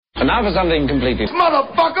Now for something completely...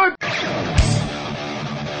 Motherfucker!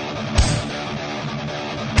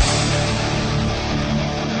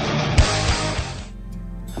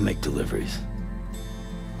 I make deliveries.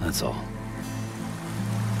 That's all.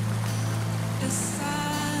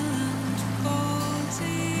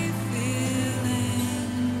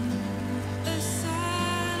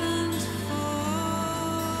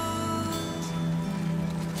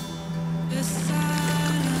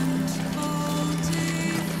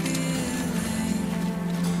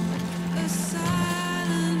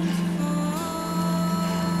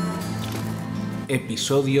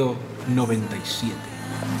 Episodio 97.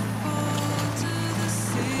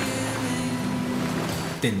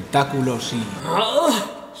 Tentáculos y... ¡Ah!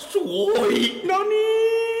 ¡Soy Nani!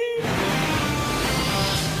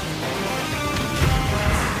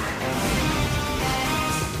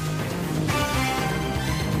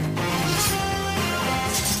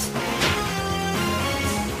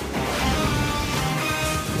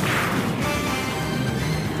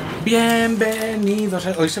 Bienvenidos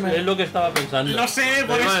a... Hoy se me... Es lo que estaba pensando. Lo sé,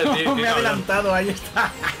 por eso me he adelantado. Ahí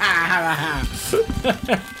está.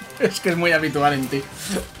 Es que es muy habitual en ti.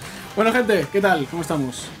 Bueno, gente, ¿qué tal? ¿Cómo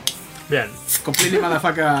estamos? Bien. Completely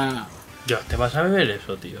motherfucker. Yo, te vas a beber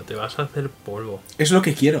eso, tío. Te vas a hacer polvo. Es lo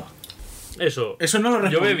que quiero. Eso no lo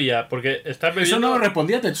Yo bebía, porque estás bebiendo... Eso no lo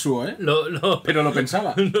respondía Tetsuo, ¿eh? Pero lo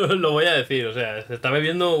pensaba. Lo voy a decir, o sea, se está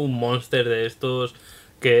bebiendo un Monster de estos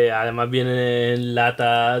que además viene en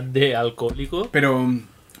lata de alcohólico. Pero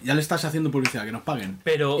ya le estás haciendo publicidad, que nos paguen.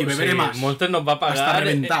 Pero y beberé sí, más. Monster nos va a Hasta pagar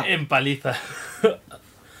reventar. en paliza.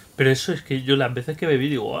 Pero eso es que yo las veces que bebí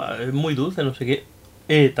digo, es muy dulce, no sé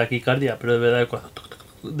qué. Taquicardia, pero de verdad,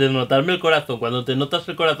 de notarme el corazón. Cuando te notas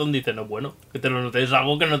el corazón dices, no, bueno, que te lo notes, es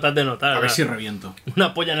algo que no te has de notar. A ver si reviento.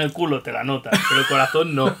 Una polla en el culo te la notas, pero el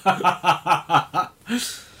corazón no.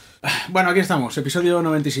 Bueno, aquí estamos, episodio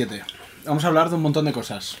 97. Vamos a hablar de un montón de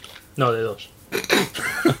cosas. No, de 2.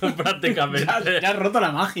 Prácticamente. Ya has roto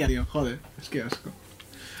la magia, tío. Joder, es que asco.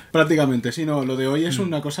 Prácticamente, sí, no. Lo de hoy es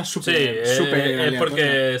una cosa súper... Sí, súper es aleatoria.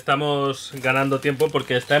 porque estamos ganando tiempo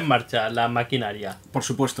porque está en marcha la maquinaria. Por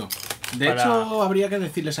supuesto. De hecho, habría que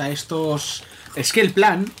decirles a estos... Es que el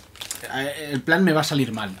plan me va a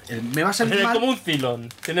salir mal. Me va a salir Eres mal... como un Cylon.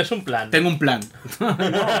 Tienes un plan. Tengo un plan.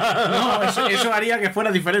 No, eso haría que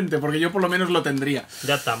fuera diferente, porque yo por lo menos lo tendría.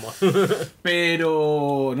 Ya estamos.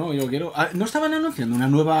 Pero... No, yo quiero... ¿No estaban anunciando una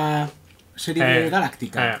nueva serie de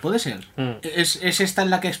Galáctica? ¿Puede ser? ¿Es esta en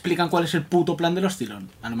la que explican cuál es el puto plan de los Cylon?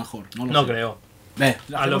 A lo mejor. No sé. Creo.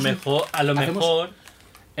 A lo mejor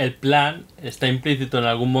el plan está implícito en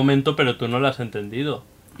algún momento, pero tú no lo has entendido.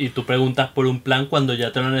 Y tú preguntas por un plan cuando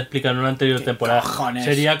ya te lo han explicado en una anterior temporada. Cojones,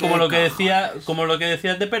 sería como lo que cojones.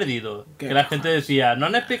 decías de Perdido. ¿Qué Que la gente decía, no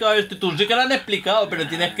han explicado esto y tú sí que lo han explicado, pero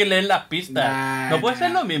tienes que leer las pistas. No puede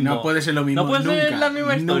ser lo mismo. No puede ser lo mismo. No puede ser nunca, la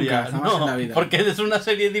misma historia. Nunca, jamás en la vida. Porque es una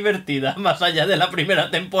serie divertida, más allá de la primera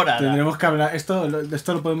temporada. Tendremos que hablar... Esto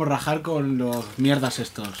lo podemos rajar con los mierdas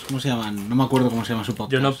estos. ¿Cómo se llaman? No me acuerdo cómo se llama su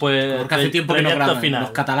podcast. Yo no puedo... Porque hace tiempo que no Proyecto graban. Final.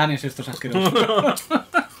 Los catalanes estos asquerosos.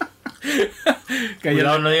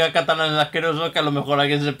 Cuidado, no diga catalán asqueroso, que a lo mejor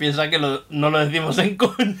alguien se piensa que no lo decimos en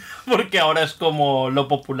coña, porque ahora es como lo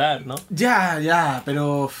popular, ¿no? Ya,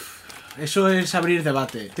 pero eso es abrir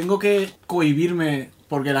debate. Tengo que cohibirme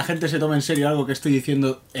porque la gente se tome en serio algo que estoy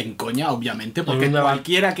diciendo en coña, obviamente, porque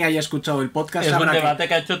cualquiera que haya escuchado el podcast es un sabrá debate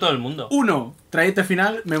que ha hecho todo el mundo. 1. Trayecto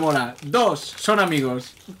final, me mola. 2. Son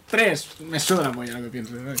amigos. 3. Me suda la polla lo que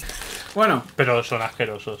pienso. Bueno. Pero son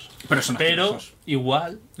asquerosos. Pero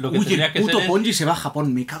igual, lo que tendría que el puto ser Ponji se va a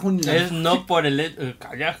Japón, me cago en la... es no por el...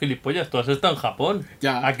 Calla, gilipollas, tú has estado en Japón.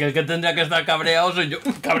 Ya. Aquel que tendría que estar cabreado soy yo.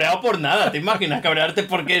 Cabreado por nada, ¿te imaginas? Cabrearte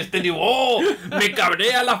porque digo, ¡oh! Me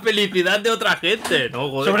cabrea la felicidad de otra gente. No,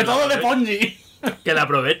 joder, sobre todo de Ponji. Que la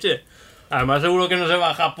aproveche. Además seguro que no se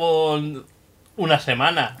va a Japón una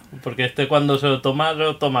semana, porque cuando se lo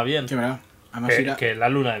toma bien. Qué verdad. Además Que la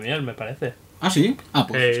luna de miel, me parece. ¿Ah, sí? Ah,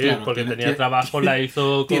 pues claro. Porque tenía trabajo, la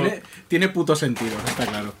hizo con... Tiene puto sentido, está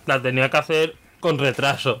claro. La tenía que hacer con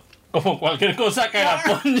retraso. Como cualquier cosa que haga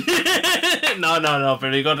Ponji. No,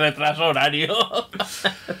 pero y con retraso horario.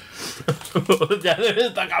 Ya debe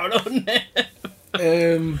estar cabrón.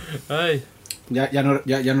 Ay. Ya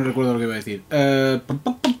no recuerdo lo que iba a decir.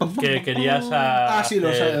 Que querías sí,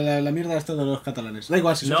 la mierda esto de los catalanes. Da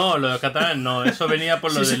igual si No, lo de los catalanes no. Eso venía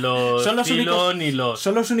por lo de los Cylon y los...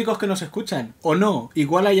 Son los únicos que nos escuchan. ¿O no?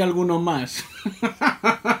 Igual hay algunos más.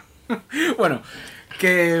 Bueno,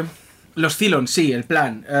 que... Los Cylon, sí, el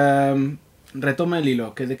plan. retome el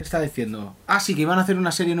hilo. ¿De qué está diciendo? Ah, sí, que iban a hacer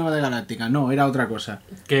una serie nueva de Galáctica. No, era otra cosa.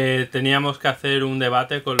 Que teníamos que hacer un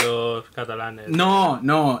debate con los catalanes. No,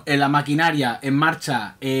 la maquinaria en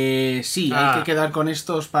marcha. Sí, hay que quedar con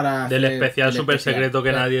estos para... Del especial súper secreto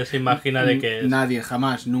que nadie se imagina de qué es. Nadie,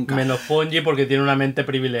 jamás, nunca. Menos Ponji porque tiene una mente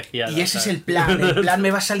privilegiada. Y ese es el plan. El plan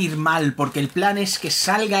me va a salir mal porque el plan es que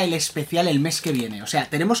salga el especial el mes que viene. O sea,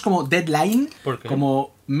 tenemos como deadline,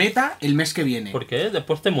 como meta el mes que viene. ¿Por qué?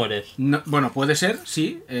 Después te mueres. No, bueno, puede ser,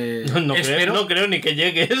 sí. No creo ni que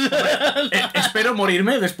llegues. Espero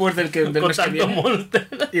morirme después del mes que viene. Monster.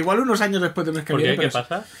 Igual unos años después del mes que viene. ¿Por qué? ¿Qué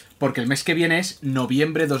pasa? Porque el mes que viene es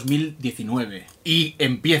noviembre 2019. Y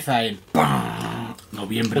empieza en... ¡pam!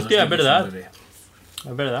 Noviembre 2019.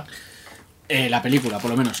 Es verdad. La película,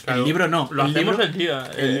 por lo menos. Claro, el libro no. Lo hacemos el día.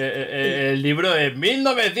 El libro es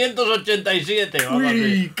 1987.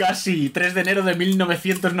 Uy, casi. 3 de enero de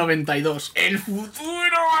 1992. ¡El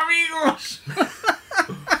futuro, amigos!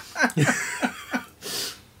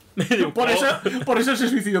 Por eso se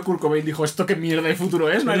suicidó Kurt Cobain. Dijo, ¿esto qué mierda de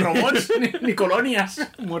futuro es? No hay robots ni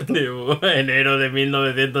colonias. Muerto. Enero de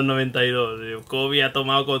 1992. Kobe ha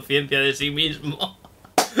tomado conciencia de sí mismo.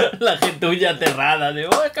 La gente huye aterrada.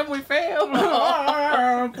 Es que es muy feo.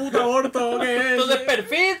 Puto aborto, ¿qué es? Esto es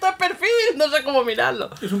perfil. No sé cómo mirarlo.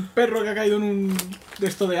 Es un perro que ha caído en un... de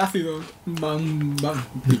esto de ácido. Bam.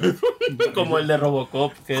 Como el de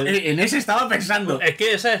Robocop. En ese estaba pensando. Es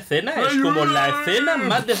que esa escena es como la escena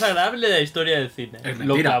más desagradable de la historia del cine.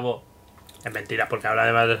 Lo clavó. Es mentira, porque habla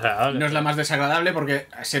de más desagradable. No es la más desagradable porque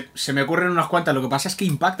se me ocurren unas cuantas. Lo que pasa es que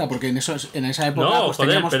impacta, porque en esa época pues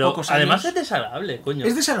teníamos pocos años. Además es desagradable, coño.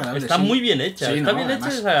 Es desagradable. Está muy bien hecha. Sí, está bien hecha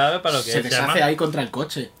y desagradable para lo que se deshace ahí contra el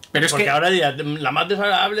coche. Pero es porque que ahora dirás, la más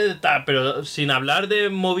desagradable está, pero sin hablar de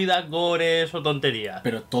movidas gores o tonterías.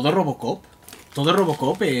 Pero todo Robocop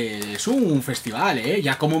es un festival, ¿eh?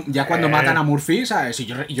 Ya cuando matan a Murphy, ¿sabes? Y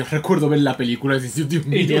yo recuerdo ver la película y decir, Dios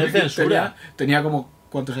mío, y tiene censura. Tenía como...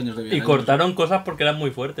 ¿Cuántos años debía? Y cortaron cosas porque eran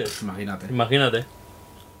muy fuertes. Imagínate.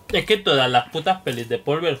 Es que todas las putas pelis de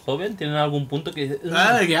Paul Verhoeven tienen algún punto que dice...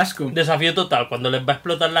 ¡Qué asco! Desafío total, cuando les va a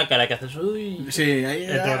explotar la cara, que haces... Uy, sí, ahí...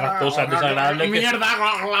 Entre otras cosas desagradables... ¡Mierda!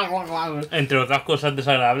 Entre otras cosas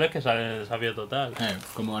desagradables que salen en Desafío Total.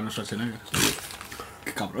 Como Arnold Schwarzenegger.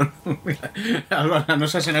 ¡Qué cabrón! Arnold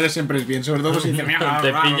Schwarzenegger siempre es bien, sobre todo si dice...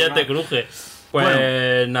 Te pilla, te cruje. Pues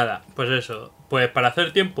bueno. Nada, pues eso. Pues para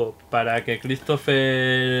hacer tiempo, para que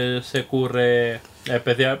Christopher se curre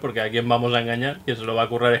especial, porque a quien vamos a engañar, quien se lo va a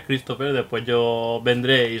currar es Christopher, después yo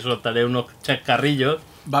vendré y soltaré unos chascarrillos,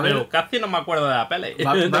 pero casi no me acuerdo de la peli.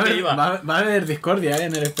 Va a haber discordia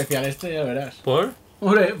en el especial este, ya verás. ¿Por?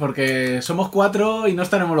 Hombre, porque somos 4 y no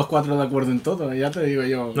estaremos los 4 de acuerdo en todo, ya te digo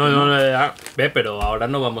yo. No, pero ahora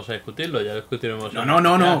no vamos a discutirlo, ya lo discutiremos.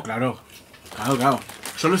 No, claro.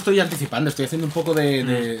 Solo estoy anticipando, estoy haciendo un poco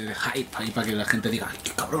de hype ahí para que la gente diga, ¡ay,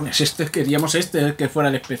 qué cabrones! Queríamos que fuera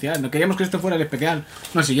el especial. No queríamos que este fuera el especial,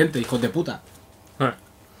 no el siguiente, hijos de puta.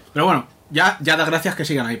 Pero bueno, ya da gracias que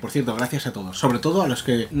sigan ahí, por cierto, gracias a todos. Sobre todo a los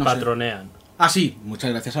que patronean. Sí,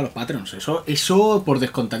 muchas gracias a los Patreons. Eso por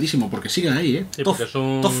descontadísimo, porque siguen ahí, ¿eh? Sí, porque es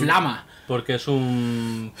un... flama. Porque es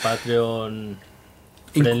un Patreon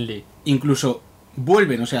friendly. Incluso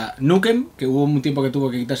vuelven, o sea, Nukem, que hubo un tiempo que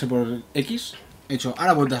tuvo que quitarse por X... hecho,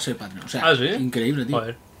 ahora vuelve a ser Patreon. O sea, ¿sí? Increíble, tío.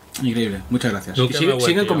 Joder. Increíble, muchas gracias. Y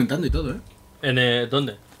siguen comentando y todo, ¿eh?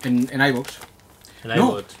 ¿Dónde? En iVoox.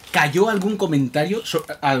 Cayó algún comentario,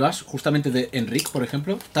 además, justamente de Enric, por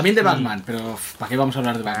ejemplo. También de Batman, pero ¿para qué vamos a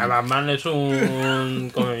hablar de Batman? Batman es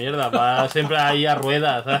un come mierda, va siempre ahí a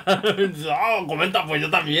ruedas. Comenta, pues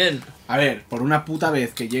yo también. A ver, por una puta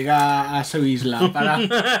vez que llega a su isla para...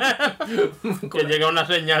 que llega una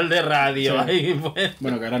señal de radio ahí, pues.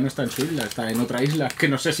 Bueno, que ahora no está en su isla, está en otra isla, que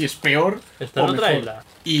no sé si es peor. ¿Está en otra isla?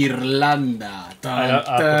 Irlanda.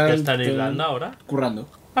 ¿Por qué está en Irlanda ahora? Currando.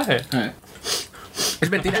 ¿Sí?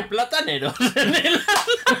 Es mentira. Hay plataneros.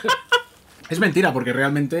 Es mentira, porque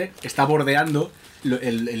realmente está bordeando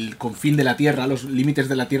el confín de la Tierra, los límites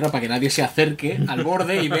de la Tierra, para que nadie se acerque al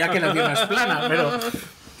borde y vea que la Tierra es plana, pero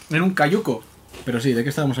en un cayuco. Pero sí, ¿de qué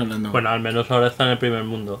estábamos hablando? Bueno, al menos ahora está en el primer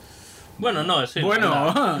mundo. Bueno, no, es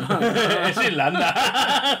Irlanda. Bueno. Es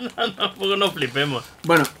Irlanda. Tampoco nos flipemos.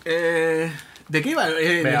 Bueno, ¿de qué iba?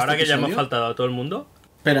 Ahora que ya hemos faltado a todo el mundo.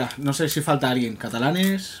 Espera, no sé si falta alguien.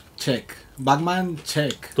 Catalanes, check. Batman,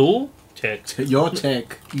 check. ¿Tú? Check. Yo,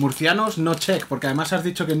 check. Murcianos, no check, porque además has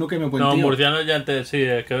dicho que Nuke me buen tío. No, murcianos ya sí,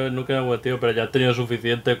 es que Nuke me buen tío, pero ya he tenido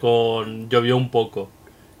suficiente con... Llovió un poco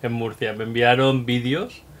en Murcia. Me enviaron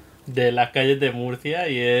vídeos de las calles de Murcia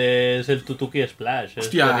y es el Tutuki Splash.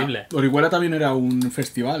 Es horrible. Orihuela también era un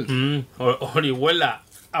festival. Orihuela.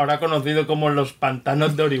 ahora conocido como los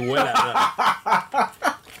pantanos de Orihuela.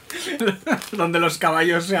 Donde los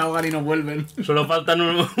caballos se ahogan y no vuelven. Solo faltan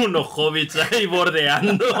unos hobbits ahí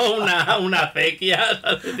bordeando una acequia.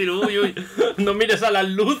 Es decir, uy, no mires a las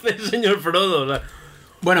luces, señor Frodo. O sea,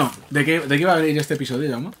 Bueno, ¿de qué va a venir este episodio,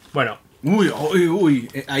 Jaume? bueno, Uy.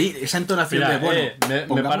 Ahí, esa entonación mira, de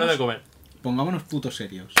bueno. me paro de comer. Pongámonos putos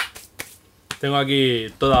serios. Tengo aquí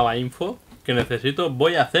toda la info que necesito.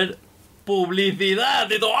 Voy a hacer publicidad.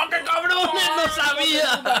 Y todo, ¡oh, qué cabrones! ¡No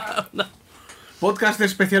sabía! Podcast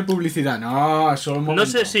especial publicidad. No, solo un momento.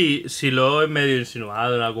 No sé si lo he medio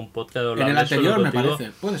insinuado en algún podcast. O lo En el hablé solo anterior me contigo.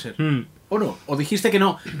 parece. Puede ser. Mm. O no. O dijiste que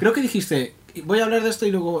no. Creo que dijiste, voy a hablar de esto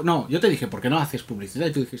y luego... No, yo te dije, ¿por qué no haces publicidad?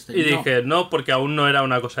 Y tú dijiste, Y no. dije, no, porque aún no era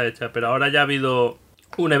una cosa hecha. Pero ahora ya ha habido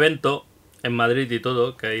un evento en Madrid y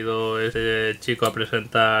todo, que ha ido ese chico a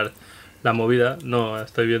presentar la movida. No,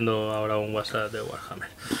 estoy viendo ahora un WhatsApp de Warhammer.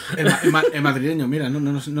 En madrileño, mira, no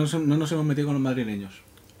nos hemos metido con los madrileños.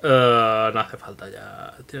 No hace falta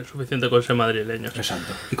ya. Tiene suficiente con ser madrileños.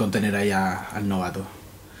 Exacto. Y con tener ahí al novato.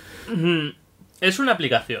 Es una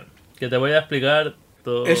aplicación que te voy a explicar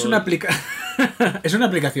todo. Es una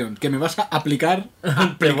aplicación que me vas a aplicar.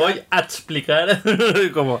 Te voy a explicar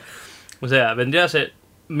cómo. O sea, vendría a ser.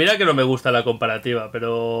 Mira que no me gusta la comparativa,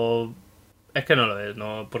 pero es que no lo es,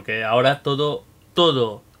 ¿no? Porque ahora todo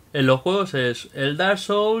en los juegos es el Dark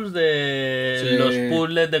Souls de Sí. los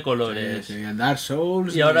puzzles de colores. Sí, el Dark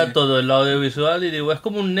Souls. Y ahora todo en lo audiovisual, y digo, es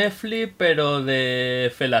como un Netflix, pero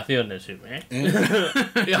de felaciones, ¿sí?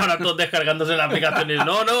 Y ahora todos descargándose la aplicación y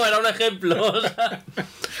no, era un ejemplo. O sea,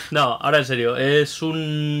 no, ahora en serio, es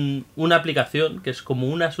una aplicación que es como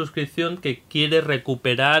una suscripción que quiere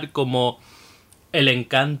recuperar como el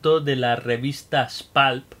encanto de las revistas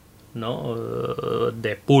Pulp, ¿no?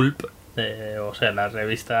 De Pulp, o sea, las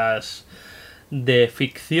revistas de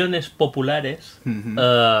ficciones populares.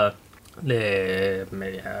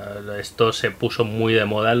 Esto se puso muy de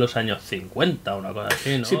moda en los años 50, una cosa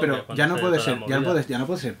así, ¿no? Sí, pero Que ya no cuando puede se ser, toda la movida. ya no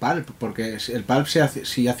puede ser pulp, porque el pulp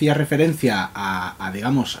si hacía referencia a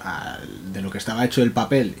digamos, de lo que estaba hecho el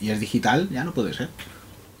papel y es digital, ya no puede ser.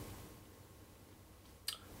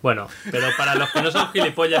 Bueno, pero para los que no son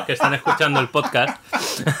gilipollas que están escuchando el podcast,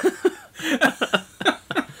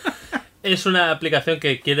 es una aplicación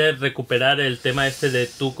que quiere recuperar el tema este de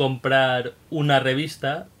tú comprar una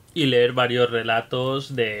revista y leer varios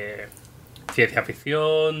relatos de ciencia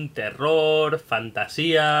ficción, terror,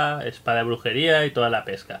 fantasía, espada de brujería y toda la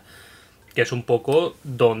pesca. Que es un poco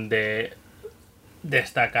donde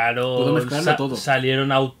destacaron, Puedo mezclarlo todo.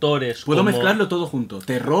 salieron autores Puedo como... mezclarlo todo junto.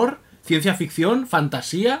 Terror, ciencia ficción,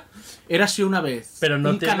 fantasía. Érase una vez Pero no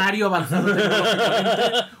un canario avanzado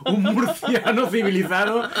tecnológicamente, un murciano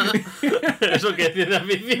civilizado Eso que es ciencia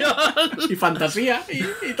ficción. y fantasía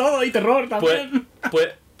y todo, y terror también.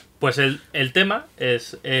 Pues el tema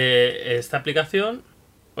es esta aplicación.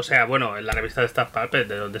 O sea, bueno, en la revista de Star Puppet,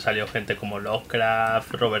 de donde salió gente como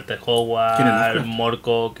Lovecraft, Robert T. ¿Quién es Howard, Lovecraft?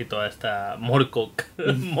 Morcock y toda esta... Morcock.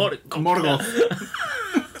 Morgoth.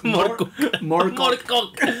 Morcock.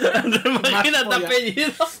 Imagínate polla.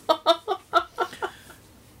 apellido.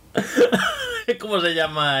 ¿Cómo se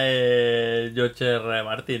llama George R.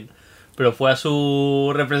 Martin? Pero fue a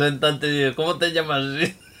su representante y dijo, ¿cómo te llamas?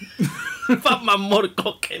 Fatman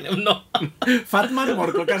Morcock. No. Fatman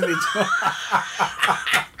Morco, ¿qué has dicho?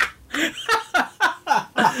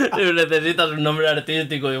 Necesitas un nombre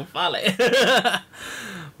artístico y vale.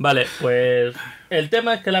 Vale, pues el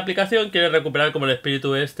tema es que la aplicación quiere recuperar como el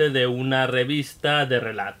espíritu este de una revista de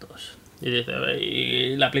relatos. Y dice,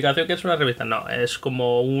 ¿y la aplicación qué es una revista? No, es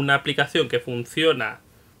como una aplicación que funciona.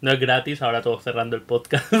 No es gratis, ahora todos cerrando el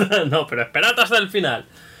podcast. No, pero esperad hasta el final.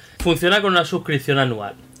 Funciona con una suscripción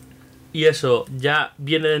anual. Y eso ya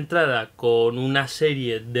viene de entrada con una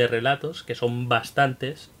serie de relatos, que son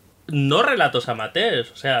bastantes. No relatos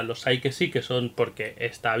amateurs, o sea, los hay que sí que son porque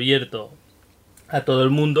está abierto a todo el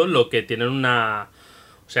mundo, lo que tienen una...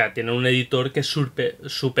 O sea, tienen un editor que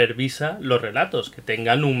supervisa los relatos, que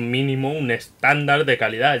tengan un mínimo, un estándar de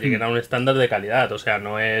calidad, lleguen a un estándar de calidad. O sea,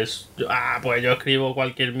 no es... pues yo escribo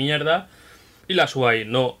cualquier mierda y la subo ahí.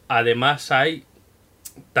 No, además hay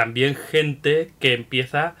también gente que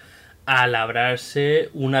empieza a labrarse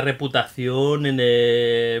una reputación en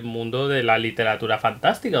el mundo de la literatura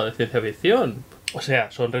fantástica o de ciencia ficción. O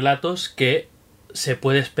sea, son relatos que se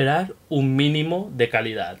puede esperar un mínimo de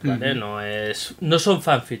calidad, ¿vale? No son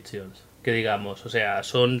fanfictions, que digamos. O sea,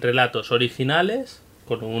 son relatos originales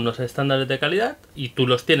con unos estándares de calidad y tú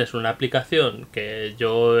los tienes en una aplicación que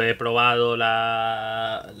yo he probado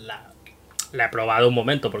la he probado un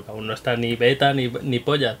momento porque aún no está ni beta ni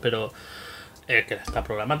pollas, pero que la está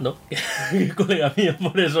programando, colega mío,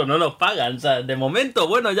 por eso no nos pagan. O sea, de momento,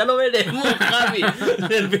 bueno, ya lo veremos, Javi.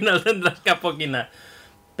 Al final tendrás que apoquinar.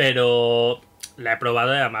 Pero la he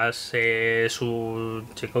probado y además es un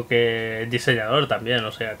chico que es diseñador también.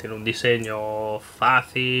 O sea, tiene un diseño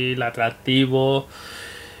fácil, atractivo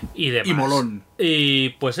y demás. Y molón. Y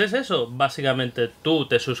pues es eso, básicamente tú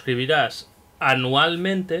te suscribirás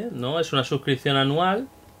anualmente, ¿no? Es una suscripción anual,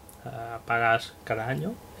 pagas cada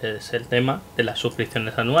año. Es el tema de las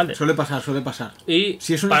suscripciones anuales. Suele pasar. Y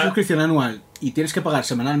si es una suscripción anual y tienes que pagar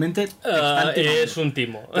semanalmente, es un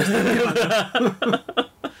timo.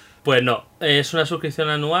 Pues no, es una suscripción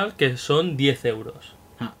anual que son 10 euros.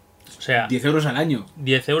 O sea, 10 euros al año.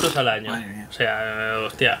 10 euros al año. O sea,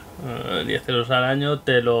 hostia, 10 euros al año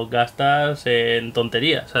te los gastas en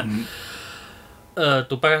tonterías. O sea,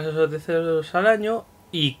 tú pagas esos 10 euros al año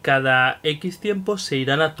y cada X tiempo se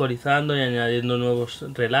irán actualizando y añadiendo nuevos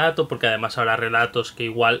relatos, porque además habrá relatos que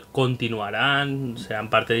igual continuarán, serán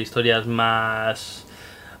parte de historias más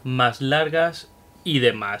largas y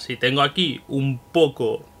demás. Y tengo aquí un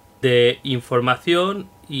poco de información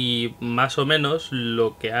y más o menos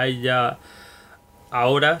lo que hay ya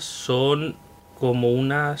ahora son como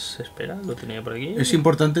unas... Espera, lo tenía por aquí. Es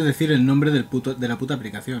importante decir el nombre de la puta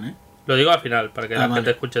aplicación, ¿eh? Lo digo al final, para que la vale. gente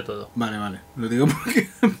escuche todo. Vale. Lo digo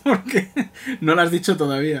porque no lo has dicho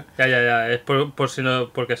todavía. Ya. Es por si no,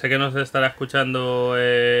 porque sé que nos estará escuchando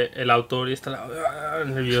el autor y estará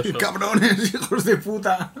nervioso. ¡Cabrones, hijos de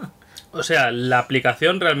puta! O sea, la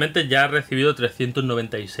aplicación realmente ya ha recibido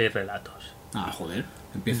 396 relatos. Ah, joder.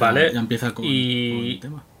 ¿Vale? Ya empieza con el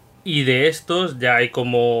tema. Y de estos ya hay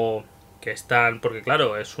como... que están, porque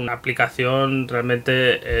claro, es una aplicación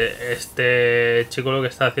realmente, este chico lo que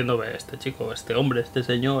está haciendo, este hombre, este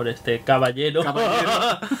señor, este caballero.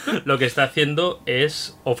 Lo que está haciendo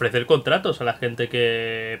es ofrecer contratos a la gente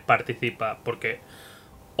que participa, porque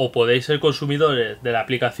o podéis ser consumidores de la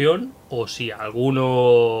aplicación, o si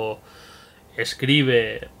alguno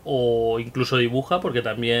escribe o incluso dibuja, porque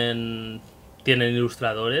también tienen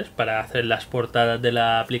ilustradores para hacer las portadas de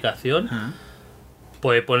la aplicación.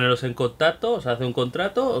 Puede poneros en contacto, os hace un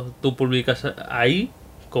contrato, tú publicas ahí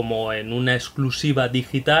como en una exclusiva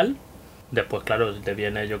digital. Después, claro, si te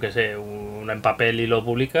viene, yo que sé, una en papel y lo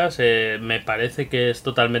publicas, me parece que es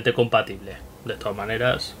totalmente compatible. De todas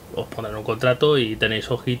maneras, os pondrán un contrato y tenéis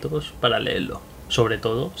ojitos para leerlo. Sobre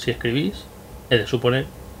todo, si escribís, he de suponer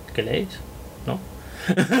que leéis, ¿no?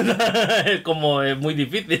 Como es muy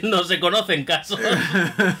difícil, no se conocen casos.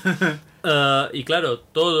 Y claro,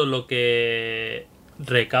 todo lo que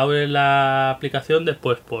recaude la aplicación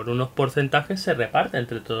después por unos porcentajes se reparte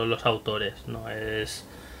entre todos los autores. No es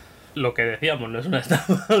lo que decíamos, no es una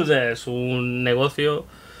estafa. O sea, es un negocio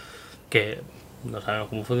que no sabemos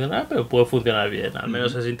cómo funcionará, pero puede funcionar bien. Al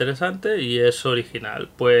menos es interesante y es original.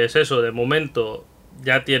 Pues eso, de momento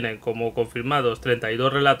ya tienen como confirmados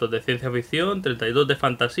 32 relatos de ciencia ficción, 32 de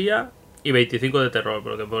fantasía y 25 de terror,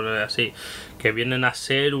 porque pone así, que vienen a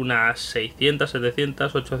ser unas 600,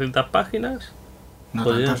 700, 800 páginas. No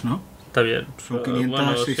tantas, ¿no? Está bien. Son 500,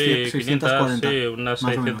 bueno, 600, 640. Sí, unas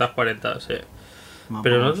 640, sí.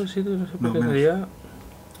 Pero en otros sitios no sé por qué sería.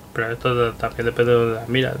 Pero esto también depende de donde las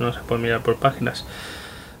miras, no se puede mirar por páginas.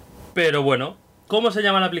 Pero bueno, ¿cómo se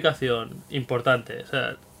llama la aplicación? Importante. O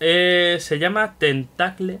sea, se llama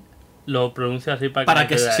Tentacle. Lo pronuncio así para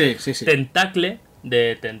que sí. Tentacle,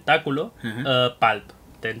 de tentáculo, Pulp.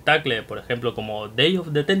 Tentacle, por ejemplo, como Day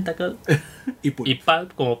of the Tentacle. y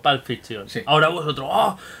Pulp como Pulp Fiction. Sí. Ahora vosotros,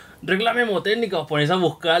 reclamemos técnica, os ponéis a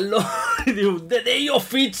buscarlo. Y digo, The Day of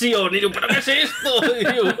Fiction. Y digo, ¿pero qué es esto? Y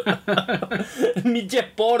digo,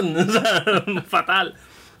 Midget Porn. O sea, fatal.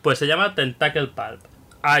 Pues se llama Tentacle Pulp.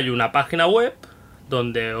 Hay una página web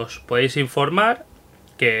donde os podéis informar,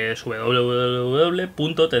 que es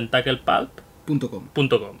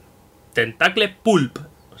www.tentaclepulp.com. Tentacle Pulp.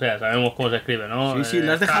 O sea, sabemos cómo se escribe, ¿no? Sí,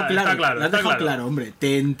 lo has dejado claro. Lo has dejado claro, hombre.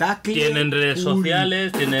 Tentacle. Tienen redes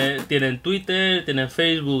sociales, tienen Twitter, tienen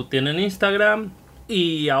Facebook, tienen Instagram.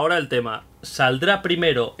 Y ahora el tema. Saldrá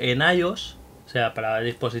primero en iOS, o sea, para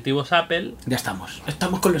dispositivos Apple. Ya estamos.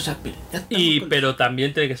 Estamos con los Apple. Pero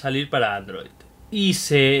también tiene que salir para Android. Y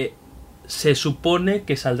se supone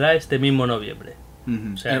que saldrá este mismo noviembre.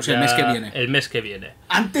 O sea, el mes que viene. El mes que viene.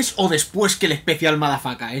 ¿Antes o después que el especial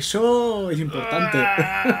Madafaka? Eso es importante.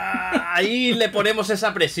 Ahí le ponemos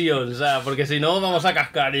esa presión, o sea, porque si no vamos a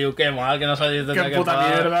cascar. Y qué mal que nos ha dicho. ¡Qué puta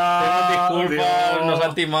mierda! Disculpas, nos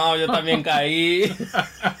han timado, yo también caí.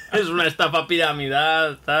 Es una estafa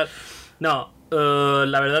piramidal, tal. No,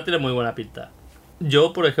 la verdad tiene muy buena pinta.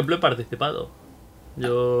 Yo, por ejemplo, he participado.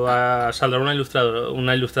 Saldrá una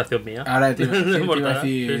ilustración mía. Ahora te iba a Portada,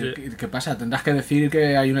 decir, sí. ¿qué pasa? ¿Tendrás que decir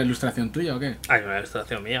que hay una ilustración tuya o qué? Hay una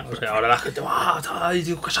ilustración mía. O sea, ahora la gente va y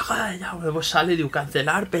digo que saca de ella. Pues sale y digo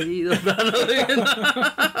cancelar pedidos.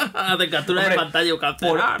 Hace captura de pantalla o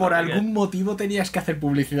cancelar. Por algún motivo tenías que hacer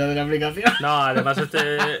publicidad de la aplicación. No, además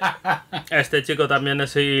este chico también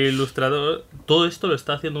es ilustrador. Todo esto lo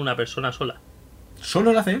está haciendo una persona sola.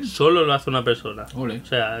 ¿Solo lo hacen? Solo lo hace una persona. Ole. O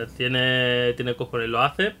sea, tiene cojones. Lo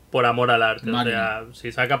hace por amor al arte. Madre. O sea,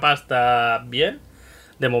 si saca pasta bien,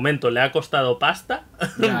 de momento le ha costado pasta.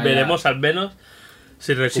 Ya, Veremos al menos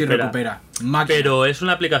si recupera. Sí, recupera. Máquina. Pero es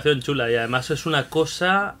una aplicación chula y además es una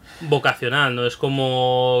cosa vocacional. No es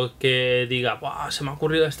como que diga, "Buah, se me ha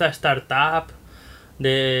ocurrido esta startup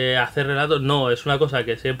de hacer relatos". No, es una cosa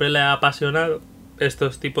que siempre le ha apasionado,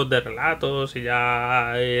 estos tipos de relatos y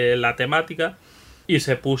ya la temática. Y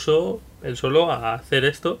se puso él solo a hacer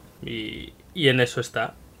esto y en eso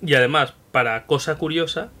está. Y además, para cosa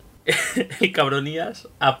curiosa, el cabronías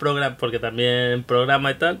ha programado, porque también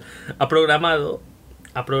programa y tal, ha programado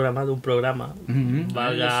un programa,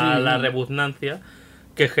 valga sí. la redundancia,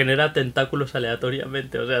 que genera tentáculos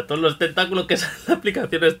aleatoriamente. O sea, todos los tentáculos que salen en la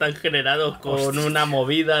aplicación están generados con una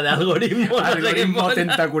movida de algoritmo. no sé qué Algoritmo mola.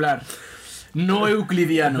 tentacular. No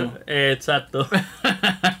euclidiano. Exacto.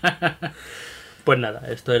 Pues nada,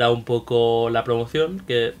 esto era un poco la promoción,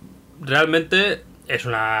 que realmente es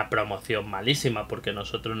una promoción malísima, porque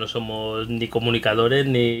nosotros no somos ni comunicadores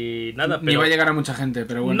ni nada. Ni va a llegar a mucha gente,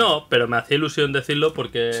 pero bueno. No, pero me hacía ilusión decirlo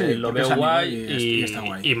porque Sí, lo porque veo es anime guay y está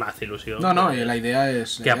guay. y me hace ilusión. No, y la idea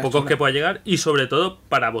es... Que a pocos que pueda llegar, y sobre todo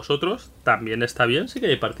para vosotros también está bien si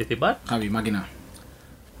queréis participar. Javi, máquina.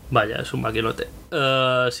 Vaya, es un maquinote.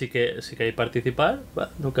 Si queréis participar,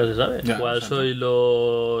 nunca se sabe. Ya, Igual exacto. sois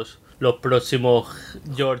los próximos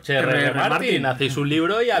George R.R. Martin. Hacéis un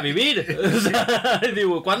libro y a vivir. O sea,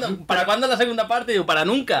 digo, ¿para cuándo la segunda parte? Digo, para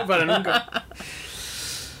nunca. Para nunca.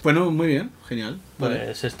 Bueno, muy bien, genial. Vale.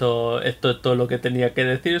 Pues esto es todo lo que tenía que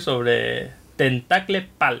decir sobre Tentacle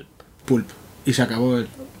Pulp. Pulp. Y se acabó el...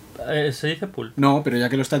 ¿Se dice Pulp? No, pero ya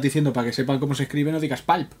que lo estás diciendo para que sepan cómo se escribe, no digas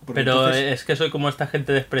pulp. Porque Pero entonces... es que soy como esta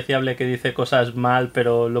gente despreciable que dice cosas mal,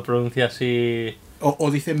 pero lo pronuncia así...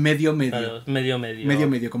 O dice medio. Claro, medio.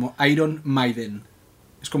 Medio, como Iron Maiden.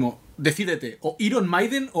 Es como, decídete, o Iron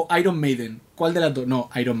Maiden o Iron Maiden. ¿Cuál de las dos? No,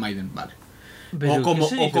 Iron Maiden, vale. Pero O como,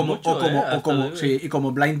 que se dice mucho, sí, y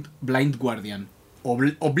como Blind Guardian. O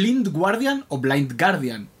Blind Guardian o Blind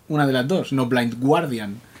Guardian. Una de las dos, no Blind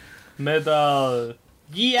Guardian. Metal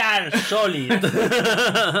Gear Solid.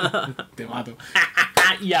 Te mato.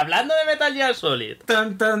 Y hablando de Metal Gear Solid,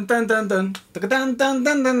 Tan, tan, tan, tan, tan. Taca, tan, tan,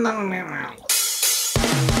 tan, tan, tan.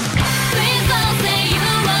 Please don't say you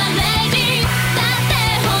are ready. だって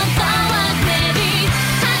本当は ready.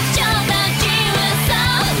 白鳥たちはそ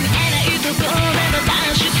う見えないところでダ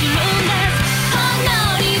ッシュするんです本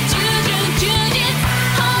能に従順忠実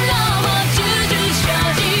本能を重々承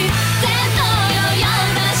知戦闘よや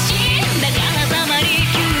らしいだからたまに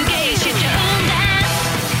休憩しちゃうんです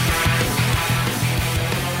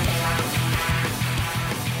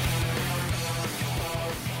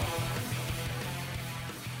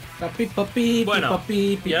Papi, papi, bueno,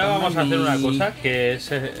 papi, y ahora vamos a hacer una cosa que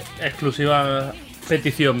es exclusiva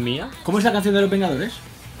petición mía. ¿Cómo es la canción de los Vengadores?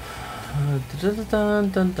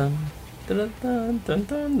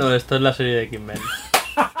 No, esto es la serie de X-Men.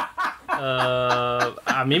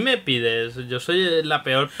 A mí me pides, yo soy la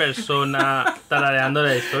peor persona tarareando de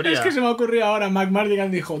la historia. Es que se me ocurrió ahora, Mac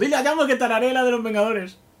Mardigan dijo, dile a Llamo que tararé la de los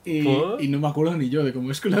Vengadores. ¿Por? Y no me acuerdo ni yo de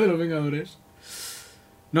cómo es que la de los Vengadores.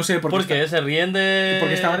 No sé, Porque se ríen de...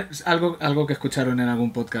 Porque estaba algo que escucharon en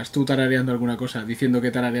algún podcast, tú tarareando alguna cosa, diciendo que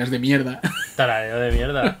tarareas de mierda. Tarareo de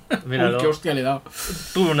mierda. Míralo. Uy, qué hostia le he dado.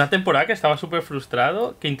 Tuve una temporada que estaba súper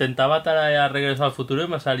frustrado, que intentaba tararear Regreso al Futuro y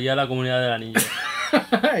me salía la Comunidad del Anillo.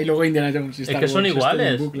 Y luego Indiana Jones y Es Star que son Wars, esto en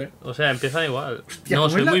iguales. bucle. O sea, empiezan igual. Hostia, No, ¿cómo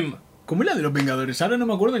soy es la- muy... ¿Cómo es la de los Vengadores? Ahora no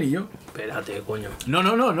me acuerdo ni yo. Espérate, coño. No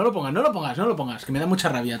lo pongas, que me da mucha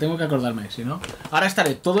rabia, tengo que acordarme, si no. Ahora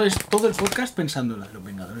estaré todo el podcast pensando en la de los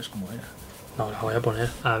Vengadores, ¿cómo era? No, la voy a poner.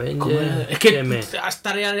 ¿Cómo Avenger. era? Es que M. has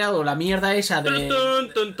tarareado la mierda esa de...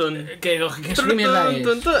 Tun, tun, tun. ¿Qué mierda es?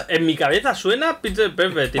 Tun, tun. En mi cabeza suena Pitcher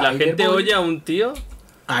Perfect y la Spider gente Boy. oye a un tío.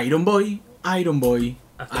 Iron Boy,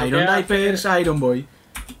 Hasta Iron que hace- Diapers, Iron Boy.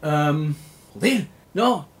 Joder,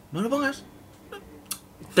 no lo pongas.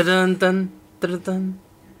 Tran, tan, tran, tan.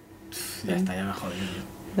 Ya está, ya me jodí,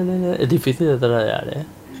 tío. Es difícil de tararear,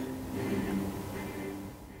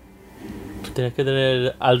 Tienes que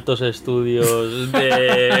tener altos estudios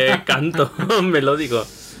de canto melódico.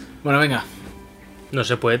 Bueno, venga. No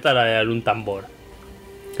se puede tararear un tambor.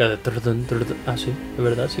 Que hace Ah, sí, es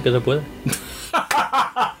verdad, sí que se puede.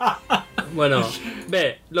 Bueno,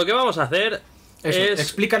 ve, lo que vamos a hacer Eso, es...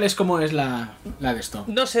 explícales cómo es la de esto.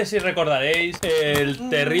 No sé si recordaréis el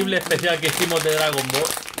terrible especial que hicimos de Dragon Ball.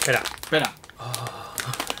 Espera.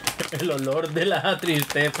 El olor de la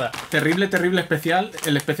tristeza. Terrible especial.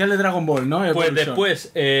 El especial de Dragon Ball, ¿no? Pues Evolution.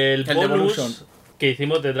 después el de bonus Evolution. que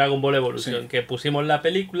hicimos de Dragon Ball Evolution, Sí. que pusimos la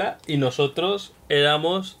película y nosotros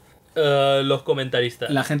éramos los comentaristas.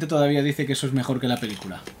 La gente todavía dice que eso es mejor que la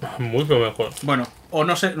película. Mucho mejor. Bueno, o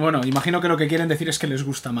no sé, bueno, imagino que lo que quieren decir es que les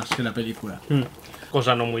gusta más que la película.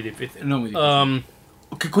 Cosa no muy difícil. No muy difícil.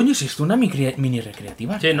 ¿Qué coño es esto? ¿Una mini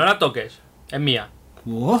recreativa? Sí, no la toques. Es mía.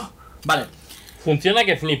 Vale. Funciona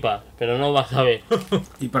que flipa, pero no vas a ver.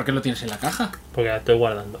 ¿Y por qué lo tienes en la caja? Porque la estoy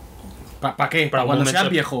guardando. ¿Para qué? Para ¿Para un cuando momento- seas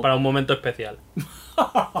viejo? Para un momento especial.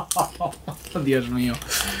 Dios mío.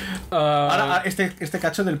 Ahora este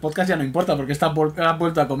cacho del podcast ya no importa porque has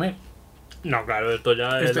vuelto a comer. No, claro, esto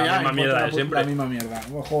ya es Esto la ya misma importa mierda de siempre. La misma mierda.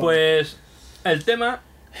 Ojo. Pues el tema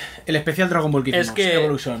El especial Dragon Ball que es hicimos, que-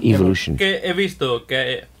 Evolution. que he visto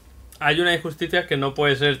que hay una injusticia que no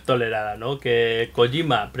puede ser tolerada, ¿no? Que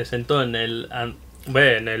Kojima presentó en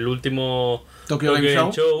el último Tokyo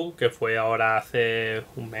Game Show, que fue ahora hace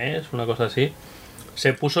un mes, una cosa así.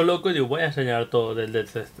 Se puso loco y dijo, voy a enseñar todo del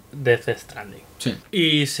Death Stranding. Sí.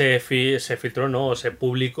 Y se filtró, no, se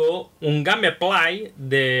publicó un gameplay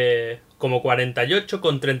de como 48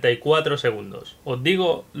 con 34 segundos. Os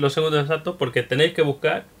digo los segundos exactos porque tenéis que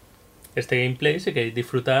buscar este gameplay si queréis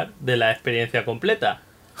disfrutar de la experiencia completa.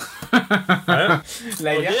 ¿Vale? La Os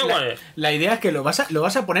idea, digo cuál es. la idea es que lo vas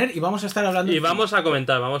a poner y vamos a estar hablando. Y vamos a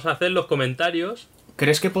comentar, vamos a hacer los comentarios.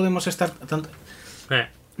 ¿Crees que podemos estar tanto? Eh,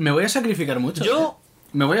 Me voy a sacrificar mucho. Yo-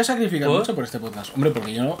 Me voy a sacrificar ¿Por? mucho por este podcast. Hombre,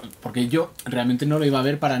 porque yo realmente no lo iba a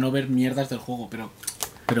ver para no ver mierdas del juego, pero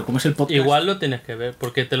como es el podcast. Igual lo tienes que ver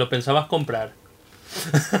porque te lo pensabas comprar.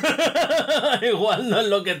 Igual no es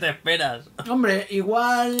lo que te esperas. Hombre,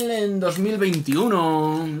 igual en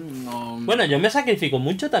 2021. Bueno, yo me sacrifico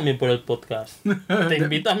mucho también por el podcast. Te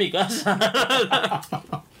invito a mi casa.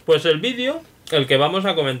 Pues el vídeo, el que vamos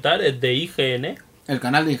a comentar, es de IGN, El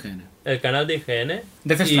canal de IGN. el canal de IGN.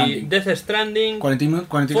 Death y Stranding. Death Stranding 49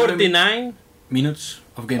 49. minutes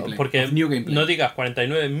of gameplay. Porque of new gameplay. no digas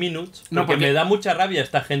 49 minutos, No, porque porque- me da mucha rabia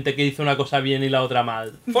esta gente que dice una cosa bien y la otra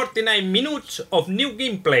mal. 49 minutes of new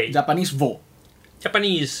gameplay. Japanese VO.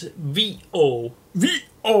 Japanese VO.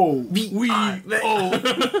 VO.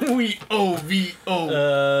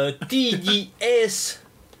 VO. TGS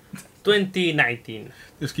 2019.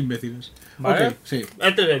 Es que imbéciles. ¿Vale? Ok, sí.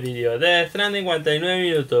 Este es el vídeo. Death Stranding 49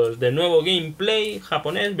 minutos de nuevo gameplay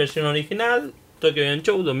japonés, versión original, Tokyo Game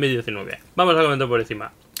Show 2019. Vamos a comentar por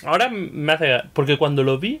encima. Ahora me hace... Porque cuando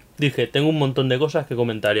lo vi, dije, tengo un montón de cosas que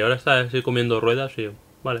comentar. Y ahora estoy comiendo ruedas y...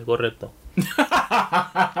 Vale, correcto.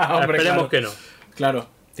 Hombre, Esperemos claro. que no. Claro.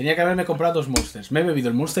 Tenía que haberme comprado 2 Monsters. Me he bebido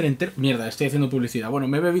el Monster entero. Mierda, estoy haciendo publicidad. Bueno,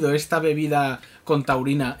 me he bebido esta bebida con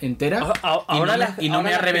taurina entera. Y no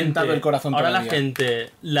me ha reventado el corazón ahora todavía. la gente...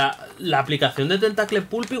 La aplicación de Tentacle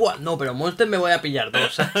Pulp igual... No, pero Monster me voy a pillar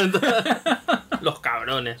 2. Los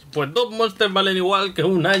cabrones. Pues 2 Monsters valen igual que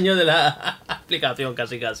un año de la aplicación,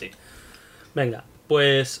 casi casi. Venga,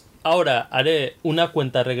 pues ahora haré una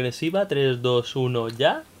cuenta regresiva, 3, 2, 1,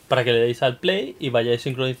 ya, para que le deis al play y vayáis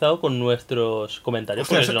sincronizado con nuestros comentarios,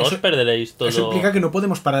 Hostia, porque eso- si no os eso- perderéis todo. Eso implica que no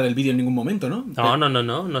podemos parar el vídeo en ningún momento, ¿no?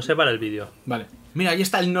 No se para el vídeo. Vale. Mira, ahí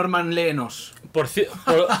está el Norman Lenos. Por cierto...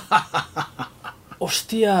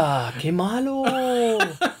 ¡Hostia! ¡Qué malo!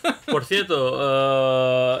 Por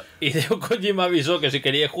cierto, Hideo Kojima avisó que si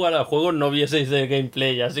queríais jugar al juego no vieseis el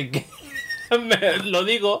gameplay, así que... lo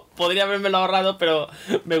digo, podría haberme ahorrado, pero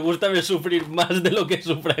me gusta ver sufrir más de lo que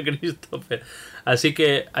sufra Christopher. Así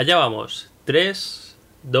que allá vamos. 3,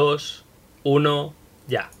 2, 1,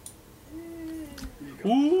 ya.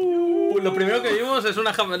 Lo primero que vimos es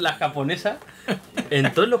la japonesa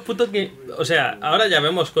en todos los putos que... O sea, ahora ya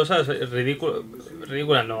vemos cosas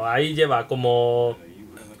ridículas, no. Ahí lleva como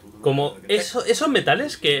esos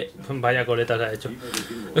metales que... Vaya coletas ha hecho.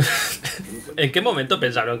 ¿En qué momento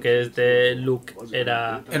pensaron que este look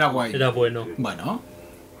era guay. era bueno? Bueno,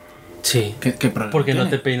 Sí. ¿qué problema ¿Por qué no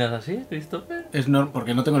tiene? te peinas así, Christopher?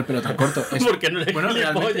 Porque no tengo el pelo tan corto. Porque no eres Bueno,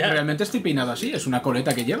 gilipollas. realmente estoy peinado así. Es una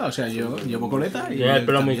coleta que lleva. O sea, yo llevo coleta y... Lleva el él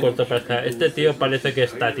pelo muy también. corto, pero este tío parece que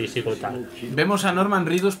está tísico tal. Vemos a Norman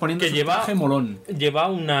Reedus poniendo Que su lleva- traje molón. Lleva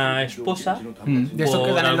una esposa. De esto por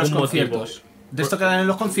que dan en los algún motivo. conciertos. De esto que dan en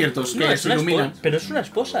los conciertos, No, que es se una iluminan. pero es una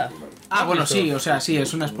esposa. Ah, bueno, ¿Has sí, visto? o sea, sí,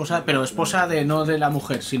 es una esposa, pero esposa no de la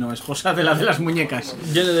mujer, sino esposa de las muñecas.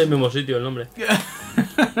 Yo le doy el mismo sitio el nombre.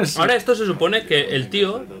 Sí. Ahora esto se supone que el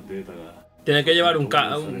tío Tienes que llevar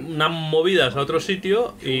unas movidas a otro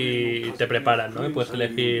sitio y te preparan, ¿no? Y puedes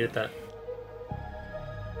elegir tal.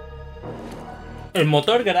 El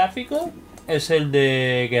motor gráfico es el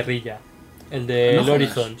de Guerrilla. El de No el jodas.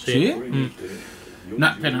 Horizon, sí. ¿Sí? Mm.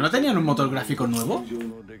 No, ¿pero no tenían un motor gráfico nuevo?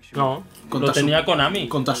 No, ¿Contra lo tenía su- Konami.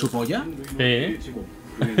 ¿Con toda su polla? Sí.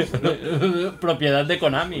 Propiedad de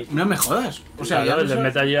Konami. No me jodas. O sea, Claro, ya el de no sé-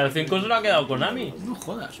 Metal Gear 5 se lo ha quedado Konami. No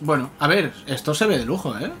jodas. Bueno, a ver, esto se ve de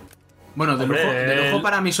lujo, ¿eh? Bueno, de, Hombre, de lujo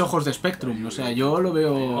para mis ojos de Spectrum. O sea, yo lo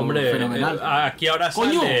veo Hombre, fenomenal. aquí ahora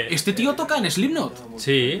 ¡Coño! sale... Este tío toca en Slipknot.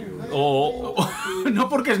 Sí, o... No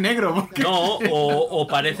porque es negro, porque... No, o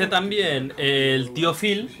parece también el tío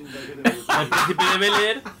Phil, el príncipe de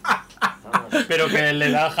Bel-Air, pero que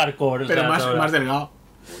le da hardcore. o Pero sea, más, todo. más delgado.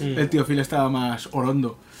 El tío Phil estaba más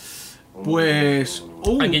orondo. Pues...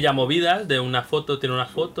 Aquí ya movidas de una foto, tiene una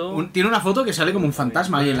foto. Tiene una foto que sale como un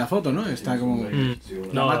fantasma ahí en la foto, ¿no? Está como... No,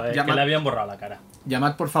 Llamad- es llamad- que le habían borrado la cara.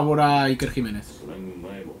 Llamad por favor a Iker Jiménez.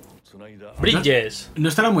 Bridges. No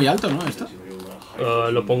estará muy alto, ¿no? Esto.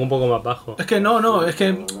 Lo pongo un poco más bajo. Es que no, es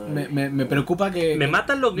que me preocupa que... Me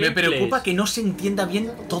matan los Me gameplays. preocupa que no se entienda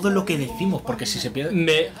bien todo lo que decimos, porque si se pierde...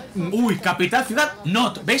 Me... Uy, Capital Ciudad,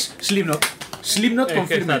 Not, ¿ves? Slipknot. Slipknot Es que,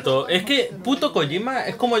 confirma. está todo- es que puto Kojima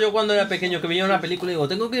es como yo cuando era pequeño que veía una película y digo,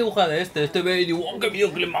 tengo que dibujar de este ve y digo, oh, qué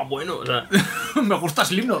videoclip más bueno. O sea, Me gusta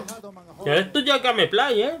Slipknot. que esto ya que me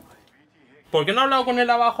play, ¿eh? ¿Por qué no he hablado con él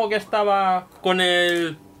abajo que estaba con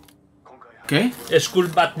el ¿Qué? Skull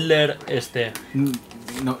Butler este?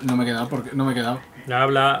 No me he quedado, porque no me he quedado. Le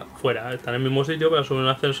habla fuera, está en el mismo sitio, pero sube un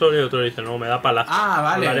ascensor y otro le dice, no, me da palazo. Ah,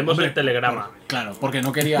 vale. Hablaremos hombre, en telegrama. Claro, porque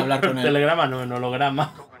no quería hablar con él. Telegrama no, en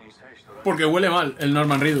holograma. Porque huele mal el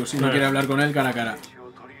Norman Reedus y no quiere hablar con él cara a cara.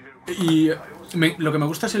 Y lo que me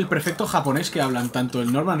gusta es el prefecto japonés que hablan, tanto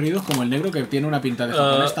el Norman Reedus como el negro, que tiene una pinta de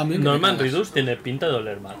japonés también. que te Norman cagas. Reedus tiene pinta de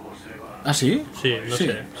oler mal. ¿Ah, sí? Sí, no Sí.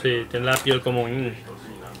 sé. Sí, tiene la piel como...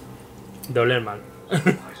 de oler mal.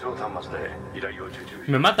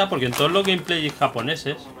 Me mata porque en todos los gameplays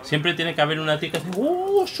japoneses siempre tiene que haber una tía que hace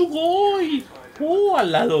 ¡oh, sugoi! ¡oh!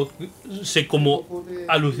 Al lado. Se como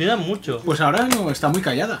alucinan mucho. Pues ahora no, está muy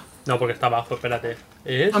callada. No, porque está abajo, espérate.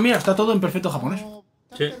 ¿Es? Ah, mira, está todo en perfecto japonés.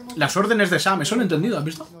 Sí. Las órdenes de Sam, eso lo he entendido, ¿has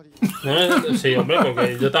visto? Sí, hombre,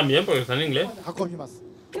 porque yo también, porque está en inglés.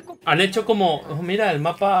 Han hecho como, oh, mira, el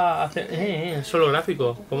mapa hace, es solo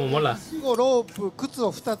gráfico, como mola. ロープ靴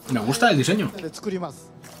を2つ Me gusta el diseño. で作りま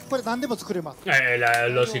すこれ何でも作れます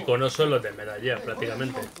Los iconos son los de Metal Gear,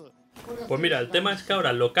 prácticamente. Pues mira, el tema es que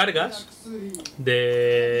ahora lo cargas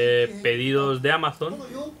de pedidos de Amazon.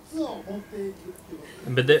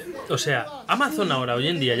 En vez de, o sea, Amazon ahora hoy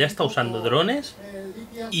en día ya está usando drones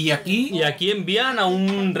Y aquí... y aquí envían a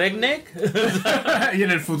un redneck y en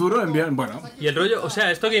el futuro envían... Bueno, y el rollo, o sea,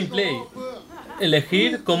 esto gameplay.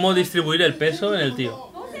 Elegir cómo distribuir el peso en el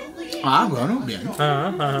tío. ah, bueno, bien. Ajá,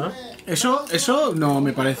 ajá. Eso no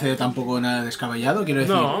me parece tampoco nada descabellado, quiero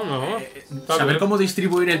decir. No. Está Saber bien. cómo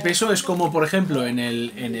distribuir el peso es como, por ejemplo, en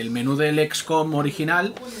el menú del XCOM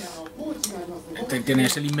original,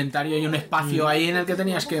 tienes el inventario y un espacio ahí en el que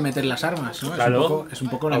tenías que meter las armas, ¿no? Claro. Es un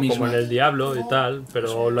poco la O misma. como en el Diablo y tal,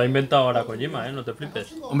 pero lo ha inventado ahora Kojima, no te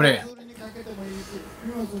flipes. Hombre,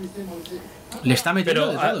 le está metiendo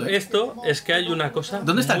Pero de todo, ¿eh? esto es que hay una cosa.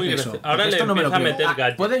 ¿Dónde está el muy peso? graciosa. Ahora Porque le esto no me lo empieza a creo. meter Ah,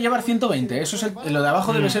 gadgets. puede llevar 120, eso es lo de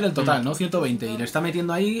abajo debe ser el total, ¿no? 120. Y le está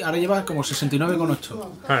metiendo ahí, ahora lleva como 69,8.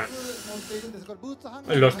 Ah.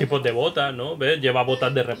 Los tipos de botas, ¿no? ¿Ves? Lleva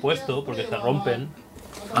botas de repuesto porque se rompen.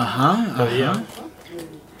 Ajá, Todavía. ajá.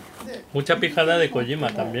 Mucha pijada de Kojima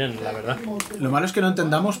también, la verdad. Lo malo es que no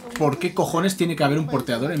entendamos por qué cojones tiene que haber un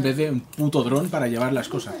porteador en vez de un puto dron para llevar las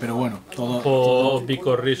cosas. Pero bueno, todo... Por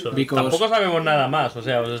Bicorriso. Because- Tampoco sabemos nada más, o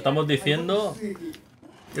sea, os estamos diciendo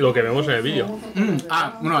lo que vemos en el vídeo.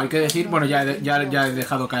 Bueno, hay que decir... Bueno, ya he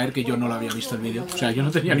dejado caer que yo no lo había visto el vídeo. O sea, yo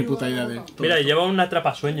no tenía ni puta idea de todo. Mira, y lleva un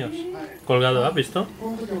atrapasueños colgado, ¿has visto?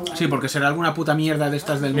 Sí, porque será alguna puta mierda de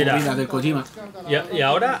estas del Mira. movida del Kojima. Y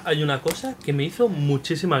ahora hay una cosa que me hizo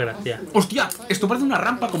muchísima gracia. ¡Hostia! Esto parece una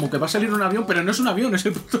rampa, como que va a salir un avión, pero no es un avión, es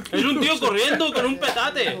el puto... ¡Es un tío corriendo con un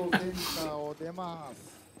petate! を出ま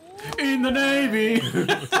す In the Navy.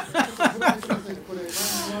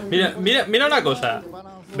 Mira una cosa.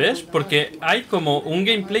 ¿Ves? Porque hay como un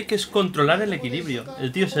gameplay que es controlar el equilibrio.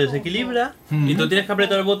 El tío se desequilibra y tú tienes que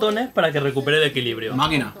apretar los botones para que recupere el equilibrio.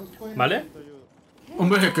 Máquina. ¿Vale?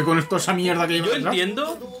 Hombre, es que con esto esa mierda que Yo lleva detrás-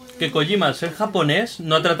 entiendo que Kojima, al ser japonés,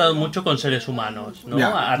 no ha tratado mucho con seres humanos, ¿no?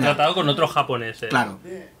 Ya, ha ya. tratado con otros japoneses. Claro.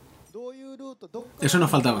 どういうルートどっ Eso no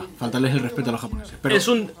faltaba, faltarles el respeto a los japoneses. Pero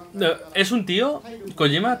Es un tío,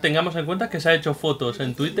 Kojima, tengamos en cuenta que se ha hecho fotos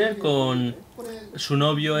en Twitter con su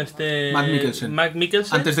novio Matt Mikkelsen. Matt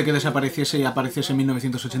Mikkelsen. Antes de que desapareciese y apareciese en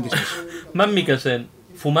 1986. Matt Mikkelsen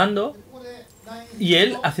fumando y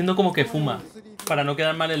él haciendo como que fuma para no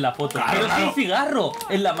quedar mal en la foto. Claro, Pero claro. es un cigarro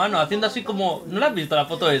en la mano, haciendo así como... ¿No la has visto la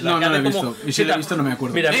foto esa? No, Que no la he hace como- visto. Y si la he visto no me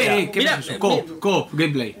acuerdo. Mira, mira, ¿qué mira, es eso? Co,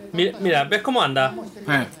 gameplay. mira, ¿ves cómo anda?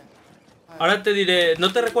 Ahora te diré...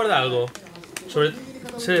 ¿No te recuerda algo? Sobre...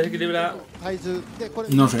 Se desequilibra... 体重でこれ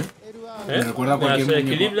No sé. ¿eh? Me recuerda a Mira, cualquier se muñeco.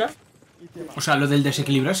 desequilibra. O sea, lo del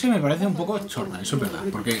desequilibrarse me parece un poco chorra, eso es verdad.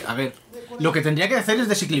 Porque, a ver, lo que tendría que hacer es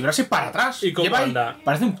desequilibrarse para atrás. ¿Y cómo Lleva ahí- anda?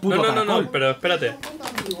 Parece un puto No, caracol. pero espérate.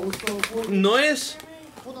 No es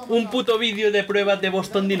un puto vídeo de pruebas de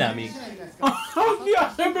Boston Dynamics.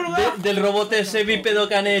 ¡Hostia, es verdad! Del robot ese bípedo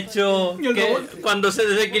que han hecho, Y el que robot- cuando se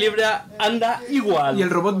desequilibra anda igual. Y el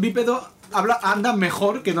robot bípedo anda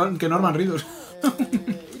mejor que Norman Reedus.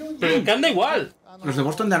 Pero que anda igual. Los de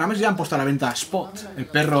Boston Dynamics ya han puesto a la venta Spot, el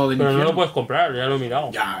perro de Pero no infierno. lo puedes comprar, ya lo he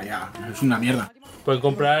mirado. Ya, es una mierda. Pueden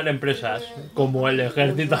comprar empresas como el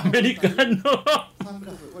ejército americano.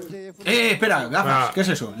 Espera, gafas, Ah. ¿qué es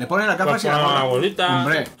eso? Le ponen las gafas y la Con gorra. la bolita.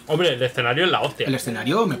 Hombre, Hombre, el escenario es la hostia. el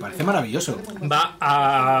escenario me parece maravilloso. Va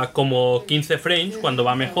a como 15 frames cuando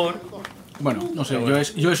va mejor. Bueno, no sé,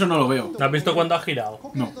 yo eso no lo veo. ¿Has visto cuando ha girado?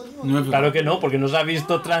 No me he fijado. Claro que no, porque no se ha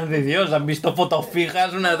visto transición, se han visto fotos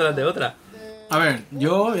fijas una detrás de otra. A ver,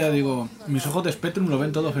 yo ya digo, mis ojos de Spectrum lo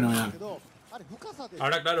ven todo fenomenal. あれ深さで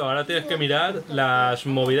Ahora, claro, ahora tienes que mirar las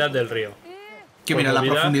movidas del río. Que Por mira, la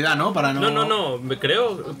movida- profundidad, ¿no? Para no... No,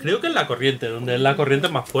 creo que es la corriente, donde es la corriente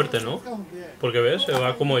más fuerte, ¿no? Porque ves, se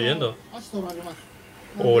va como yendo. 足取られます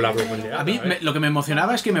O la profundidad. A mí ¿sabes? lo que me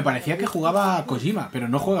emocionaba es que me parecía que jugaba a Kojima, pero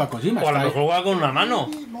no juega a Kojima. O a lo está ahí. mejor va con una mano.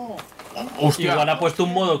 も Hostia. Igual ha puesto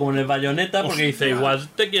un modo como en el Bayonetta porque dice, igual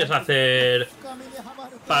te quieres hacer う深みにはま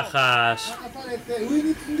ると pajas. 流されて上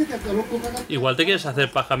に積んでたやつが6個かかって Igual te quieres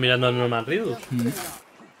hacer pajas mirando a Norman Reedus.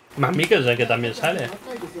 Más Mikkelsen, que también sale.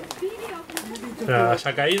 Pero se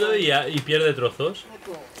ha caído y pierde trozos.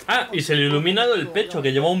 Ah, y se le ha iluminado el pecho,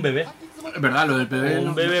 que lleva un bebé. Es verdad, lo del bebé.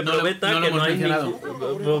 Un bebé probeta no lo que hemos no hay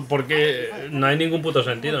mencionado. porque no hay ningún puto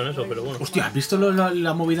sentido en eso, pero bueno. Hostia, ¿has visto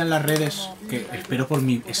la movida en las redes? Que espero por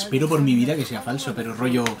mi vida que sea falso, pero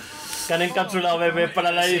rollo... Que han encapsulado bebés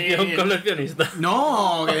para la edición coleccionista.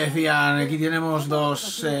 No, que decían, aquí tenemos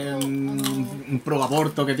dos un pro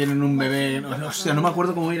aborto que tienen un bebé. Hostia, no me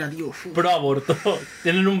acuerdo cómo era, tío. Pro aborto.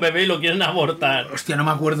 Tienen un bebé y lo quieren abortar. Hostia, no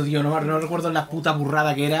me acuerdo, tío, no recuerdo la puta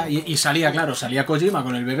burrada que era. Y salía, claro, salía Kojima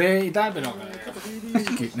con el bebé y tal, pero...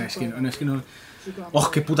 Es que no... ¡Oh,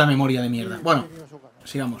 qué puta memoria de mierda! Bueno,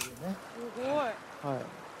 sigamos.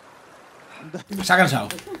 Se ha cansado.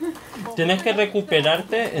 Tienes que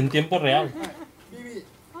recuperarte en tiempo real.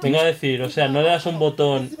 Venga a decir, o sea, no le das un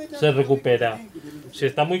botón, se recupera. Si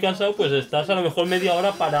estás muy cansado, pues estás a lo mejor media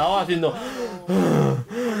hora parado haciendo...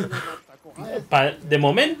 De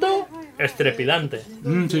momento, estrepidante.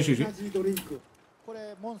 Sí. ドリンクこ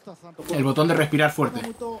れモンスターさんと El botón de respirar fuerte.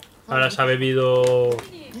 と Ahora se ha bebido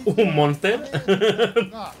un monster.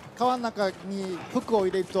 が川の中に服を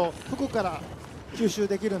入れると服から吸収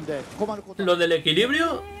できるんで困ることは Lo del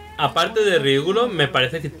equilibrio, aparte de ridículo, me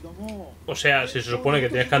parece que... も O sea, si se supone que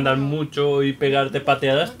tienes que andar mucho y pegarte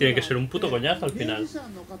pateadas, tiene que ser un puto coñazo al final. ミュージシャ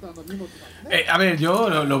ンの方の荷物がね A ver,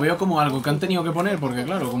 yo lo veo como algo que han tenido que poner, porque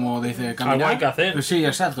claro, como dice caminar... Algo hay que hacer. Pues sí,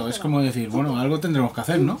 exacto, es como decir, bueno, algo tendremos que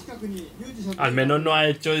hacer, ¿no? 近くにミュージシャン Al menos no ha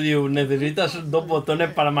hecho, digo, necesitas dos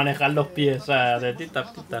botones para manejar los pies, o sea, de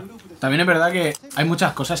tita, tita. También es verdad que hay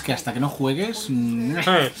muchas cosas que hasta que no juegues...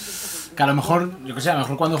 que a lo mejor, yo que sé, a lo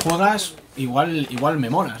mejor cuando juegas, igual me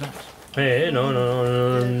mola, ¿sabes?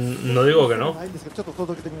 No digo que no. ないんですけどちょっと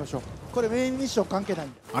届けてみましょうこれメインミッション関係ないん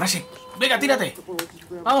で Ahora sí, venga, tírate.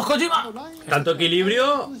 ¡Vamos, Kojima! Tanto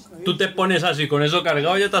equilibrio, tú te pones así con eso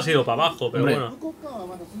cargado y ya te has ido para abajo, pero Hombre. bueno. 向こう側は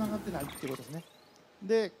まだ繋がってないっていうことですね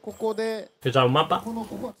でここで Echar un mapa. こ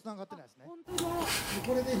こは繋がってないですね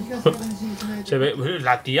これで東側にしない Se ve,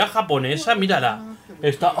 la tía japonesa, mírala.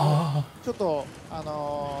 Está. ¡Ah! ちょっと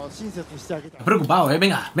親切にしてあげた Estás preocupado,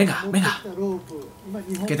 venga. ロープ今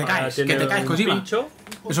日本 Que te Ahora caes, tiene que te caes, un Kojima. pincho,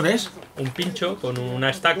 ¿Eso qué es? un pincho con una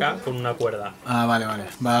estaca, con una cuerda. Ah, vale.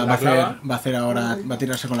 Va La clava. a hacer ahora, va a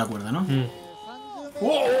tirarse con la cuerda, ¿no?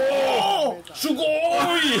 ¡Oh!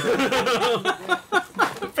 ¡Sugoi!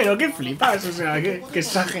 Pero qué flipas, o sea, que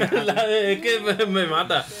exagerado. Es que me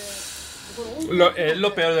mata. Es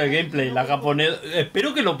lo peor del gameplay, la japonesa.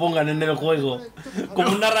 Espero que lo pongan en el juego. Como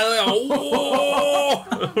un narrador. ¡Oh!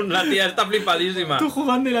 La tía está flipadísima. Tú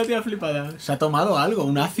jugando y la tía flipada. Se ha tomado algo,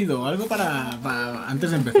 un ácido, algo para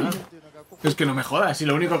antes de empezar. Es que no me jodas, si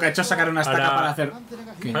lo único que ha hecho es sacar una estaca Ahora- para hacer...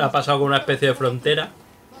 ¿Qué? Ahora ha pasado con una especie de frontera,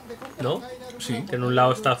 ¿no? Sí. Que en un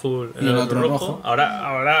lado está azul, en Y el el otro otro rojo. rojo.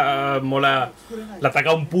 Ahora mola. Le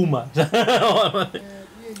ataca un puma.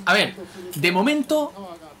 A ver, de momento,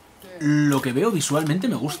 lo que veo visualmente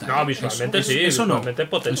me gusta. No, visualmente sí, Eso visualmente no. es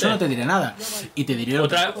potente. Eso no te diré nada. Y te diré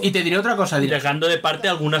Otra- otra cosa. Dirás, Dejando de parte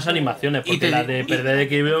algunas animaciones, porque te- la de perder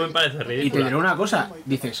equilibrio me parece y te ridícula. diré una cosa.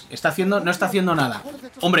 Dices, no está haciendo nada.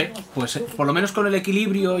 Hombre, pues por lo menos con el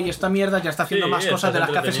equilibrio y esta mierda ya está haciendo Sí, más cosas estás de las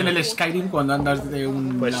que haces en el entretenido. Skyrim cuando andas de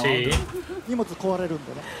un Pues lado a sí. otro. 荷物壊れるん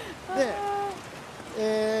でね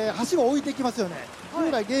で、はしご置いていきますよね本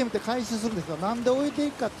来ゲームって開始するんですがなんで置いて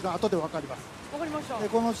いくかっていうのは後で分かりますわかりました。で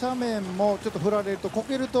この斜面もちょっと振られるとこ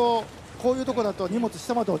けるとこういうとこだと荷物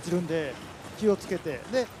下まで落ちるんで気をつけて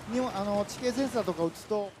で地形センサーとか打つ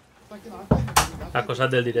とさっきの赤いのが Las cosas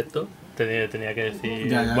del directo. Tenía que decir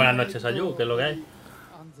Ya. buenas noches a Yu, que es lo que hay.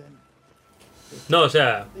 安全 No, o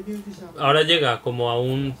sea, でミュージシャン ahora llega como a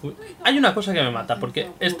un... Hay una cosa que me mata, porque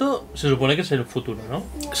esto se supone que es el futuro, ¿no?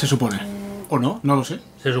 Se supone. ¿O no? No lo sé.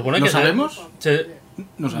 Se supone ¿Lo que... sabemos? se-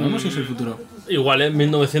 No sabemos si es el futuro. igual en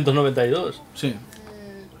 1992. Sí.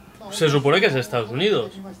 Se supone que es Estados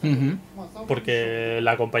Unidos. Ujú. Porque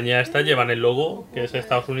la compañía esta lleva en el logo que es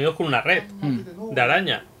Estados Unidos con una red de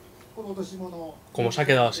araña. この落とし物を ¿Cómo se ha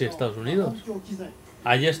quedado así Estados Unidos? 今日機材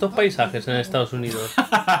Hay estos paisajes en Estados Unidos.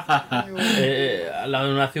 Al lado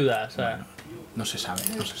de una ciudad, o sea... No se sabe,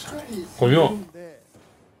 no se sabe. Coño, で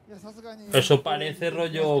いやさすがに eso parece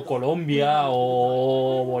rollo Colombia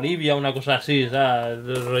o Bolivia, una cosa así,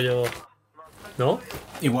 ¿sabes? Rollo... ¿No?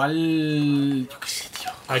 Igual. Yo qué sé, tío.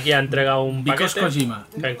 Aquí ha entregado un Because paquete Kojima.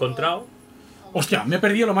 que ha encontrado. Hostia, me he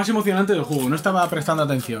perdido lo más emocionante del juego. No estaba prestando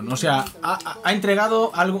atención. O sea, ha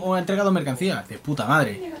entregado algo o ha entregado mercancía. De puta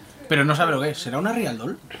madre. Pero no sabe lo que es. ¿Será una Real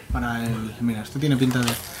Doll? Para el. Mira, esto tiene pinta de.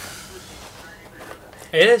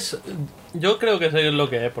 Yo creo que sé lo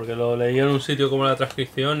que es, porque lo leí en un sitio como la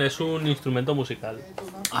transcripción. Es un instrumento musical.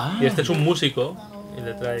 Ah, Y este es un músico.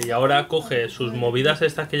 Y ahora coge sus movidas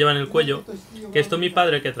estas que lleva en el cuello. Que esto mi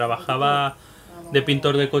padre, que trabajaba de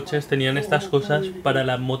pintor de coches, tenían estas cosas para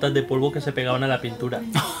las motas de polvo que se pegaban a la pintura.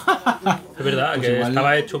 Es verdad, Pues que igual-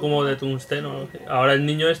 estaba hecho como de tungsteno. Ahora el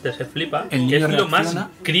niño este se flipa. El Que niño es lo más reacciona.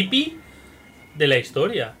 creepy de la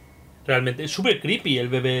historia. Realmente es súper creepy el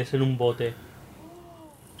bebé ese en un bote.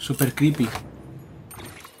 super creepy.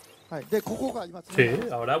 はいでここが今 Sí,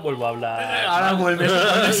 ahora vuelvo a hablar. Ahora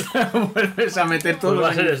vuelves a meter todos Vuelvo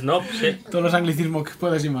a los, ser snob, sí. todos los anglicismos que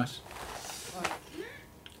puedas y más.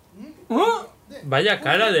 ¡Oh! Vaya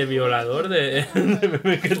cara de violador de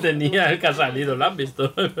bebé que tenía el que ha salido, ¿lo has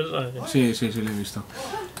visto? Sí, sí, sí, lo he visto.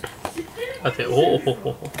 Hace,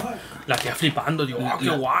 la tía flipando, digo, ¡ah, qué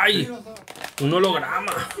guay! Un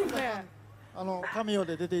holograma. カメオ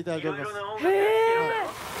で出ていただいております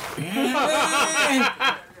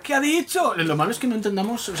 ¿Qué ha dicho? Lo malo es que no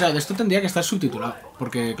entendamos, o sea, de esto tendría que estar subtitulado,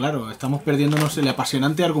 porque claro, estamos perdiéndonos el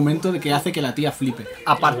apasionante argumento de que hace que la tía flipe,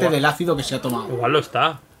 aparte Igual. del ácido que se ha tomado. Igual lo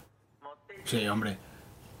está. Sí, hombre.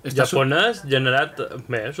 Está su- Japonés, generat...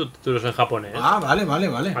 subtítulos en japonés. Ah, vale, vale,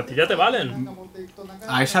 vale. A ti ya te valen.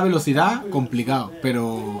 A esa velocidad, complicado,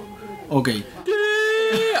 pero... Ok.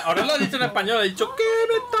 Ahora lo ha dicho en español, ha dicho, ¿qué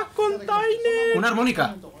me estás contando? Una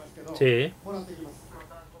armónica Sí.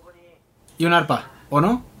 y un arpa, ¿o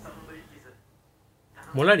no?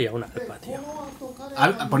 Molaría una arpa, tío.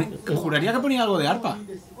 Juraría que ponía algo de arpa.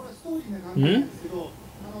 ¿Mm?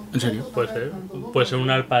 ¿En serio? Puede ser un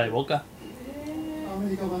arpa de boca.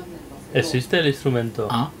 ¿Existe el instrumento?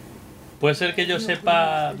 Ah, Puede ser que yo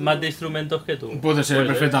sepa más de instrumentos que tú. puede ser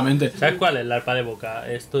perfectamente. ¿Sabes cuál es el arpa de boca?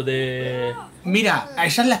 Esto de... Mira,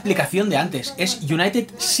 esa es la explicación de antes. Es United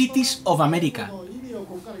Cities of America.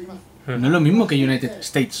 No es lo mismo que United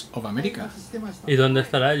States of America. ¿Y dónde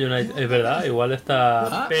estará el United? Es verdad, igual está...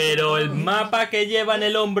 Ah. Pero el mapa que lleva en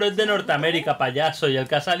el hombro es de Norteamérica, payaso. Y el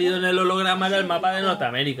que ha salido en el holograma era el mapa de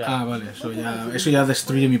Norteamérica. Ah, vale, eso ya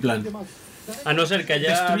destruye mi plan. A no ser que haya...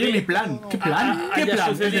 Destruye mi plan. ¿Qué plan? ¿Qué haya plan?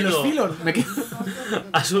 El de sucedido- los filos. Me quedo...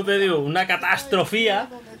 Ha sucedido una catastrofía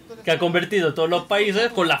que ha convertido todos los países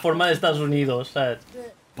con la forma de Estados Unidos, ¿sabes?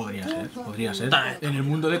 Podría ser, podría ser. En el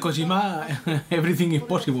mundo de Kojima, everything is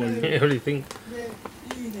possible. Everything.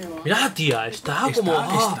 Mira, tía, está como...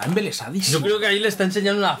 Está embelesadísimo. Yo creo que ahí le está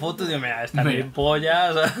enseñando una foto. Digo, mira, está mi Mira.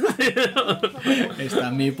 polla. ¿sabes? Está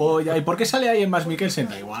en mi polla. ¿Y por qué sale ahí en Mads Mikkelsen?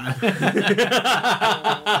 Da igual.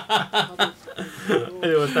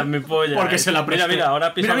 Digo, está en mi polla. Porque se la Mira, presté. mira,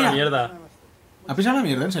 ahora pisa Mira, la mira. mierda. ¿Ha pisado la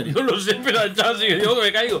mierda, en serio? No lo sé, pero ha echado así, digo que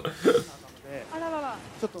me caigo. あららら。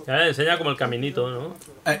 Ya le enseña como el caminito, ¿no?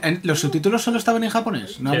 ¿Los subtítulos solo estaban en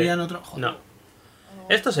japonés? ¿No Sí. había en otro? Joder. No.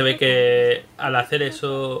 Esto se ve que al hacer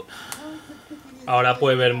eso... Ahora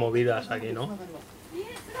puede ver movidas aquí, ¿no?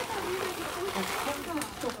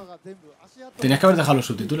 Tenías que haber dejado los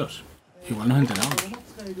subtítulos. Igual nos enteramos.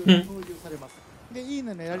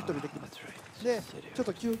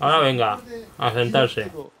 Ahora venga, a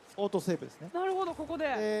sentarse. オートセーブですね。なるほど、ここ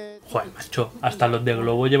で。 Joder, macho, hasta los de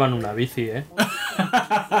Globo llevan una bici, ¿eh?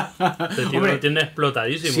 Este tío Hombre, lo tiene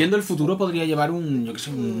explotadísimo. Siendo el futuro podría llevar un, yo qué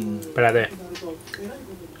sé, un... Espérate.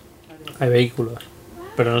 Hay vehículos.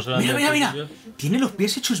 Pero no se lo han Mira, mira, mira. Tiene los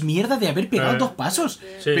pies hechos mierda de haber pegado 2 pasos.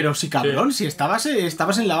 Sí, Pero si cabrón, si estabas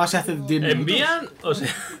en la base hace 10 minutos. Envían, o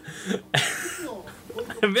sea...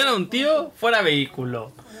 envían a un tío fuera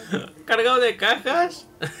vehículo. Cargado de cajas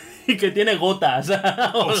y que tiene gotas.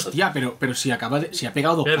 Hostia, pero si ha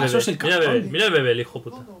pegado 2 Mira el pasos bebé, el cabrón. mira el bebé, el hijo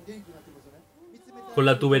puta. Con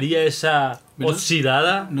la tubería esa ¿Verdad?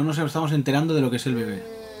 oxidada. No nos estamos enterando de lo que es el bebé.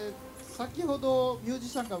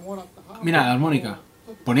 Mira, la armónica.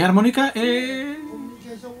 ¿Ponía armónica?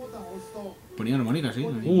 Ponía armónica, sí.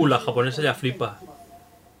 La japonesa ya flipa.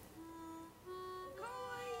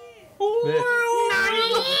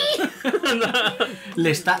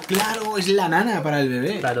 Le está... Claro, es la nana para el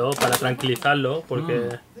bebé. Claro, para tranquilizarlo, porque...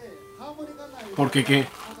 ¿Por qué qué?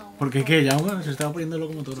 ¿Por qué qué? Ya se estaba poniendo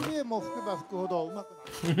loco como toro. ゲームを吹けば吹くほど上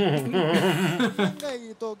手くなる。案外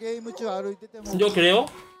言うとゲーム中歩いてても Yo creo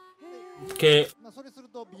que それする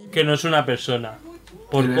と微妙 que no es una persona.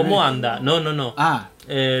 Por ¿El cómo bebé? anda. No. Ah,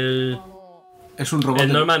 El es un robot. el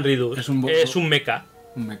de- Norman Reedus. Es un Es un mecha.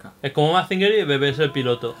 Un mecha. Es como Mazinger y el bebé es el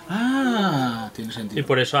piloto. Ah, tiene Y sentido.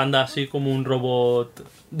 por eso anda así como un robot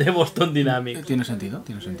de Boston Dynamics. Tiene sentido,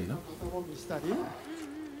 tiene sentido. にしたり、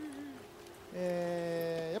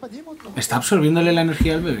やっぱ荷物の ¿Está absorbiéndole la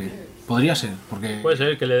energía al bebé? Podría ser, porque... Puede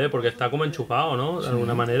ser que le dé, porque está como enchufado, ¿no? De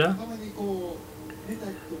alguna manera. ためにこう寝た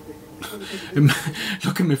りとか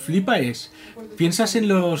Lo que me flipa es... ¿Piensas en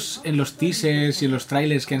los teasers y en los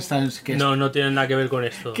trailers que han estado... No tiene nada que ver con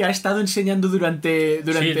esto. Que ha estado enseñando durante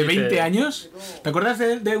dice- 20 años? ¿Te acuerdas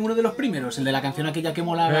de uno de los primeros? El de la canción aquella que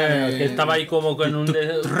molaba... Que estaba ahí como con un...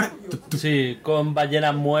 Sí, con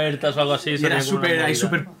ballenas muertas o algo así. Y salía era con una movida.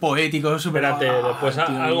 súper poético, súper... Espérate, después tío.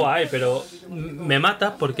 algo hay, pero me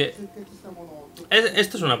mata porque...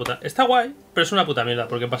 Esto es una puta... Está guay, pero es una puta mierda,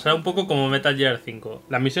 porque pasará un poco como Metal Gear 5.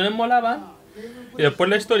 Las misiones molaban y después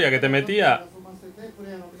la historia que te metía...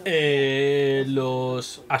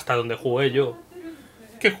 los... Hasta donde jugué yo.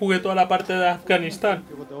 Que jugué toda la parte de Afganistán.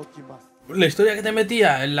 ということで起きます。 La historia que te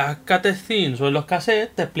metía en las cutscenes o en los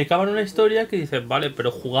cassettes te explicaban una historia que dices, vale,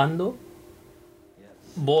 pero jugando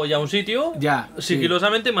voy a un sitio, Ya, sí.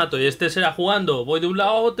 sigilosamente mato. Y este será jugando, voy de un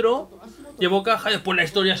lado a otro, llevo caja y después la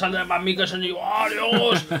historia saldrá más mí que son digo, ¡ah,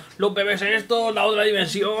 Dios! Los bebés estos, la otra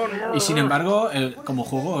dimensión. Y sin embargo, como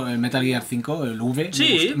juego, el Metal Gear 5, el V,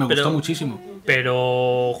 Sí, me gustó pero- muchísimo.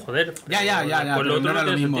 Pero, joder. Ya, pues pero no era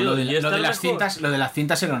lo tiene mismo. sentido. Lo Y de, esta lo de es las mejor. cintas, lo de las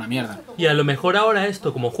cintas era una mierda. Y a lo mejor ahora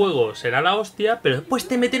esto como juego será la hostia, pero después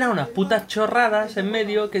te meten a unas putas chorradas en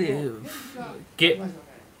medio que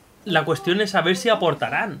la cuestión es saber si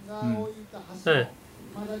aportarán. ¿Sabes?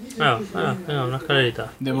 Venga, una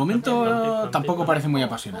escalerita. De momento tampoco parece muy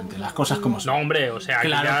apasionante, las cosas como No, son. hombre, o sea,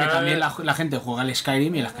 Claro ya- que también la gente juega al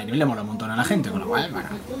Skyrim y el Skyrim le mola un montón a la gente, con lo cual, bueno.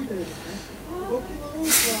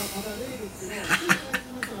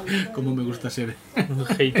 Cómo me gusta ser. Un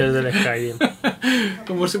hater del Skyrim.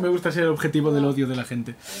 Cómo se me gusta ser el objetivo del odio de la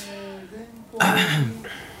gente.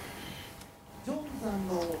 ジョンさん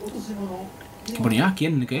の落とし物 ¿Qué ponía?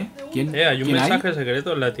 ¿Quién? ¿Qué? ¿Quién? Hay un ¿Quién mensaje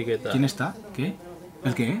secreto en la etiqueta. ¿Quién está? ¿Qué?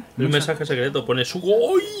 ¿El qué? Hay un mensaje secreto, pone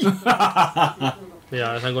Sugoi.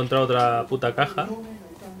 Mira, se ha encontrado otra puta caja.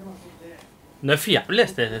 No es fiable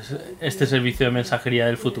este servicio de mensajería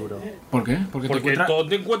del futuro. ¿Por qué? Porque te Porque encuentra... todos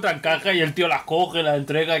te encuentran caja y el tío las coge, las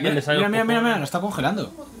entrega y le sale Mira, los mira, mira, cojones. mira, lo está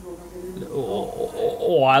congelando.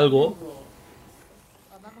 O algo.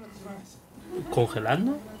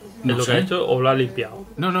 ¿Congelando? No ¿Es lo sé. que ha hecho o lo ha limpiado?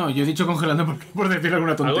 No, yo he dicho congelando por decir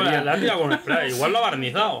alguna Algo tontería. le ha tirado con spray. Igual lo ha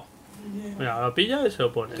barnizado. Mira, lo pilla y se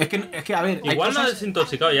lo pone. Es que, a ver, hay Igual lo ha cosas...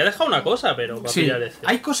 desintoxicado. Y ha dejado una cosa, pero va a Sí, pillar ese.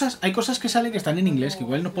 hay cosas que salen que están en inglés que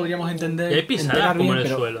igual no podríamos entender. Y hay pisadas enterar como bien, en el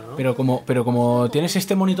pero, suelo, ¿no? pero como tienes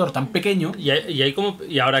este monitor tan pequeño, Y hay como.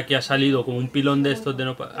 Y ahora que ha salido como un pilón de estos de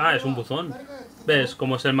no. Ah, es un buzón. ¿Ves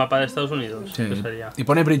cómo es el mapa de Estados Unidos? sí, Que sería. y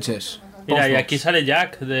pone Bridges. Mira, y Postbox. aquí sale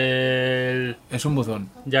Jack del. Es un buzón.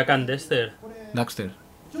 Jack and Dexter. Daxter.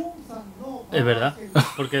 ジョンさんの Es verdad.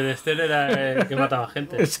 Porque Dexter era el que mataba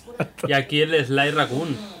gente. Y aquí el Sly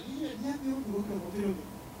Raccoon.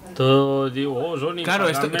 Todo digo, oh, Sonic. Claro,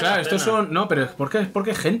 pagadme la estos pena. son. No, pero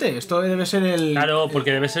porque es gente. Esto debe ser el. Claro,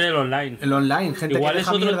 porque debe ser el online. El online, gente Igual que es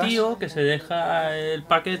deja otro mierdas. tío que se deja el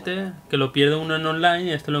paquete, que lo pierde uno en online y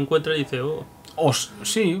este lo encuentra y dice, oh.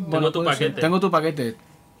 Sí, bueno, tu puede ser. paquete. Tengo tu paquete.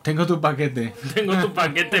 Tengo tu paquete. Tengo tu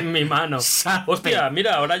paquete en mi mano. Sape. Hostia,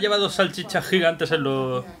 mira, ahora lleva 2 salchichas gigantes en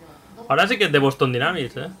los... Ahora sí que es de Boston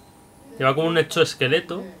Dynamics, ¿eh? Lleva como un hecho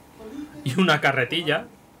esqueleto y una carretilla,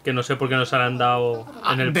 que no sé por qué no se la han dado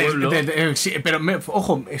en el pueblo. Sí, pero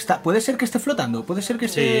ojo, puede ser que esté flotando, puede ser que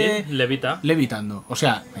esté Sí, levita. levitando. O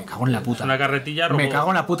sea, me cago en la puta. Una carretilla Me cago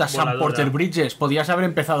en la puta. Sam voladora. Porter Bridges, podías haber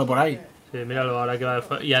empezado por ahí. Sí, míralo, ahora que va...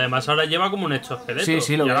 Y además ahora lleva como un hecho esqueleto. Sí,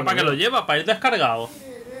 sí, lo ¿Y ahora veo, para qué lo lo lleva? ¿Para ir descargado?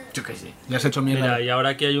 Yo qué sé. Le has hecho mierda. Mira, y ahora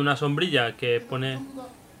aquí hay una sombrilla que pone...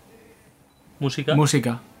 Música.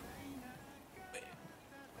 Música.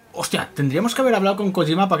 Hostia, tendríamos que haber hablado con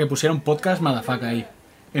Kojima para que pusiera un podcast motherfucker ahí.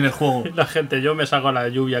 En el juego. La gente, yo me saco a la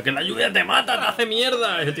lluvia. ¡Que la lluvia te mata, te hace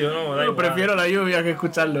mierda! Tío, no, da Yo igual. prefiero la lluvia que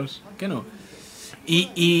escucharlos. ¿Qué no?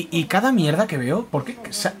 Y cada mierda que veo, porque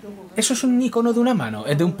eso es un icono de una mano,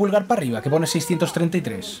 es de un pulgar para arriba, que pone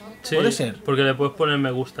 633. Sí, Puede ser. porque le puedes poner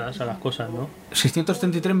me gustas a las cosas, ¿no?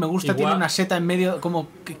 633 me gusta, Igual. tiene una seta en medio, como...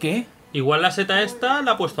 ¿Qué? Igual la seta esta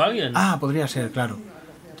la ha puesto alguien. Ah, podría ser, claro.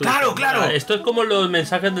 Tú ¡Claro, dices, claro! "Ah, esto es como los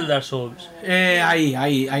mensajes del Dark Souls. Ahí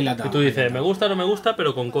la Y tengo. tú dices, me gusta o no me gusta,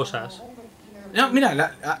 pero con cosas. No, mira,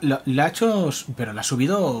 la ha hecho... Pero la ha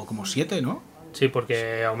subido como 7, ¿no? Sí,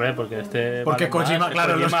 porque, hombre, porque este... Porque vale Kojima, más,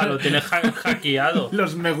 claro, Kojima los- lo tiene hackeado.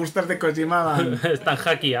 Los me gustas de Kojima van... Están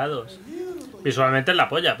hackeados. Visualmente es la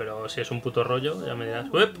polla, pero si es un puto rollo, ya me dirás.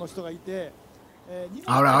 ¡Uep! の人がいて、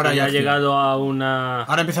Ahora Ya ha sí. llegado a una...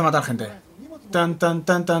 Ahora empieza a matar gente. Tan, tan,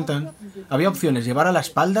 tan, tan, tan. Había opciones, llevar a la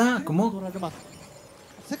espalda, ¿cómo? 取られます。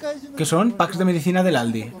世界中の ¿Qué son? Packs de medicina del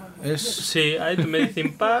Aldi. Es... Sí, hay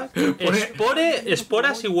Medicine Pack,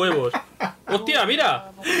 esporas y huevos. ¡Hostia,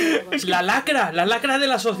 mira! La lacra de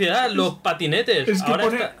la sociedad, los patinetes. Es que Ahora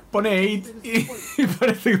pone, está... pone 8 y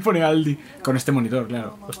parece que pone Aldi. Con este monitor,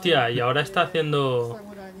 claro. Hostia, y ahora está haciendo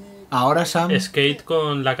Ahora Sam... skate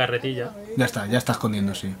con la carretilla. Ya está, ya está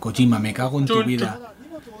escondiéndose. Kojima, me cago en tu Tun, vida.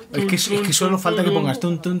 Es que solo falta que pongas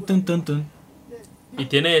tun, tun, tun, tun, tun. Y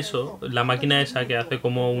tiene eso, la máquina esa que hace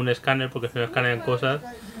como un escáner, porque si no escanean cosas.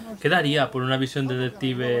 ¿Qué daría por una visión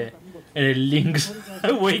detective en el Link's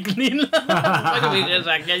Awakening? Para que me dijes,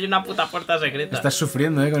 aquí hay una puta puerta secreta. Estás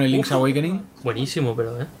sufriendo, con el Link's Awakening. Buenísimo,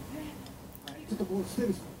 pero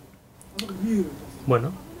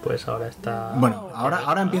Bueno, pues ahora está... Bueno,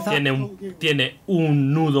 ahora empieza... Tiene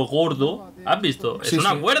un nudo gordo. ¿Has visto? Es Sí,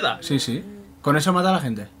 una sí. cuerda. Sí, sí. Con eso mata a la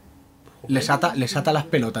gente. Les ata las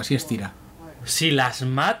pelotas y estira. Si los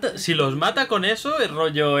mata con eso, es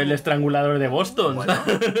rollo el estrangulador de Boston.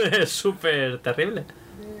 Es súper terrible.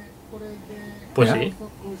 Pues Mira. sí.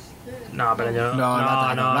 No, pero yo Lo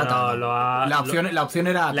ha atacado. lo ha... La opción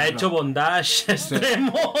era... Le ha hecho bondage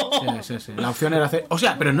extremo. Sí. La opción era hacer... O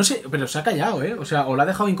sea, pero no sé... Pero se ha callado, ¿eh? O sea, o la ha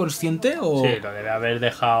dejado inconsciente o... Sí, lo debe haber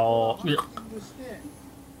dejado...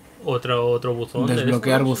 Otro buzón. de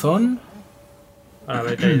Desbloquear estos. buzón. A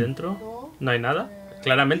ver qué hay dentro. No hay nada.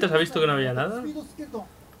 Claramente se ha visto que no había nada. スピードスケート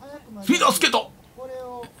速くなる ¡Speed Skeleton!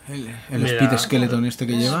 El Mira. Speed Skeleton este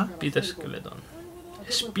que lleva. Speed Skeleton.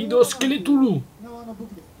 Speed Skeleton. 縄の武器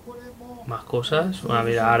です。これも Más cosas. Ah,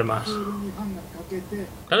 mira, armas. ハンガーかけて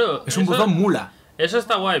Claro, Es un eso- buzón mula. Eso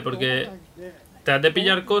está guay porque te has de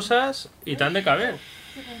pillar cosas y te han de caber.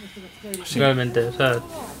 Realmente, o sea,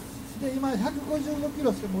 で今155キ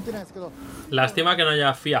ロしか持てないんですけど lástima que no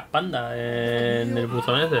haya Fiat Panda en el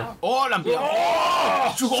buzón ese. ¡Oh, la han pillado!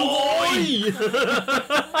 ¡Oh! ¡Sugoi!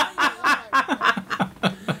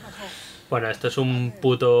 Bueno, esto es un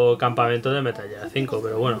puto campamento de Metal Gear 5,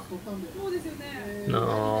 pero bueno.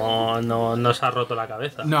 No se ha roto la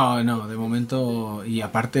cabeza. No, de momento... Y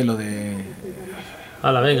aparte lo de...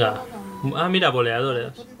 Hala, venga. Ah, mira,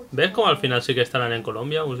 boleadores. ¿Ves cómo al final sí que estarán en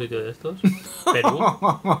Colombia, un sitio de estos? Perú,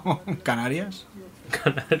 Canarias.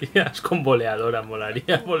 Canarias con boleadoras,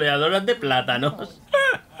 molaría. Boleadoras de plátanos.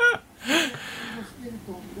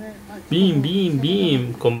 Bim, bim,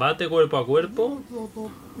 bim. Combate cuerpo a cuerpo.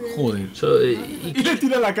 Joder. Y, Y le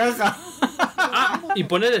tira la caja. y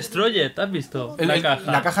pone Destroyer, ¿te has visto? La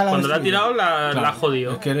caja. La caja la Cuando la ha destruido. tirado, la Claro. ha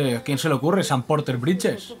jodido. Es que, ¿a quién se le ocurre? Sam Porter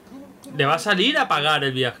Bridges. Le va a salir a pagar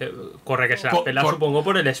el viaje. Corre que se la pela, Cor- supongo,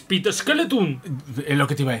 por el Speed Skeleton. Es lo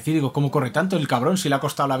que te iba a decir. Digo, ¿cómo corre tanto el cabrón si le ha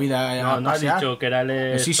costado la vida No, no has pasear? dicho que era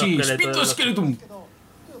el Sí, exoesqueleto de Speed los- Skeleton.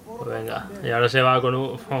 Pues venga, y ahora se va con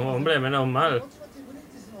un... Hombre, menos mal.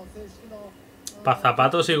 Para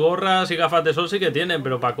zapatos y gorras y gafas de sol sí que tienen,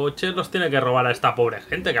 pero para coches los tiene que robar a esta pobre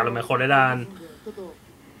gente, que a lo mejor eran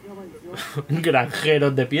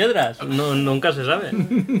granjeros de piedras. No, nunca se sabe.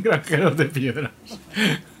 Granjeros de piedras.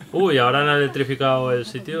 Uy, ahora han electrificado el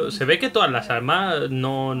sitio. Se ve que todas las armas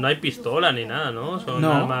no hay pistola ni nada, ¿no? Son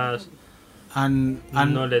No. armas...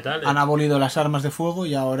 No letales. han abolido las armas de fuego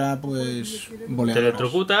y ahora pues Te boleadoras.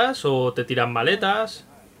 electrocutas o te tiran maletas.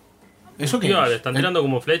 ¿Eso qué Tío, es? le están tirando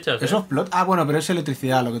como flechas. ¿Eso explota? Ah, bueno, pero es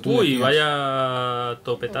electricidad lo que tú Uy, decías. vaya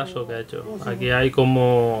topetazo que ha hecho. Aquí hay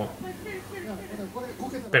como...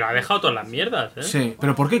 Pero ha dejado todas las mierdas, ¿eh? Sí,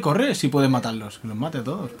 pero ¿por qué corre si puedes matarlos? Que los mate a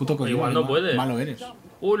todos, puto Kojima. Igual no puede. Malo eres.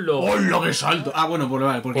 ¡Hulo! ¡Oh, lo que salto! Ah, bueno, pues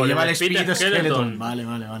vale, porque Por lleva el el Speed espíritu Skeleton. Skeleton.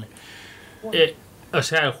 Vale. O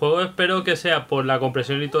sea, el juego espero que sea por la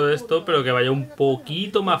compresión y todo esto, pero que vaya un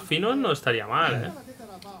poquito más fino no estaría mal, ¿eh?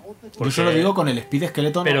 Yo solo digo con el Speed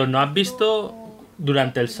Skeleton. Pero ¿no has visto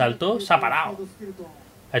durante el salto? Se ha parado.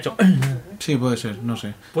 Ha hecho... Sí, puede ser, no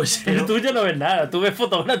sé. Pues el tuyo no ves nada. Tú ves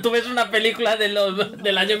fotogramas, tú ves una película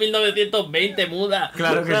del año 1920 muda.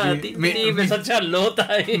 Claro que sí. Ves a Charlotte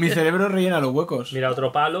ahí. Mi cerebro rellena los huecos. Mira,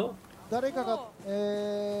 otro palo. 誰かが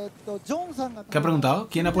ジョンさんが ¿Qué ha preguntado?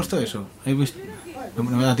 ¿Quién ha puesto eso? He visto- No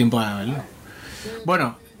me da tiempo a verlo.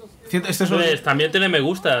 Bueno, este es Pues, también tiene me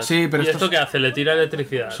gustas. Sí, pero ¿Y esto esto qué hace? Le tira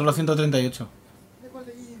electricidad. solo 138.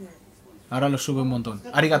 Ahora los sube un montón.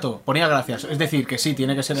 Arigato, ponía gracias. Es decir, que sí,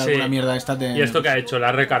 tiene que ser Sí. alguna mierda esta de... ¿Y esto qué ha hecho? Le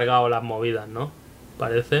ha recargado las movidas, ¿no?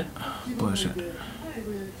 Parece. Puede ser.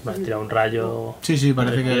 Me ha tirado un rayo. Sí,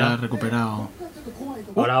 parece que Energía. la ha recuperado.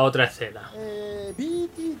 Ahora otra escena.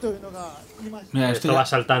 BT というのが今 Mira, Esto va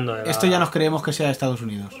saltando. esto ya nos creemos que sea de Estados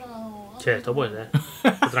Unidos. Sí, esto puede ser.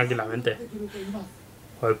 Esto tranquilamente.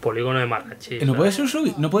 O el polígono de Marrakech. No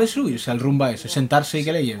 ¿sabes? no puede subirse al rumba ese, sentarse y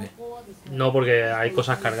que le lleve. No, porque hay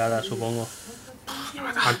cosas cargadas, supongo.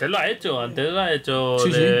 Antes lo ha hecho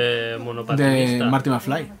Sí, de De monopatinista. Marty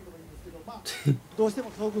McFly. どうしても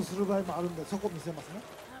遭遇する場合もあるんでそこ見せますね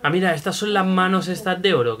Ah, mira, estas son las manos estas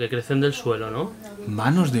de oro que crecen del suelo, ¿no?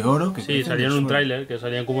 Manos de oro que Sí, crecen salían en del un suelo. tráiler que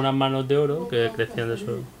salían como unas manos de oro que crecían del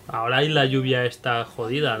suelo. Ahora hay la lluvia esta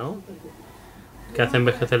jodida, ¿no? Que hace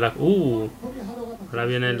envejecer la... Ahora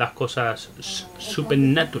vienen las cosas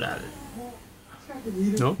supernatural.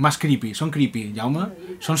 ¿No? Más creepy, son creepy, Jaume.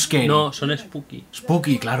 Son scary. No, son spooky.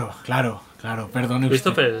 Spooky, claro. Perdone usted.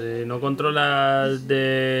 Christopher, ¿no controlas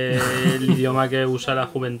del idioma que usa la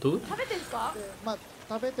juventud? まあ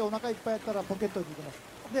食べてお腹いっぱいやったらポケットに入れま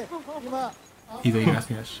すで今 Y doy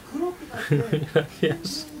gracias.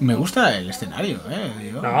 Gracias. Me gusta el escenario,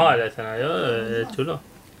 digo. No, el escenario es chulo.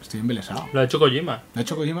 Estoy embelesado. Lo ha hecho Kojima. Lo ha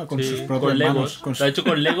hecho Kojima con Sí, sus propias con manos. Legos. Con Lo ha hecho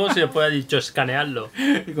con Legos y después ha dicho escanearlo.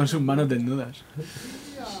 y con sus manos desnudas.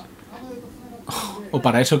 O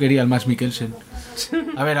para eso quería el Max Mikkelsen.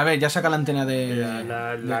 A ver, ya saca la antena de...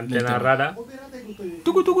 La del antena tema. rara.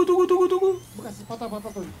 Tucu, tucu, tucu, tucu, tucu. 昔パタパタ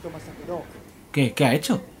と言ってましたけど ¿Qué ha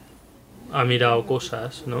hecho? Ha mirado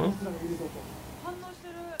cosas, ¿no?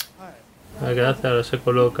 Gracias, ahora se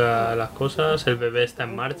coloca las cosas, el bebé está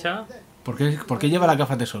en marcha. ¿Por qué lleva las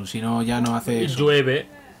gafas de sol si no ya no hace eso? Llueve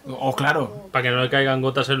Oh, claro. para que no le caigan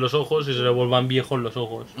gotas en los ojos y se le vuelvan viejos los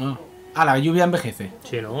ojos. Ah, la lluvia envejece.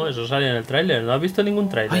 Sí, no, eso salía en el tráiler. ¿No has visto ningún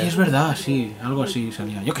tráiler? Ay, es verdad, sí. Algo así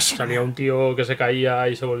salía. Yo qué sé. Salía un tío que se caía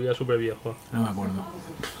y se volvía súper viejo. No me acuerdo.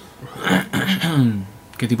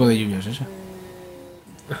 ¿Qué tipo de lluvia es esa?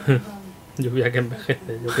 Lluvia que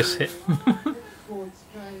envejece, yo qué sé.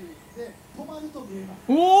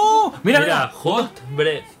 ¡Oh! Mira, Mira, mira. hot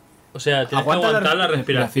breath. O sea, tienes que Aguanta la aguantar la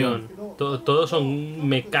respiración. respiración. Todo son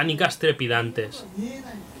mecánicas trepidantes.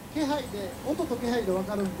 気配で音と気配で分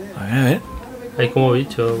かるんで A ver. Hay como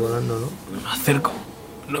bichos volando, ¿no? Me acerco.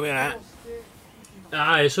 No veo nada.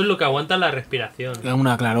 Ah, eso es lo que aguanta la respiración.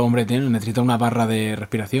 Claro, hombre, necesita una barra de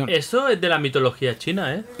respiración. Eso es de la mitología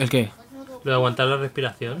china, ¿eh? ¿El qué? Lo de aguantar la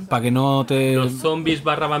respiración. Para que no te... Los zombies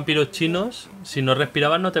barra vampiros chinos, si no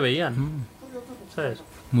respiraban no te veían. ¿Sabes?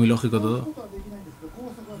 Muy lógico todo.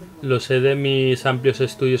 Lo sé de mis amplios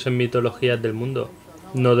estudios en mitologías del mundo,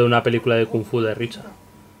 no de una película de Kung Fu de risa.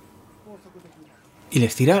 Y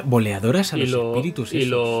les tira boleadoras a Y, los espíritus. y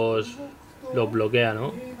esos. los bloquea,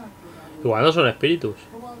 ¿no? Igual no son espíritus.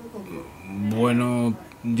 Bueno,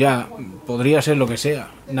 ya, podría ser lo que sea.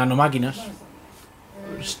 Nanomáquinas.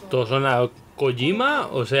 Estos son a Kojima,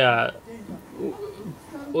 o sea...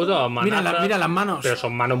 Otra manada, Mira las manos. pero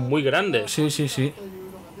son manos muy grandes. Sí.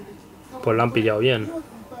 Pues lo han pillado bien.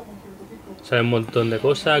 Sale un montón de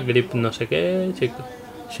cosas, grip no sé qué, shake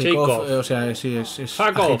Shake-off, off. o sea, sí, es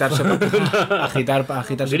Fuck off. agitarse.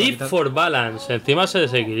 agitarse. Grip para for balance, encima se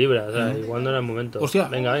desequilibra, o sea, igual no era el momento. Hostia.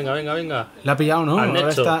 Venga. La ha pillado, ¿no? Al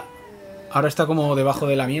nexo. Ahora está como debajo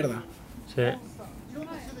de la mierda. Sí.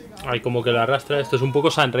 Ay, como que la arrastra. Esto es un poco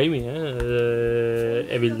San Raimi,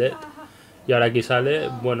 Evil Dead. Y ahora aquí sale,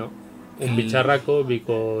 bueno, un bicharraco,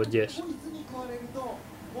 Vico Yes.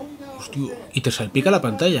 Hostia, y te salpica la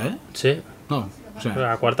pantalla, ¿eh? Sí. No, o sea...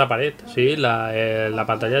 La cuarta pared, sí, la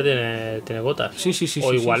pantalla tiene gotas. Sí, sí, sí. O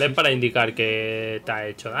sí, igual sí, es sí. para indicar que te ha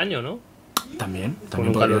hecho daño, ¿no? También Con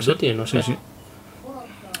un podría Call of ser. Duty, no sé. Sí, sí.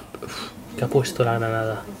 ¿Qué ha puesto la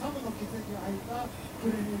granada?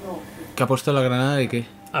 ¿Qué ha puesto la granada de qué?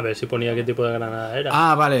 A ver si ponía qué tipo de granada era.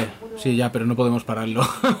 Ah, vale. Sí, ya, pero no podemos pararlo.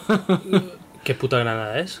 ¿Qué puta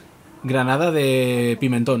granada es? Granada de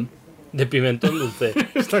pimentón. De pimentón dulce.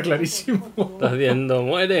 Está clarísimo. Está haciendo,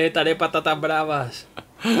 muere, te haré patatas bravas.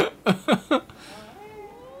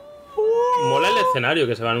 Mola el escenario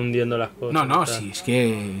que se van hundiendo las cosas. No, o sea. sí, es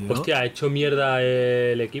que... ¿no? Hostia, ha hecho mierda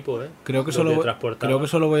el equipo, Creo que, Lo solo, transportaba. creo que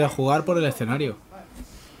solo voy a jugar por el escenario.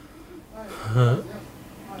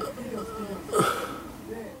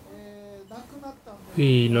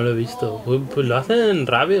 Y no lo he visto. Pues lo hacen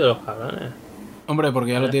rápido los cabrones. Hombre,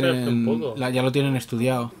 porque ya lo Espérate un tienen, poco. ya lo tienen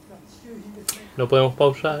estudiado. No podemos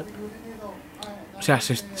pausar. O sea,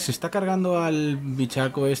 se está cargando al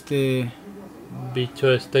bichaco este...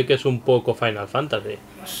 Bicho este que es un poco Final Fantasy.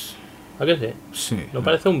 ¿A qué sí? Sí. No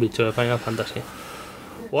parece un bicho de Final Fantasy.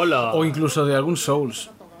 Hola. O incluso de algún Souls.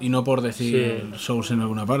 Y no por decir Souls en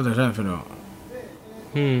alguna parte, ¿sabes? Pero...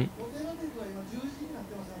 Mm.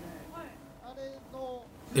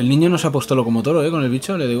 El niño no se ha puesto locomotoro, ¿eh? Con el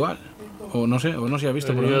bicho, le da igual. O no sé si ha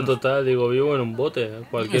visto El por lo niño menos. total, digo, vivo en un bote.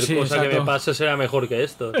 Cualquier Sí, cosa que exacto. me pase será mejor que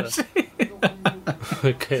esto. O sea.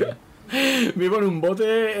 Que- Vivo en un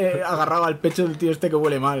bote agarrado al pecho del tío este que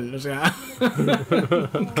huele mal. O sea...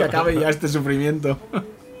 que acabe ya este sufrimiento.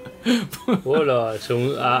 Hola,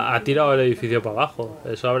 ha tirado el edificio para abajo.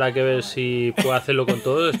 Eso habrá que ver si puede hacerlo con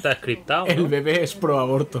todo. Está scriptado, El ¿no? bebé es pro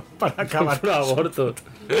aborto. Para acabar. Pro aborto.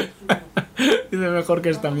 Dice mejor que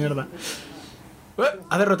esta mierda.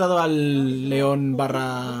 Ha derrotado al león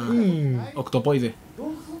barra octopoide.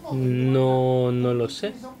 No lo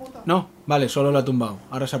sé. No, vale, solo lo ha tumbado.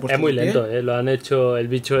 Ahora se ha puesto Es muy de pie. lento, Lo han hecho. El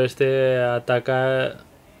bicho este ataca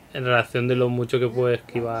en relación de lo mucho que puede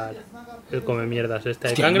esquivar el come mierdas este.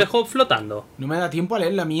 Hay Hostia, cangrejo flotando. No me da tiempo a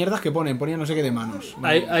leer la mierda que ponen. Ponía no sé qué de manos.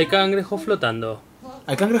 Vale. Hay cangrejo flotando.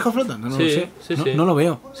 ¿Hay cangrejo flotando? No Sí, lo sé. sí, no, sí. no lo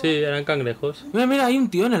veo. Sí, eran cangrejos. Mira, hay un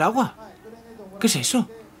tío en el agua. ¿Qué es eso?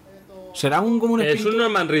 ¿Será como un Es espíritu? un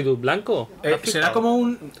Norman Reedus blanco. ¿Te has ¿Será fijado? como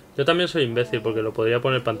un... Yo también soy imbécil porque lo podría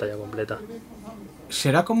poner pantalla completa.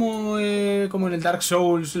 ¿Será como en el Dark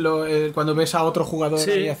Souls cuando ves a otro jugador ahí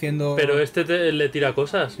Sí, haciendo... pero le tira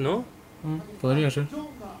cosas, ¿no? Podría ser.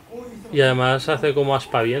 Y además hace como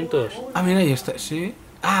aspavientos. Ah, mira, ahí está, sí.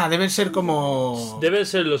 Ah, deben ser como... Deben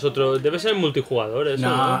ser los otros, debe ser multijugador eso,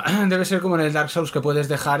 No, ¿no? debe ser como en el Dark Souls que puedes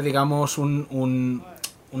dejar, digamos,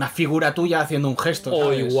 una figura tuya haciendo un gesto, O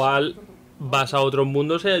 ¿sabes? igual vas a otros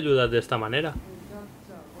mundos y ayudas de esta manera.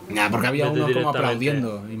 Nah, porque había Vete uno como directamente.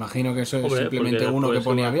 aplaudiendo. Imagino que eso es Hombre, simplemente porque uno que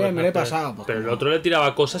después ponía una bien, me lo he cosa hacer. pasado. Pues Pero el como- otro le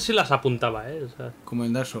tiraba cosas y las apuntaba, ¿eh? O sea, Como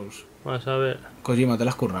en Dark Souls. vamos a ver. Kojima, te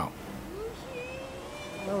la has currado.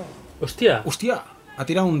 ¡Hostia! ¡Hostia! Ha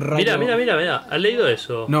tirado un rayo... Mira. ¿Has leído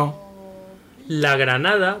eso? No. La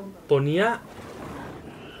granada ponía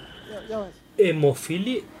やばいです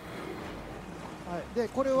hemophilia はいで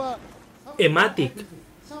これは hematic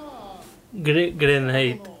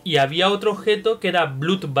grenade. Y había otro objeto que era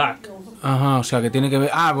bloodback. Ajá, o sea que tiene que ver...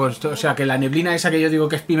 Ah, pues o sea que la neblina esa que yo digo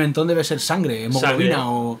que es pimentón debe ser sangre, hemoglobina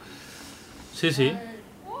Sangre. o... Sí.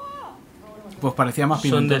 Pues parecía más Son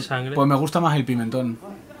pimentón. de sangre. Pues me gusta más el pimentón.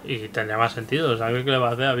 Y tendría más sentido. ¿Sangre que le va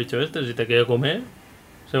a hacer a bicho este? Si te quiere comer,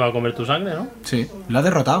 se va a comer tu sangre, ¿no? Sí, lo ha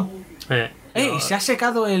derrotado. Yo- Y se ha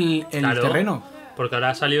secado el Claro, terreno. Porque ahora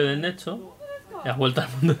ha salido del Necho y ha vuelto al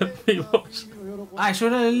mundo de los vivos. Ah, eso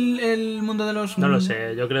era el mundo de los... No lo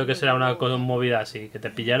sé, yo creo que será una movida así. Que te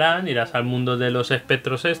pillarán, irás al mundo de los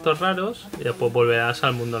espectros estos raros y después volverás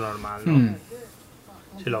al mundo normal, ¿no? Mm,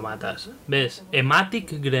 Si lo matas. ¿Ves?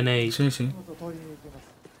 Hematic Grenade. sí, sí. 取りに行きま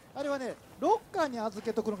すあれはねロッカーに預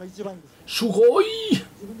けとくのが一番いいんです ¡Sugoi! 自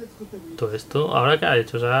分で作ってもいい Todo esto, ¿ahora qué ha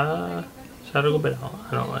hecho? ¿Se ha recuperado?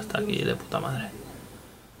 Ah, no, está aquí de puta madre.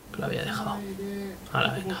 Que lo había dejado.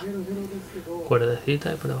 Ahora venga. ゼロゼロですけど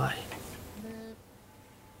Cuerdecita y prueba ahí.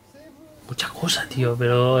 Mucha cosa, tío,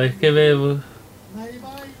 pero es que ve... ない場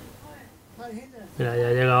合大変じゃない Mira, ya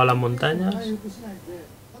ha llegado a las montañas. 回復しないんで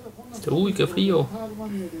ただこんな Uy, qué frío. カールマ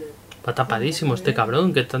ニアで Va tapadísimo este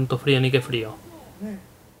cabrón, que tanto frío ni qué frío.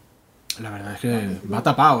 La verdad es que va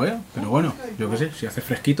tapado, ¿eh? Pero bueno, yo qué sé, si hace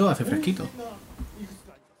fresquito, hace fresquito.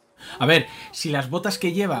 A ver, si las botas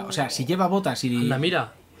que lleva, o sea, si lleva botas y... Anda,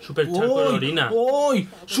 mira, super charco de orina. ¡Uy!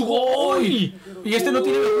 ¡Sugoi! Y este no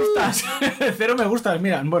tiene me gustas. 0 me gustas,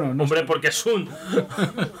 mira, bueno, no Hombre, porque es un...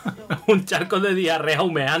 Un charco de diarrea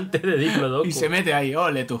humeante de Diplodocus. Y se mete ahí,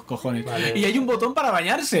 ole tus cojones. Vale. Y hay un botón para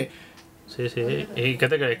bañarse. Sí, sí. ¿Y qué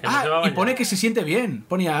te crees? ¿Que no se va a Y bañar? pone que se siente bien.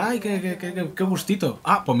 Ponía, ay, qué gustito.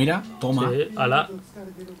 Ah, pues mira, toma. Sí, ala.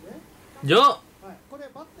 Yo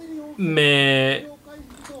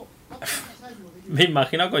me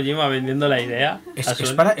imagino a Kojima vendiendo la idea. a Es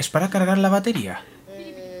Sony. para cargar la batería.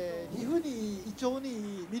 岐阜にイチョウ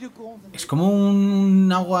にミルク温泉 Es como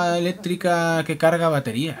un agua eléctrica que carga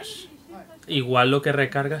baterías. Igual lo que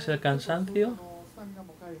recarga es el cansancio.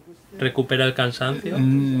 Recupera el cansancio.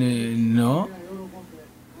 No.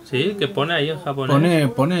 Sí, que pone ahí en japonés.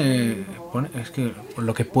 Pone. Es que por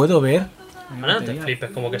lo que puedo ver. Ahora no te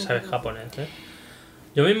flipes como que sabes japonés, ¿eh?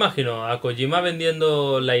 Yo me imagino a Kojima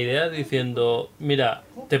vendiendo la idea diciendo, mira,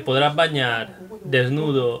 te podrás bañar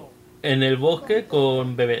desnudo en el bosque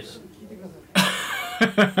con bebés.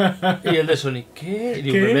 Y el de Sony, ¿qué? Y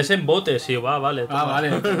digo, ¿Qué? bebés en botes. Sí, va, vale. Toma. Vale.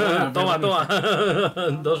 toma, toma.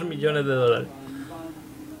 2 millones de dólares.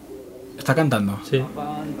 Está cantando. Sí.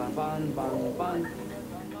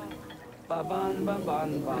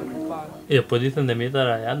 Y después dicen de mí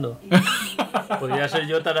tarareando. Podría ser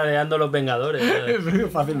yo tarareando Los Vengadores.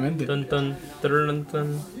 ¿sabes? Fácilmente. Tun, tun, turun,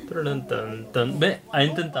 tun, turun, tun, tun. Ve, ha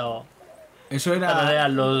intentado Eso era. tararear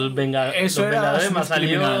Los Vengadores. Eso Los era Vengadores me ha muy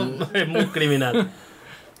salido criminal. es muy criminal.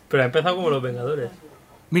 Pero ha empezado como Los Vengadores.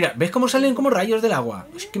 Mira, ¿ves cómo salen como rayos del agua?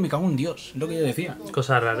 Es que me cago en Dios, es lo que yo decía.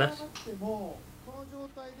 Cosas raras.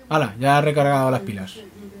 Hala, ya ha recargado las pilas.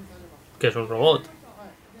 Que es un robot.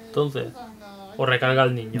 Entonces. O recarga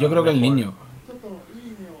al niño. Yo creo que el mejor. niño.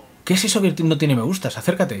 ¿Qué es eso que no tiene me gustas?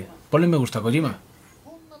 Acércate. Ponle me gusta, Kojima.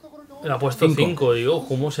 Le ha puesto Cinco. 5. Digo,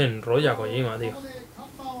 cómo se enrolla Kojima, tío.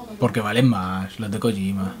 Porque valen más los de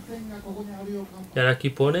Kojima. Y ahora aquí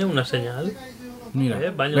pone una señal. Mira,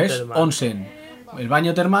 Baño ¿ves? termal. Onsen. El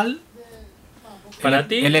baño termal. Para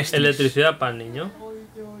ti, el Estris. electricidad para el niño.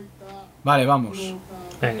 Vale, vamos.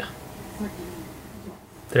 Venga.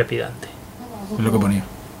 Trepidante. Es lo que ponía.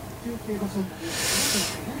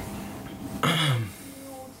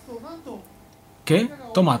 ¿Qué?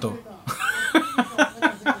 Tomato.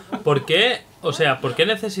 ¿Por qué? O sea, ¿por qué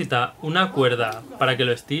necesita una cuerda para que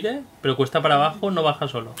lo estire, pero cuesta para abajo no baja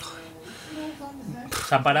solo?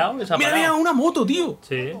 ¿Se ha parado? ¿Se ha Mira, parado? mira, una moto, tío.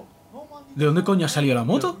 Sí, ¿De dónde coño ha salido la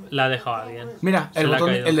moto? la ha dejado alguien. Mira, Se el le ha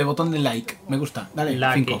botón, caído. el de botón de like. Me gusta. Dale,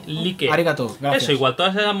 Like, 5. like. Arigato, gracias. Eso, igual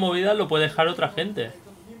todas esas movidas lo puede dejar otra gente.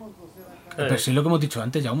 Pero sí es lo que hemos dicho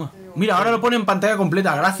antes, Jauma. Mira, ahora lo pone en pantalla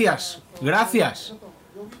completa. Gracias. Gracias.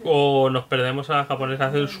 O nos perdemos a la japonesa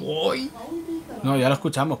hacer suoi. No, ya lo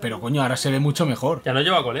escuchamos, pero coño, ahora se ve mucho mejor. Ya no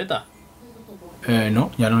lleva coleta.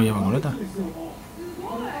 No, ya no lleva coleta.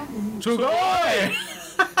 ¡Sugoi!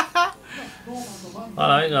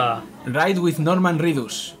 Hala, venga. Ride with Norman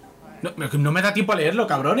Reedus. No me da tiempo a leerlo,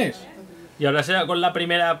 cabrones. Y ahora será con la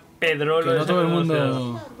primera Pedro. Que no todo el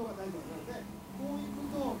mundo...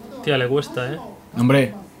 Tía, le cuesta, ¿eh?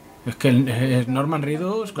 Hombre, es que es Norman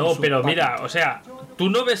Reedus... con No, su pero pato. mira, o sea,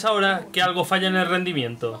 tú no ves ahora que algo falla en el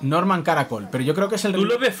rendimiento. Norman Caracol, pero yo creo que es el... Tú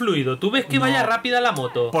lo ves fluido, tú ves que No. vaya rápida la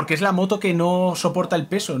moto. Porque es la moto que no soporta el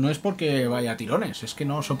peso, no es porque vaya a tirones, es que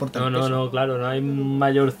no soporta No, el no, peso. no, claro, no hay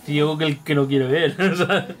mayor ciego que el que no quiere ver.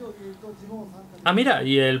 ¿sabes? Ah, mira,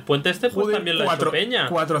 y el puente este pues Joder, también lo ha hecho Peña.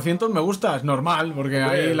 400 me gustas, normal, porque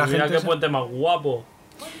ahí la Mira gente... qué puente más guapo.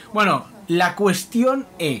 Bueno, la cuestión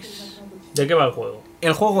es... ¿De qué va el juego?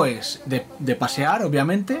 El juego es de pasear,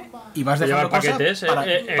 obviamente, y vas De dejando llevar cosas paquetes,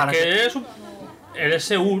 para que eres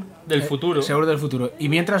Seur del futuro. Seguro del futuro. Y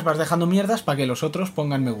mientras vas dejando mierdas para que los otros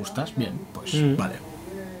pongan me gustas. Bien, pues vale.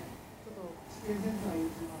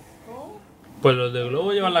 Pues los de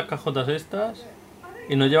Globo llevan las cajotas estas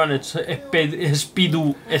y no llevan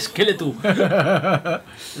Speedu, Skeletu.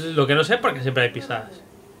 Lo que no sé es por qué siempre hay pisadas.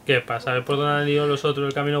 ¿Qué para saber por dónde han ido los otros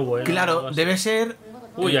el camino bueno? algo Claro, así. debe ser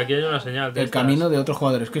Uy, aquí hay una señal. de el estas. camino de otros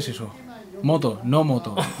jugadores. ¿Qué es eso? Moto, no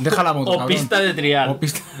moto. Deja la moto, O cabrón. pista de trial. O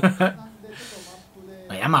pista.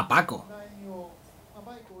 Me llama Paco.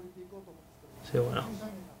 Sí, bueno.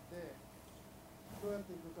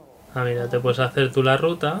 Ah, mira, te puedes hacer tú la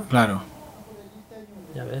ruta. Claro.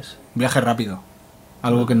 Ya ves. Viaje rápido.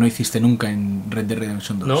 Algo que no hiciste nunca en Red Dead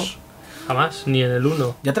Redemption 2. No, jamás, ni en el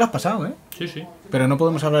 1. Ya te lo has pasado, ¿eh? Sí, sí. Pero no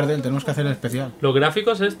podemos hablar de él, tenemos que hacer el especial. Los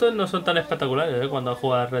gráficos estos no son tan espectaculares, ¿eh? Cuando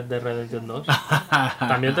juegas Red Dead Redemption 2.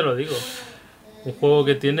 También te lo digo. Un juego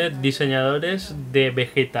que tiene diseñadores de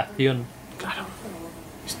vegetación. Claro.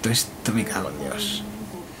 Esto me cago en Dios.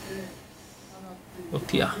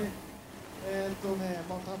 Hostia.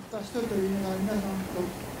 もうたった一人というのが皆さんと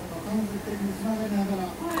間接的につながりなが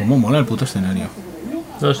ら Cómo mola el puto escenario.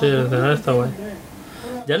 No sé, el escenario está guay.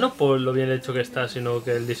 Ya no por lo bien hecho que está, sino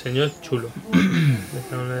que el diseño es chulo.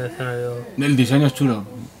 Es un escenario... El diseño es chulo.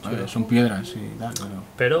 A ver, son piedras y tal,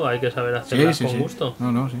 Pero hay que saber hacerlas con sí. gusto.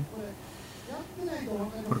 No, sí.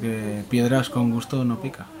 Porque piedras con gusto no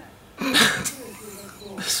pica.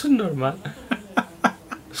 Eso es normal.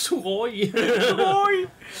 Sugoi. ¡Ay!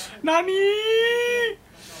 ¡Nani!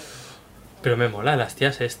 Pero me mola las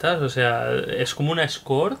tías estas, o sea, es como una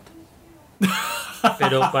escort,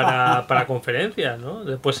 pero para conferencias, ¿no?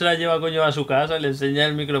 Después se la lleva coño a su casa, le enseña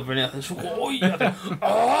el micrófono y hace sugoi y hace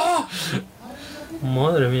 ¡ah!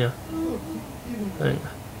 Madre mía.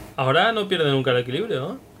 Venga. Ahora no pierde nunca el equilibrio,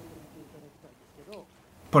 ¿no?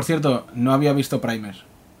 Por cierto, no había visto Primer.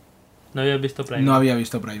 No habías visto Prime. No había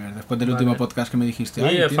visto Primer. Después del último podcast que me dijiste. Sí,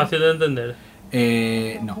 "Ay, es tío". fácil de entender.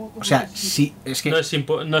 No. O sea, sí, es que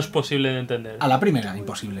No es posible de entender. a la primera,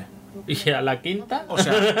 imposible. Y a la quinta, O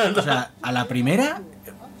sea, a la primera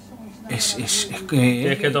es que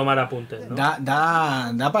tienes que tomar apuntes, ¿no?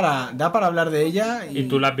 da para hablar de ella Y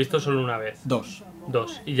tú la has visto solo una vez. dos.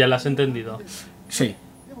 Y ya la has entendido. Sí.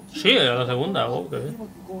 Sí, a la segunda. Oh, qué bien.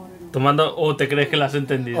 Tomando, o te crees que la has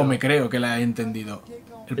entendido. O me creo que la he entendido.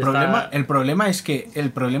 El Está- problema es que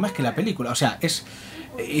la película, o sea,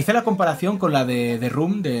 hice la comparación con la de The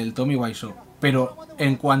Room del Tommy Wiseau, pero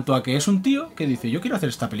en cuanto a que es un tío que dice, yo quiero hacer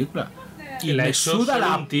esta película. Y la ha hecho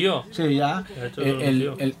solo un tío. Sí, ya. La ha hecho solo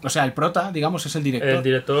un tío. O sea, el prota, digamos, es el director. El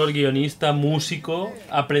director, guionista, músico,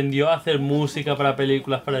 aprendió a hacer música para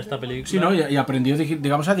películas para esta película. Sí, ¿no? Y aprendió,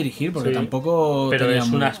 digamos, a dirigir, porque Sí. tampoco Pero tenía es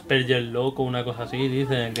muy- un Asperger loco, una cosa así,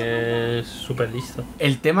 dicen que es súper listo.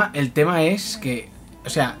 El tema es que, o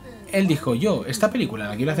sea, él dijo, yo, esta película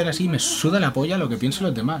la quiero hacer así y me suda la polla lo que piensen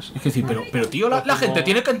los demás. Es decir, pero tío, la Como- gente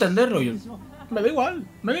tiene que entenderlo. Y yo, me da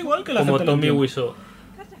igual que la Como gente lo Tommy entienda. Wiseau.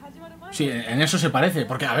 Sí, en eso se parece,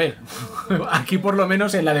 porque a ver, aquí por lo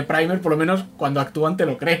menos en la de Primer, por lo menos cuando actúan te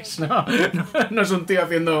lo crees, ¿no? No es un tío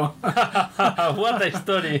haciendo What a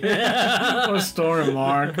story. un story,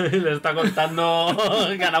 Mark. Y le está contando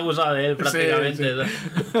que han abusado de él prácticamente.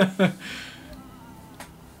 Sí.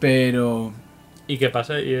 Pero ¿Y qué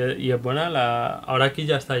pasa? Y es buena ahora aquí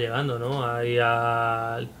ya está llegando, ¿no? Ahí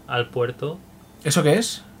al puerto. ¿eso qué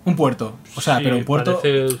es? Un puerto. O sea, Sí, pero un puerto.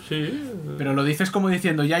 parece- sí. Pero lo dices como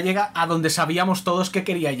diciendo, ya llega a donde sabíamos todos que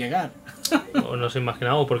quería llegar. O nos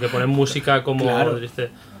imaginamos, porque ponen música como... Claro. Dice,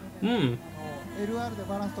 LR で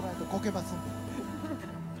バランス取らないとこけますんで。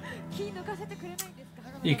気抜かせてくれないんで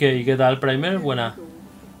すか。 ¿Y qué tal Primer? Buena.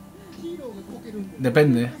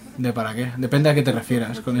 Depende de para qué. Depende a qué te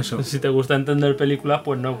refieras con eso. Si te gusta entender películas,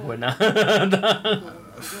 pues no es buena.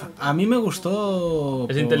 A mí me gustó.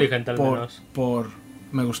 Es inteligente, al menos.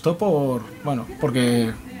 Me gustó bueno,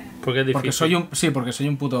 porque Porque es difícil. porque soy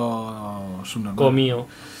un puto subnormal. Comío.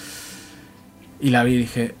 Y la vi y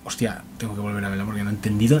dije, hostia, tengo que volver a verla porque no he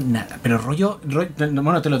entendido nada. Pero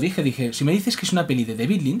bueno, te lo dije, si me dices que es una peli de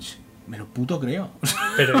David Lynch, me lo puto creo.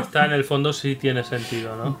 Pero esta en el fondo sí tiene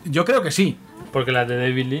sentido, ¿no? Yo creo que sí. Porque la de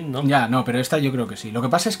David Lynch, ¿no? Ya, no, pero esta yo creo que sí. Lo que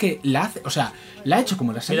pasa es que la ha hecho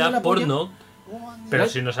como la serie de Era la polla. porno. Pero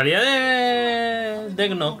si no salía de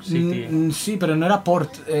Knock City. Sí, pero no era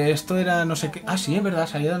port. Esto era no sé qué. Ah, sí, es verdad,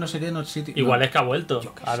 salía de no sé qué, Knock City. Igual No. es que ha vuelto.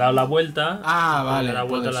 Ha dado la vuelta. Ah, vale, Ha dado la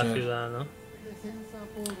vuelta a puede la ser. ciudad, ¿no?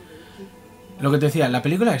 Lo que te decía, la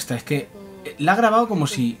película esta es que la ha grabado como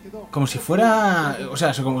si fuera, o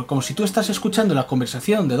sea, como si tú estás escuchando la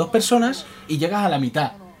conversación de dos personas y llegas a la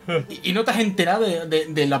mitad y no te has enterado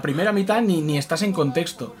de la primera mitad ni estás en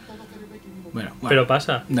contexto. Bueno, Pero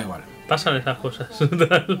pasa. da igual. Pasan esas cosas.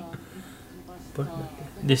 Pues,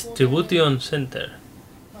 Distribution Center.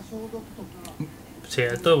 Sí,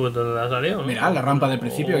 esto pues, donde ha salido, ¿no? Mira, la rampa del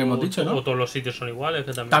principio que hemos dicho, ¿no? O todos los sitios son iguales.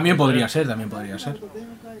 Que También podría ser.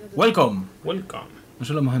 Welcome. Welcome.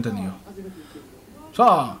 Eso lo hemos entendido.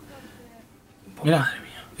 ¡So! Mira,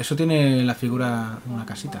 eso tiene la figura de una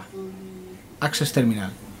casita. Access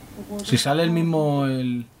Terminal. Si sale el mismo...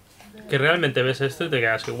 Que realmente ves esto y te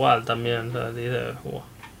quedas igual también. O sea, dices, "Buah".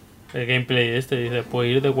 El gameplay dice, puede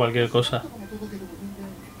ir de cualquier cosa.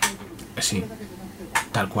 Sí,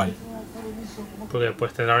 tal cual. Porque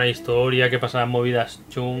pues tendrá una historia, que pasarán movidas Tal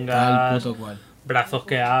chungas, puto cual. brazos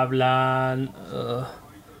que hablan,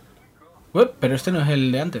 Pero este no es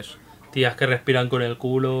el de antes. tías que respiran con el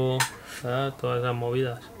culo, ¿sabes? Todas esas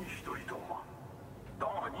movidas. だ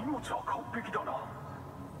が荷物は完璧だな。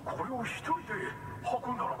これを一人で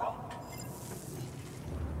運んだのか。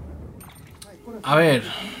 A ver,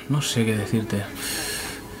 no sé qué decirte.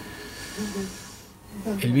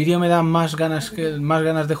 ¿El vídeo me da más ganas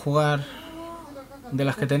de jugar de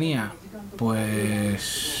las que tenía?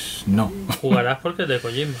 Pues no. Jugarás porque te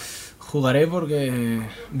Kojima. Jugaré porque...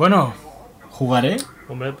 Bueno, ¿Jugaré?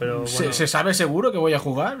 Hombre, pero bueno, ¿Se sabe seguro que voy a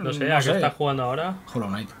jugar? no sé, ¿a qué estás jugando ahora? Hollow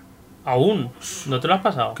Knight. ¿Aún? ¿No te lo has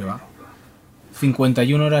pasado? ¿Qué va?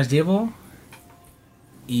 51 horas llevo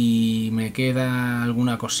y me queda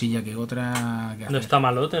alguna cosilla que otra que hacer. No está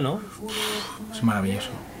malote, ¿no? Es maravilloso.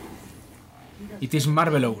 It is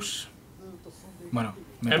marvelous. Bueno,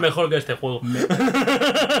 Es mejor que este juego. bueno,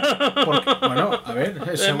 a ver,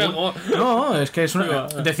 Es mejor. No, es que es una...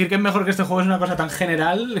 decir que es mejor que este juego es una cosa tan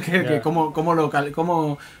general que cómo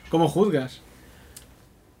juzgas.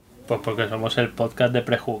 Pues porque somos el podcast de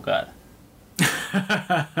prejuzgar.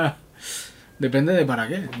 Depende de para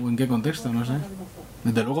qué o en qué contexto, no sé.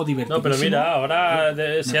 Desde luego divertido. No, pero mira, ahora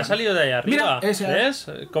se ha salido de ahí arriba. Mira, ese-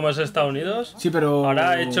 ¿Ves? ¿Cómo es Estados Unidos? Sí, pero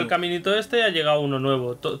Ahora ha hecho el caminito este y ha llegado uno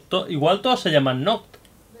nuevo. Igual todos se llaman Noct,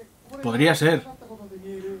 podría ser.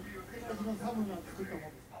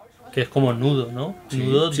 que es como nudo, ¿no? Sí,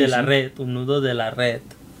 Nudo sí, de la sí. red, un nudo de la red.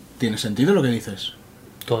 ¿Tiene sentido lo que dices?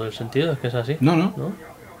 Todo el sentido es que es así. No, no. ¿No?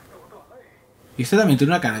 Y este también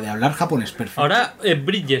tiene una cara de hablar japonés perfecto. Ahora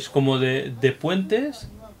Bridges, como de puentes,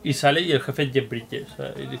 y sale y el jefe es Jeff Bridges.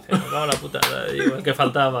 Y dice, vamos a la puta, digo, el que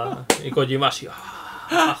faltaba. Y Kojimasi,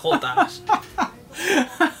 ¡ajotas!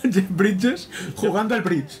 Jeff Bridges jugando al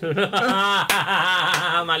bridge.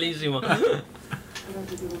 Malísimo.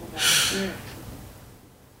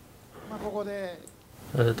 まあここで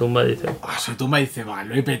Se tumba y dice, Ah, se tumba y dice, va,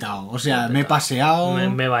 lo he petado. O sea, me he paseado.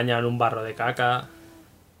 me he bañado en un barro de caca.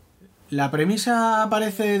 ¿La premisa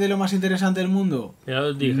parece de lo más interesante del mundo? Ya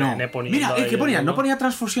os dije, No. me poniendo Mira, ahí ¿qué ponía? el No logo. ponía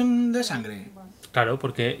transfusión de sangre. Claro,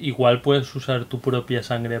 porque igual puedes usar tu propia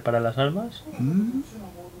sangre para las armas.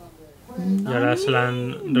 Y ahora se la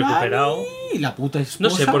han recuperado. Y la puta esposa. No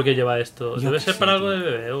sé por qué lleva esto. Yo Debe qué ser sé, para tío. algo de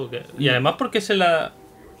bebé o qué. Y además, ¿por qué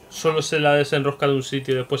solo se la desenrosca de un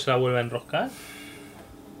sitio y después se la vuelve a enroscar?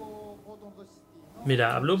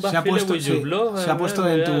 Mira, Blue Se ha puesto- sí, se ha puesto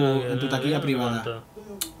en tu taquilla privada.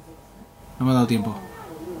 No me ha dado tiempo.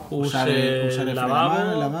 Usar Use el el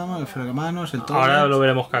lavabo. lavabo, el fregamanos, el todo. Ahora lo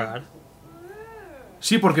veremos cagar.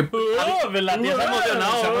 Sí, porque... La tía se ha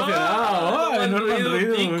emocionado. Se ha emocionado. Ay, Norman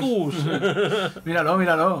Reedus. Dicus. Míralo,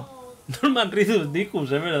 míralo. Norman Reedus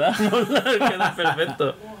Dicus, es verdad. Queda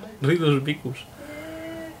perfecto. Reedus Dicus.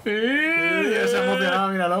 Ya se ha emocionado,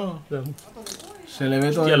 míralo. Se le ve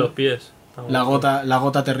todo Hostia, el- los pies. la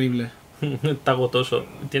gota terrible. Está gotoso.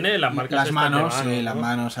 Tiene las marcas Las estas manos, de mano, sí, las ¿no?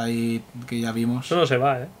 manos ahí que ya vimos. Eso no se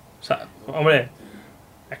va, O sea, hombre,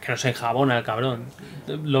 es que no se enjabona el cabrón.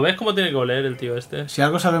 ¿Lo ves cómo tiene que oler el tío este? Si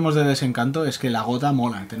algo sabemos de Desencanto es que la gota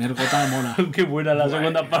mola, tener gota mola. Qué buena la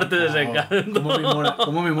segunda parte de ese encanto.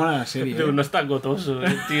 ¿Cómo me mola la serie? Digo, no es tan gotoso,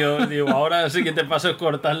 tío. Digo, ahora sí que te paso es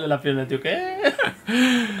cortarle la pierna, tío. ¿Qué?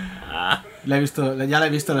 Ya la he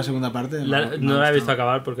visto la segunda parte. No la he visto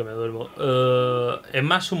acabar porque me duermo. Es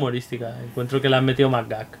más humorística. Encuentro que la han metido más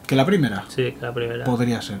gag. ¿Que la primera? Sí, que la primera.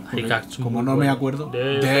 Podría ser. Hay porque gags como muy no me buenos. acuerdo.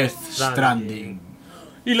 Death Death Stranding. Stranding.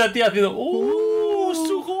 Y la tía haciendo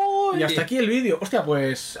 ¡Sugoi! Y hasta aquí el vídeo. Hostia,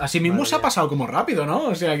 pues así mismo Madre se ha mía. pasado como rápido, ¿no?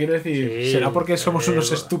 O sea, quiero decir, Sí, será porque somos unos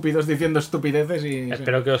bueno. estúpidos diciendo estupideces y...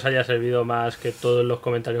 Espero que os haya servido más que todos los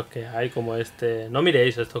comentarios que hay, como este. No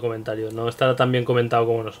miréis estos comentarios, no estará tan bien comentado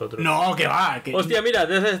como nosotros. No, que va. Que... Hostia, mira,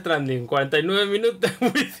 Death Stranding, 49 minutos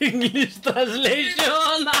with English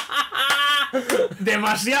translation.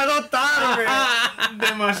 Demasiado tarde.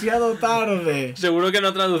 Demasiado tarde. Seguro que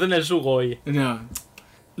no traducen el Sugoi. No.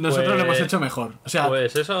 Nosotros Pues- lo hemos hecho mejor. O sea,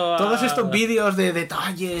 Pues eso. todos estos vídeos de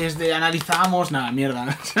detalles, de analizamos, nada,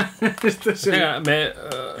 mierda. Esto es el- Venga,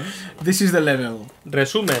 This is the level.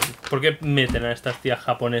 resumen, ¿por qué meten a estas tías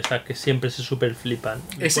japonesas que siempre se super flipan?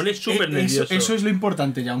 Me pone súper nervioso. Eso es lo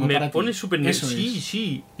importante, Jaume, Me para ti. pone súper Eso nervioso. Sí, es.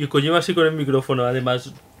 sí. Y Kojima así con el micrófono,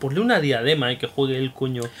 además. Ponle una diadema y que juegue el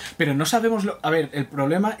coño. Pero no sabemos lo... A ver, el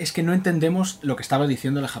problema es que no entendemos lo que estaba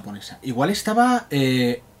diciendo la japonesa. Igual estaba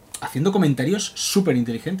haciendo comentarios súper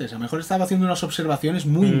inteligentes. A lo mejor estaba haciendo unas observaciones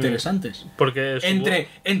muy interesantes. Porque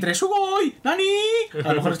Entre Sugoi, Nani. A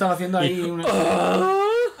lo mejor estaba haciendo ahí una...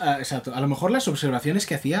 exacto. A lo mejor las observaciones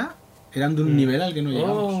que hacía eran de un nivel al que no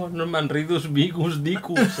llegamos. Oh, Norman Reedus, Vicus,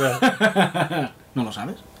 Dicus. ¿No lo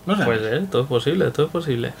sabes? No sabes. Pues todo es posible, todo es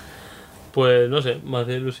posible. Pues no sé, me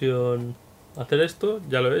hace ilusión hacer esto,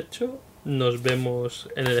 ya lo he hecho. Nos vemos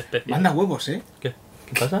en el especial. Manda huevos, ¿eh? ¿Qué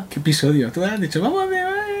pasa? ¿Qué episodio? Tú has dicho, vamos a ver...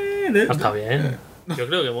 Está bien. Yo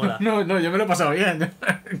creo que mola. No, yo me lo he pasado bien.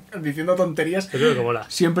 Diciendo tonterías. Yo creo que mola.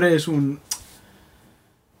 Siempre es un...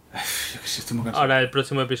 Yo qué sé, estoy muy cansado. Ahora el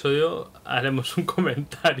próximo episodio haremos un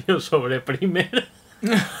comentario sobre Primer.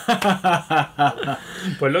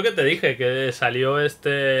 Pues lo que te dije, que salió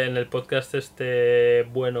en el podcast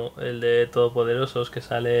bueno, el de Todopoderosos, que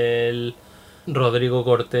sale Rodrigo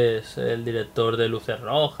Cortés, el director de Luces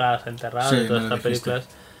Rojas, Enterrado Sí, y todas me lo estas dijiste.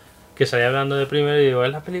 películas, que salía hablando de Primer y digo,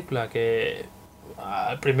 es la película que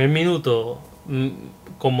al primer minuto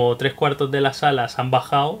como 3/4 de las salas han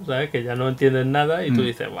bajado, ¿sabes? Que ya no entienden nada y tú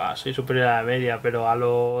dices, "Buah, soy superior a la media", pero a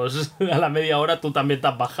la media hora tú también te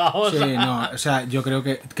has bajado. Sí, no, o sea, yo creo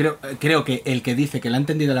que el que dice que la ha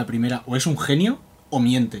entendido a la primera o es un genio o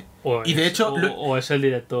miente. O Y de es- hecho, o es el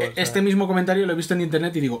director. este ¿sabes? mismo comentario lo he visto en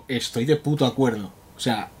internet y digo, estoy de puto acuerdo. O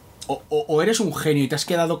sea, o eres un genio y te has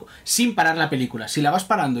quedado sin parar la película. Si la vas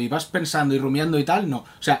parando y vas pensando y rumiando y tal, no.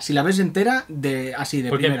 O sea, si la ves entera, así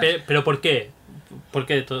de primera. ¿Pero por qué? ¿Por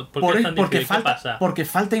qué, ¿Por qué es tan Porque difícil? ¿Qué pasa? porque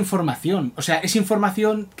falta información. O sea, es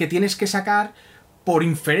información que tienes que sacar por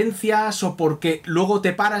inferencias o porque luego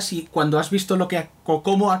te paras y cuando has visto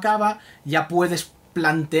cómo acaba, ya puedes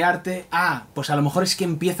plantearte, pues a lo mejor es que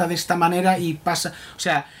empieza de esta manera y pasa. O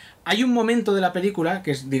sea, hay un momento de la película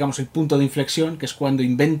que es, digamos, el punto de inflexión, que es cuando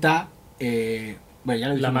inventa bueno, ya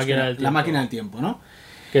lo dijimos, máquina del tiempo. la máquina del tiempo, ¿no?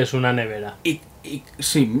 Que es una nevera. Y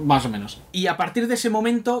sí, más o menos. Y a partir de ese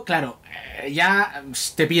momento, claro, ya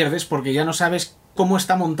te pierdes porque ya no sabes cómo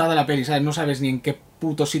está montada la peli, ¿sabes? No sabes ni en qué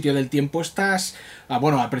puto sitio del tiempo estás.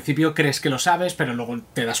 Bueno, al principio crees que lo sabes, pero luego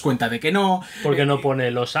te das cuenta de que no. Porque no pone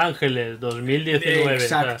Los Ángeles 2019.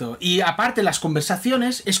 Exacto. Y aparte las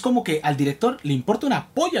conversaciones es como que al director le importa una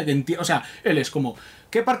polla que entienda. O sea, él es como,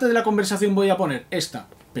 ¿qué parte de la conversación voy a poner? Esta.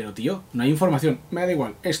 Pero tío, no hay información. Me da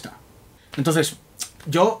igual, esta. Entonces,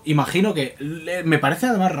 yo imagino que me parece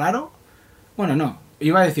además raro. Bueno, no.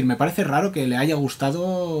 Iba a decir, me parece raro que le haya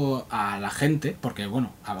gustado a la gente, porque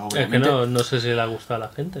bueno, obviamente... Es que no sé si le ha gustado a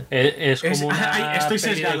la gente. Es como una estoy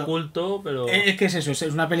peli sesgado. de culto, pero... Es que es eso, es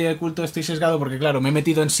una peli de culto, estoy sesgado porque claro, me he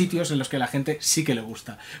metido en sitios en los que la gente sí que le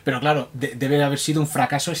gusta. Pero claro, debe haber sido un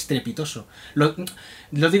fracaso estrepitoso. Lo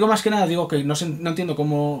digo más que nada, digo que no entiendo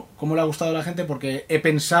cómo le ha gustado a la gente porque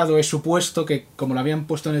he supuesto que como lo habían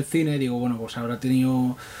puesto en el cine, digo, bueno, pues habrá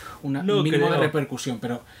tenido un mínimo de repercusión,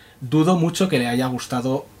 pero dudo mucho que le haya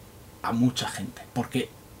gustado a mucha gente, porque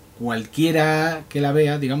cualquiera que la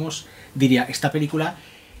vea, digamos, diría, esta película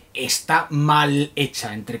está mal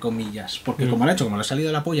hecha, entre comillas, porque como le ha salido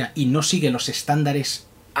de la polla y no sigue los estándares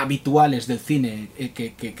habituales del cine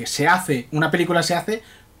que se hace, una película se hace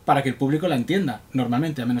para que el público la entienda,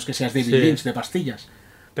 normalmente, a menos que seas David Lynch de pastillas.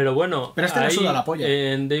 Pero bueno, Pero le suda la polla.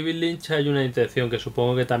 En David Lynch hay una intención, que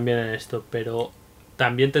supongo que también en esto, pero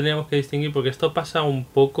también tendríamos que distinguir, porque esto pasa un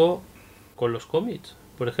poco con los cómics.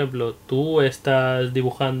 Por ejemplo, tú estás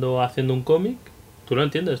dibujando, haciendo un cómic, tú lo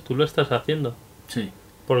entiendes, tú lo estás haciendo. Sí.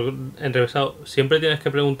 Enrevesado, siempre tienes que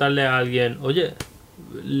preguntarle a alguien, oye,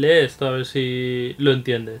 lee esto a ver si lo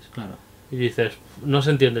entiendes. Claro. Y dices, no se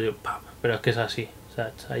entiende, yo, pero es que es así. O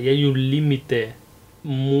sea, ahí hay un límite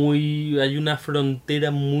hay una frontera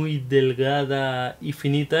muy delgada y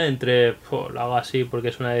finita entre lo hago así porque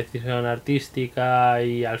es una decisión artística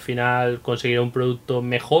y al final conseguiré un producto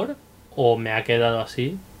mejor, o me ha quedado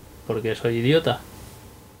así porque soy idiota.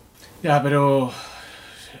 Ya, pero...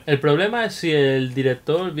 El problema es si el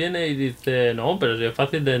director viene y dice, no, pero si es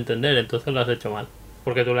fácil de entender, entonces lo has hecho mal.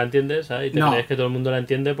 Porque tú la entiendes, ¿sabes? Y te crees que todo el mundo la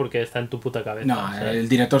entiende porque está en tu puta cabeza. No, ¿sabes? el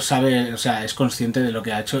director sabe, o sea, es consciente de lo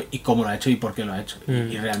que ha hecho y cómo lo ha hecho y por qué lo ha hecho.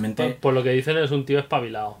 Y realmente... Por lo que dicen, es un tío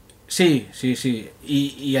espabilado. Sí.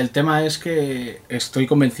 Y el tema es que estoy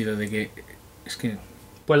convencido de que... Es que...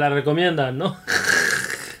 Pues la recomiendan, ¿no?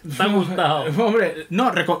 ¿Te ha gustado? Hombre,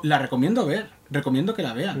 no, la recomiendo ver. Recomiendo que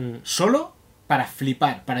la vean. Solo para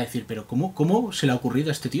flipar, para decir, pero ¿cómo se le ha ocurrido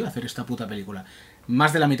a este tío hacer esta puta película?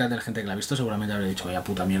 Más de la mitad de la gente que la ha visto seguramente habrá dicho, vaya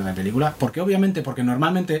puta mierda de película. Porque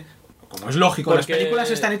normalmente, como es lógico, las películas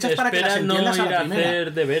están hechas para que las entiendas no a la primera.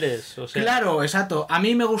 hacer deberes, o sea. Claro, exacto. A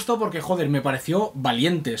mí me gustó porque, joder, me pareció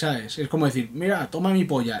valiente, ¿sabes? Es como decir, mira, toma mi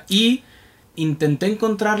polla. Y intenté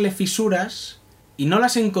encontrarle fisuras y no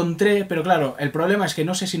las encontré, pero claro, el problema es que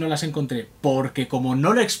no sé si no las encontré porque como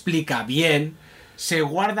no lo explica bien, se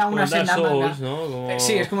guarda una senda manga. ¿no? Como...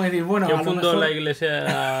 Sí, es como decir, bueno, ¿quién a lo fundó mejor... la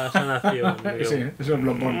iglesia Sanación? Sí, eso es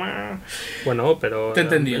lo bueno. Bueno, pero te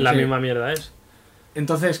entendí, la sí. misma mierda es.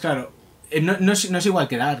 Entonces, claro, no es igual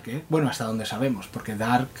que Dark, ¿eh? Bueno, hasta donde sabemos, porque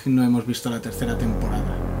Dark no hemos visto la tercera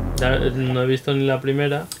temporada. No he visto ni la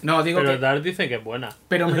primera. No, digo pero que... Dark dice que es buena.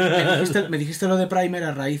 Pero me dijiste lo de Primer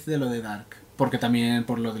a raíz de lo de Dark. Porque también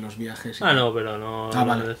por lo de los viajes. Y no, pero no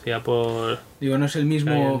vale. lo decía por... Digo, no es el que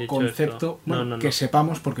mismo habían dicho concepto. esto. Bueno, No. que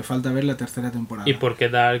sepamos porque falta ver la tercera temporada. Y porque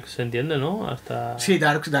Dark se entiende, ¿no? Hasta... Sí,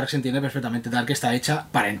 Dark se entiende perfectamente. Dark está hecha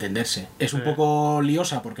para entenderse. Es un poco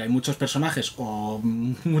liosa porque hay muchos personajes o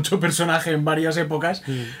mucho personaje en varias épocas,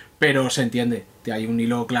 pero se entiende. Hay un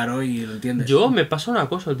hilo claro y lo entiendes. Yo me pasa una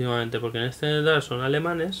cosa últimamente, porque en este Dark son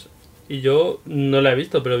alemanes y yo no la he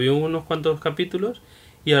visto, pero vi unos cuantos capítulos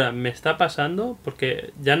y ahora me está pasando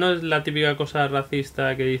porque ya no es la típica cosa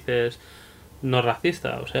racista que dices no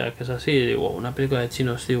racista, o sea, que es así, digo, una película de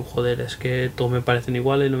chinos, tío, joder, es que todos me parecen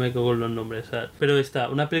iguales y no me quedo con los nombres, ¿sabes? Pero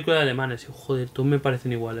una película de alemanes, digo, joder, todos me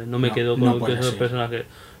parecen iguales, no me quedo con esos personajes.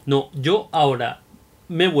 No, yo ahora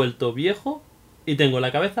me he vuelto viejo y tengo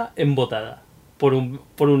la cabeza embotada por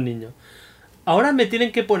un niño. Ahora me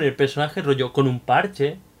tienen que poner personajes rollo con un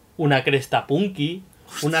parche, una cresta punky,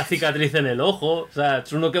 una cicatriz en el ojo, o sea,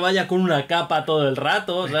 uno que vaya con una capa todo el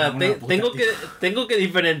rato, o sea, tengo que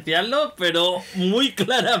diferenciarlo, pero muy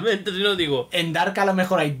claramente, si no digo. En Dark a lo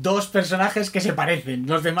mejor hay 2 personajes que se parecen,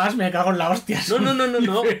 los demás me cago en la hostia.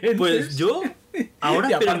 No, pues yo ahora,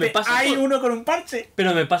 pero me pasa hay uno con un parche.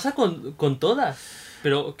 Pero me pasa con todas,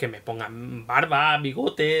 pero que me pongan barba,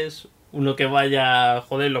 bigotes. Uno que vaya,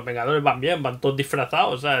 joder, los Vengadores van bien, van todos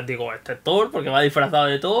disfrazados, o sea, digo, este es Thor porque va disfrazado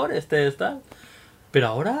de Thor, este está. Pero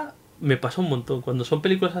ahora me pasa un montón. Cuando son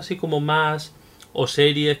películas así como más... O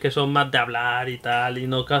series que son más de hablar y tal y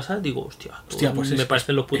no casas, digo, hostia, pues me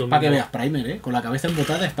parecen los putos es para que veas Primer, ¿eh? Con la cabeza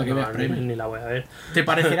embotada es para que veas Primer. Ni la voy a ver. Te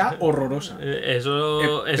parecerá horrorosa. Eso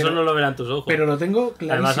no lo verán tus ojos. Pero lo tengo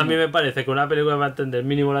clarísimo. Además a mí me parece que una película va a entender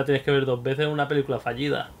mínimo la tienes que ver 2 veces, una película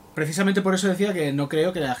fallida. Precisamente por eso decía que no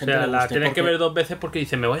creo que la gente le guste. La tienes que ver 2 veces porque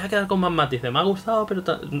dice, me voy a quedar con más matices, me ha gustado,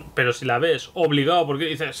 pero si la ves obligado porque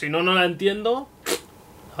dices, si no la entiendo,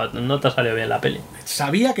 no te ha salido bien la peli.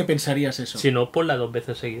 Sabía que pensarías eso. Si no, ponla 2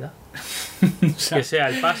 veces seguida. Que sea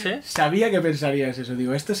el pase. Sabía que pensarías eso.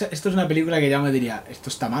 Digo, esto es una película que ya me diría, esto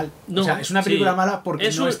está mal. No, o sea, es una película mala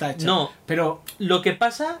porque no está hecha. No, pero lo que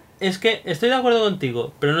pasa es que estoy de acuerdo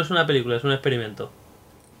contigo, pero no es una película, es un experimento.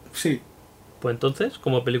 Sí. Pues entonces,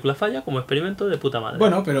 como película falla, como experimento de puta madre.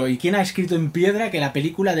 Bueno, pero ¿y quién ha escrito en piedra que la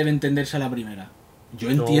película debe entenderse a la primera?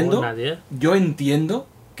 Yo entiendo. Nadie. Yo entiendo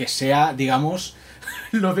que sea, digamos,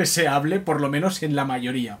 lo deseable, por lo menos en la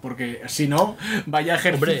mayoría, porque si no, vaya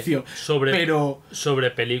ejercicio. Hombre,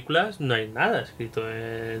 sobre películas no hay nada escrito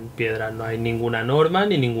en piedra, no hay ninguna norma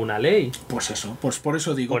ni ninguna ley. Pues eso, pues por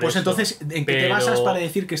eso digo. Por pues eso. Entonces, ¿en qué te basas para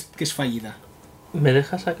decir que es fallida? ¿Me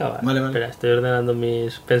dejas acabar? Vale. Espera, estoy ordenando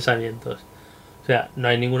mis pensamientos. O sea, no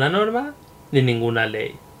hay ninguna norma ni ninguna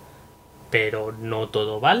ley. Pero no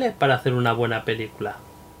todo vale para hacer una buena película.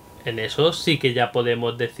 En eso sí que ya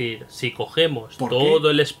podemos decir, si cogemos todo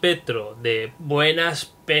el espectro de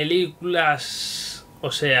buenas películas,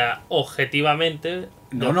 o sea, objetivamente,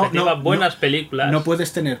 buenas películas. No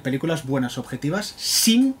puedes tener películas buenas objetivas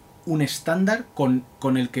sin un estándar con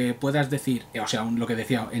el que puedas decir, o sea, lo que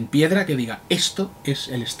decía, en piedra que diga, esto es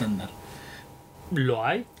el estándar. ¿Lo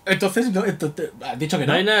hay? Entonces, has dicho que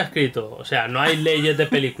no. No hay nada escrito, o sea, no hay leyes de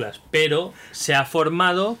películas, pero se ha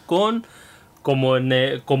formado como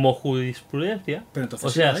jurisprudencia. Pero entonces o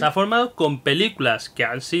sea, sí se ha formado con películas que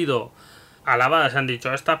han sido alabadas, han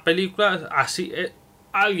dicho, estas películas, así,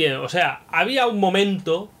 alguien, o sea, había un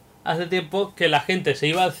momento hace tiempo que la gente se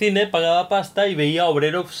iba al cine, pagaba pasta y veía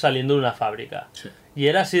obreros saliendo de una fábrica. Sí. Y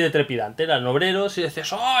era así de trepidante, eran obreros y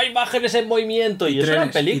decías, ¡ay, imágenes en movimiento! Y eso eran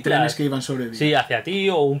películas. Y trenes que iban sobre Sí, hacia ti,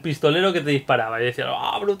 o un pistolero que te disparaba. Y decías,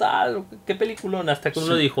 ¡ah, brutal! ¡Qué peliculón! Hasta que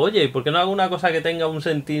uno dijo, oye, ¿y por qué no hago una cosa que tenga un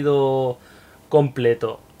sentido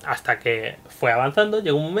completo? Hasta que fue avanzando,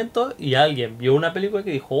 llegó un momento y alguien vio una película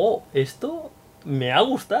que dijo, ¡oh, esto me ha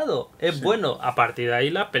gustado! Es bueno. A partir de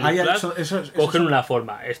ahí las películas cogen una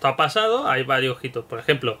forma. Esto ha pasado, hay varios hitos. Por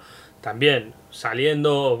ejemplo, también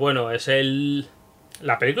saliendo, bueno,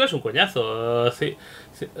 la película es un coñazo, Ciudadano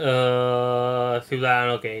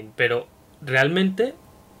Kane, pero realmente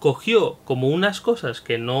cogió como unas cosas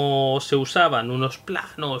que no se usaban, unos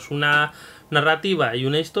planos, una narrativa y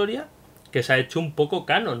una historia que se ha hecho un poco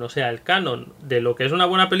canon. O sea, el canon de lo que es una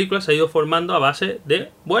buena película se ha ido formando a base de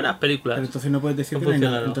buenas películas. Pero entonces no puedes decir que no hay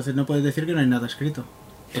nada, entonces no puedes decir que no hay nada escrito.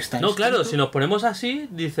 Está no, escrito. Claro, si nos ponemos así,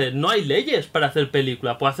 dice, no hay leyes para hacer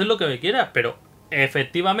película, puedes hacer lo que me quieras, pero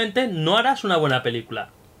efectivamente no harás una buena película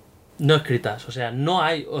no escritas, o sea, no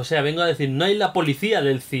hay, o sea, vengo a decir, no hay la policía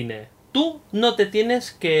del cine, tú no te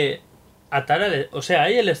tienes que atar o sea,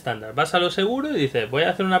 hay el estándar, vas a lo seguro y dices, voy a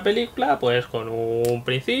hacer una película pues con un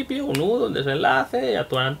principio, un nudo, un desenlace, y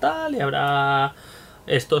actuarán tal, y habrá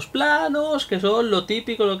estos planos que son lo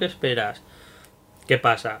típico, lo que esperas. ¿Qué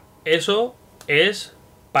pasa? Eso es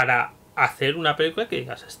para hacer una película que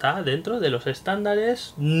digas, está dentro de los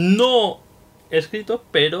estándares no escritos,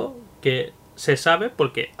 pero que se sabe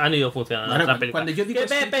porque han ido funcionando las películas. Cuando yo digo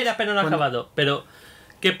espera, no ha acabado. Pero,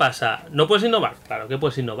 ¿qué pasa? ¿No puedes innovar? Claro que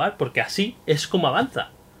puedes innovar, porque así es como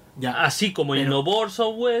avanza. Ya. así como Pero- innovó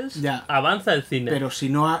Orson Welles, Ya. avanza el cine. Pero si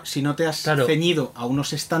no te has Claro. ceñido a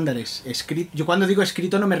unos estándares escritos... Yo cuando digo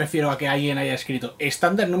escrito no me refiero a que alguien haya escrito.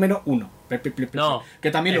 Estándar número 1. No,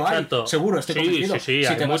 Que también exacto. lo hay. Seguro, estoy Sí, convencido. sí, sí, si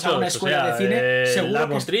hay te vas a muchos, una o escuela sea, de cine, seguro Lars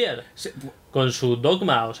que... von Trier, con su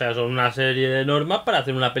Dogma, o sea, son una serie de normas para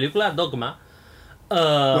hacer una película Dogma.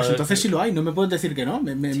 Pues entonces sí lo hay, no me puedes decir que no.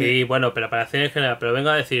 Sí, bueno, pero para cine en general. Pero vengo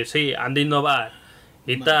a decir, sí, han de innovar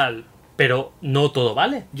y tal, pero no todo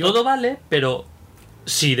vale. Todo vale, pero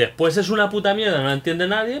si después es una puta mierda, no la entiende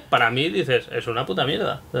nadie, para mí dices, es una puta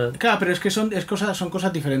mierda. Claro, pero es que son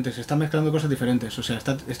cosas diferentes, están mezclando cosas diferentes. O sea,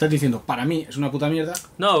 estás diciendo, para mí es una puta mierda.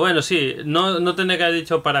 No, bueno, sí, no tenía que haber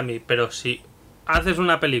dicho para mí, pero si haces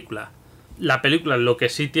una película, la película lo que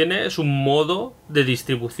sí tiene es un modo de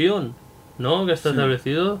distribución, ¿no? Que está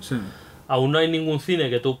establecido. Sí. Aún no hay ningún cine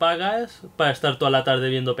que tú pagas para estar toda la tarde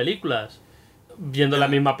viendo películas. Viendo la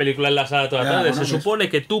misma película en la sala toda la Ya, tarde. bueno, Se pues- supone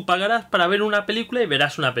que tú pagarás para ver una película y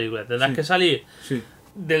verás una película. Tendrás Sí. que salir Sí.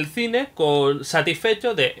 del cine con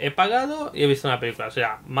satisfecho de he pagado y he visto una película, o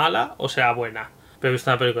sea mala o sea buena, pero he visto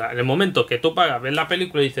una película. En el momento que tú pagas, ves la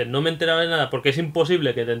película y dices no me he enterado de nada porque es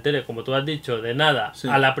imposible que te enteres, como tú has dicho, de nada Sí.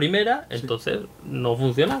 a la primera, entonces no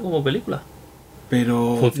funciona como película.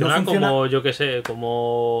 Pero Funciona, no funciona como, yo que sé,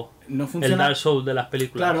 como no el funciona, Dark Souls de las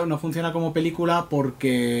películas. claro, no funciona como película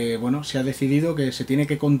porque, bueno, se ha decidido que se tiene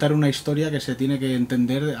que contar una historia que se tiene que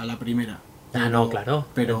entender a la primera. Ah, no, claro.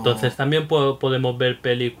 Pero Entonces también podemos ver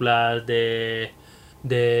películas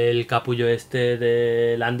del capullo este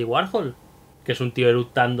de Andy Warhol, que es un tío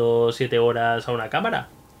eructando 7 horas a una cámara.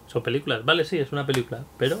 Son películas, vale, sí, es una película,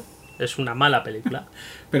 pero es una mala película.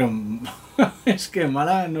 Pero es que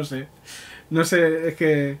mala, no sé. No sé, es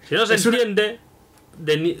que... Si no se es una- entiende,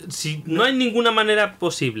 si no hay ninguna manera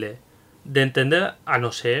posible de entender, a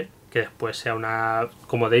no ser que después sea una...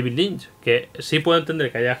 como David Lynch, que sí puedo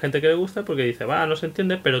entender que haya gente que le gusta porque dice, va, no se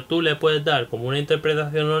entiende, pero tú le puedes dar como una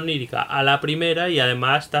interpretación onírica a la primera y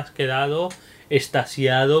además te has quedado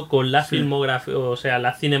extasiado con la filmografía, o sea,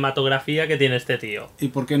 la cinematografía que tiene este tío. ¿Y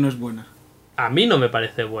por qué no es buena? A mí no me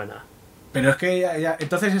parece buena. Pero es que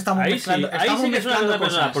entonces estamos Ahí sí, mezclando, ahí estamos sí que es una mezclando cosa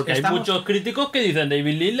personal, cosas. porque hay Estamos- muchos críticos que dicen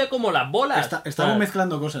David Lynch le como las bolas. estamos ¿sabes?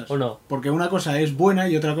 mezclando cosas. ¿O no? Porque una cosa es buena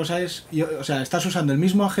y otra cosa es... o sea, estás usando el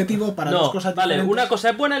mismo adjetivo para dos cosas vale, diferentes. una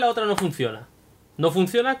cosa es buena y la otra no funciona. No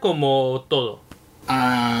funciona como todo.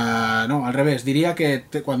 Ah, no, al revés. Diría que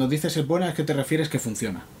cuando dices es buena es que te refieres que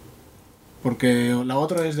funciona. Porque la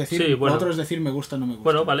otra es decir, Sí, bueno. lo otro es decir me gusta, no me gusta.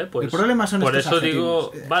 Bueno, vale, pues. El problema son por estos eso digo,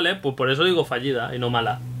 adjetivos. vale, pues por eso digo fallida y no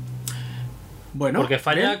mala. Bueno, porque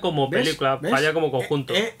falla ¿ves? como ¿ves? película, ¿ves? falla como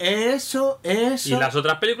conjunto. Eso. Y las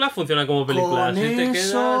otras películas funcionan como películas. Con Si te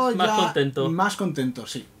eso quedas más ya- contento. Más contento,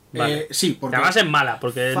 sí. Vale. Sí, porque... Además es mala,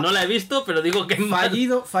 porque Fa- no la he visto, pero digo que es mala.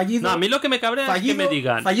 Fallido... No, a mí lo que me cabrea es que me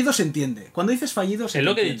digan. Fallido se entiende. Cuando dices fallido se Es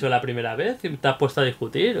lo que he entiende. dicho la primera vez y te has puesto a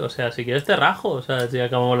discutir. O sea, si quieres te rajo, o sea, si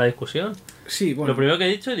acabamos la discusión. Sí, bueno. Lo primero que he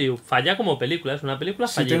dicho, digo, falla como película, es una película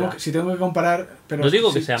si fallida. tengo que comparar... Pero No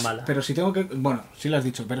digo que si- sea mala. Pero si tengo que... Bueno, sí lo has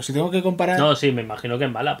dicho. Pero si tengo que comparar... No, sí, me imagino que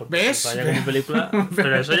es mala, porque ¿Ves? si falla como película.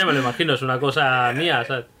 Pero eso ya me lo imagino, es una cosa mía,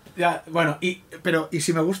 ¿sabes? Ya, bueno, ¿y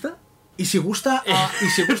si me gusta? ¿Y si gusta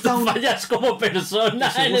a un... Fallas como persona,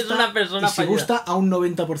 ¿y si eres gusta- una persona ¿Y si fallida. gusta a un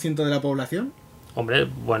 90% de la población? Hombre,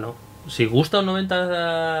 bueno, si gusta un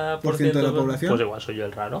 90% ¿Por ciento de la población? pues igual soy yo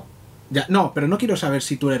el raro. Ya, no, pero no quiero saber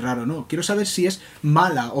si tú eres raro o no. Quiero saber si es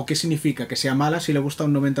mala o qué significa que sea mala si le gusta a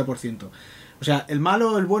un 90%. O sea, el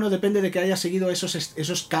malo o el bueno depende de que haya seguido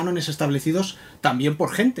esos cánones establecidos también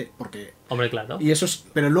por gente. Porque... Hombre, claro.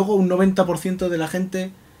 Pero luego un 90% de la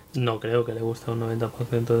gente... No creo que le guste a un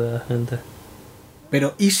 90% de la gente.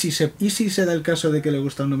 Pero ¿y si se da el caso de que le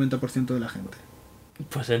gusta a un 90% de la gente?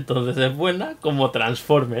 Pues entonces es buena como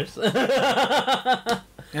Transformers.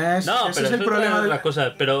 No, ese pero es el problema de las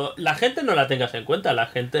cosas. Pero la gente no la tengas en cuenta.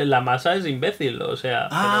 La masa es imbécil, o sea.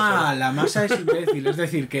 Ah, la masa es imbécil. Es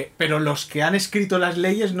decir, pero los que han escrito las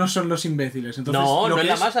leyes no son los imbéciles. Entonces, no, lo no que es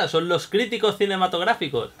la masa, son los críticos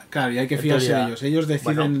cinematográficos. Claro, y hay que En fiarse teoría. de ellos. Ellos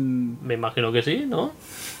deciden... Me imagino que sí, ¿no?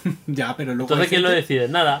 Ya, pero luego... Entonces, hay ¿quién lo gente- decide?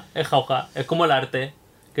 Nada, es jauja. Es como el arte.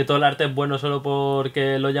 Que todo el arte es bueno solo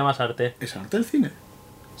porque lo llamas arte. ¿Es arte el cine?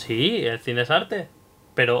 Sí, el cine es arte.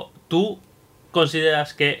 Pero tú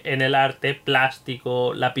consideras que en el arte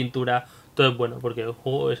plástico, la pintura, todo es bueno, porque el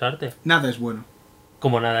juego es arte. Nada es bueno.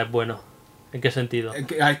 Como nada es bueno. ¿En qué sentido?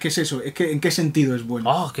 ¿Qué es eso? ¿En qué sentido es bueno?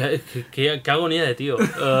 Oh, qué agonía de tío.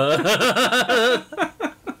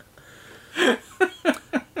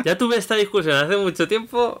 Ya tuve esta discusión hace mucho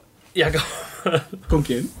tiempo y acabo. ¿Con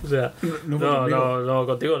quién? O sea, No fue conmigo. no,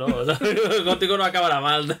 contigo no. O sea, contigo no acabará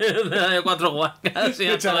mal. De 4 guacas y Te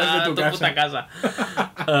a echarás de tu casa. puta casa.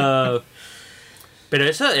 Pero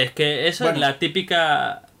eso es que eso Bueno. es la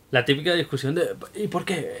típica discusión de ¿y por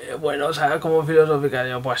qué? Bueno, o sea, como filosófica,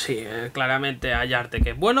 yo, pues sí, claramente hay arte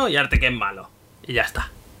que es bueno y arte que es malo. Y ya está.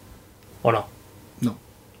 ¿O no?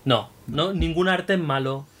 No. No, ningún arte es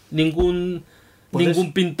malo. Ningún Puedes-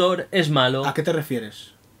 pintor es malo. ¿A qué te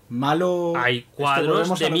refieres? Malo... Hay Es que cuadros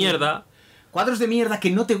volvemos a de lo mierda. mismo. ¿Cuadros de mierda que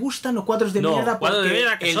no te gustan o cuadros de No, mierda cuadros porque de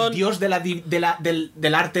mierda que el son- dios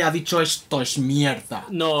del arte ha dicho esto es mierda?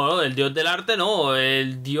 No, el dios del arte no,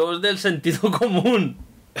 el dios del sentido común.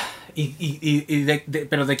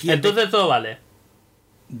 ¿Pero de quién? Entonces todo vale.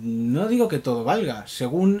 No digo que todo valga,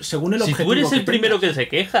 según el Si objetivo tú eres que el primero tengas. que se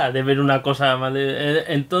queja de ver una cosa mal,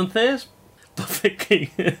 entonces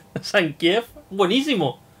 ¿qué? Sankiev,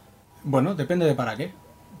 buenísimo. Bueno, depende de para qué.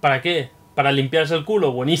 ¿Para qué? Para limpiarse el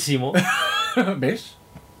culo, buenísimo. ¿Ves?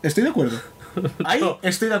 Estoy de acuerdo. Ahí No,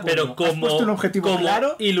 estoy de acuerdo. pero Has puesto un objetivo como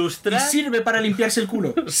claro y ilustrar. sirve para limpiarse el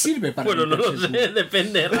culo. Sirve para Bueno, no lo limpiarse el sé, culo.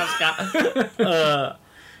 depende, rasca.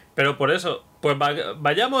 Pero por eso, pues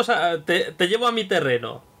vayamos a. Te llevo a mi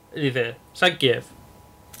terreno. Dice, Sankiev.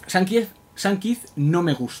 Sankiev no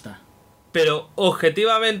me gusta. Pero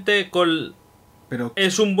objetivamente, Pero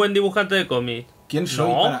es un buen dibujante de cómic. ¿quién soy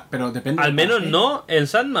No. para...? Pero depende Al de para menos qué. no en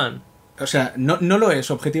Sandman. O sea, no lo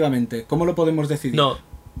es objetivamente. ¿Cómo lo podemos decidir? No.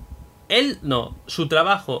 Él no. Su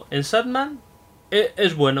trabajo en Sandman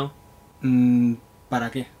es bueno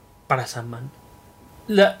 ¿Para qué? para Sandman.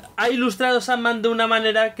 Ha ilustrado Sandman de una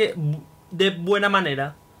manera de buena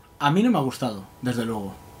manera. A mí no me ha gustado, desde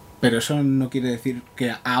luego. Pero eso no quiere decir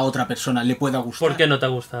que a otra persona le pueda gustar. ¿Por qué no te ha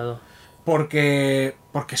gustado? Porque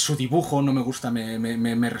su dibujo no me gusta,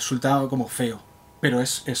 me resulta como feo. Pero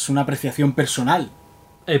es una apreciación personal.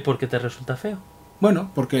 ¿Por qué te resulta feo?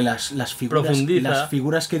 Bueno, porque las Profundiza.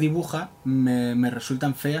 figuras que dibuja me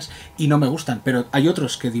resultan feas y no me gustan. Pero hay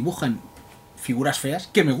otros que dibujan figuras feas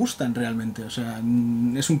que me gustan realmente. O sea,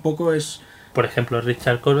 es un poco... Por ejemplo,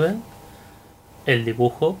 Richard Corben. El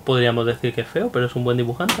dibujo, podríamos decir que es feo, pero es un buen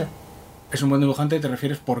dibujante. Es un buen dibujante, te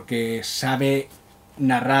refieres porque sabe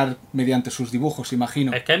narrar mediante sus dibujos,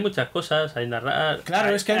 imagino. Es que hay muchas cosas, hay narrar.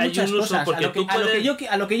 Claro, es que hay muchas un uso, cosas. porque tú A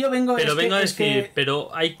lo que yo vengo pero es vengo a que, es decir, que- pero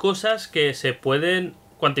hay cosas que se pueden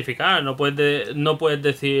cuantificar, no puedes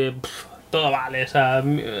decir "Pff, todo vale, o sea,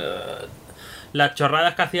 las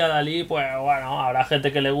chorradas que hacía Dalí, pues bueno, habrá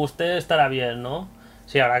gente que le guste, estará bien, ¿no?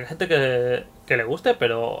 Sí, habrá gente que le guste,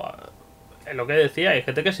 pero es lo que decía, hay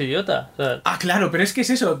gente que es idiota. O sea, Ah, claro, pero es que es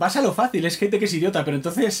eso, vas a lo fácil, es gente que es idiota, pero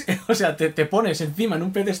entonces, o sea, te pones encima en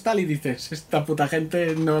un pedestal y dices, esta puta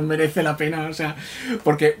gente no merece la pena, o sea,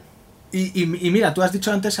 porque... Y mira, tú has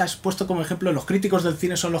dicho antes, has puesto como ejemplo, los críticos del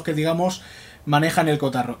cine son los que, digamos, manejan el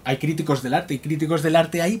cotarro. Hay críticos del arte, y críticos del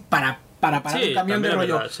arte ahí para parar Sí, un camión de también es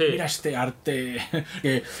rollo. verdad, sí. Mira este arte,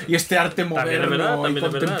 y este arte También es moderno verdad, y también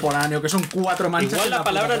es verdad. contemporáneo, que son 4 manchas. igual en la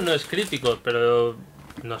palabra puta- no es críticos, pero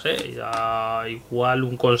no sé, ya igual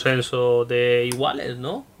un consenso de iguales,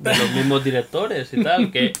 ¿no? De los mismos directores y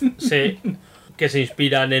tal, que se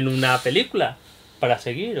inspiran en una película para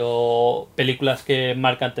seguir, o películas que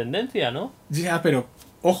marcan tendencia, ¿no? Ya, pero,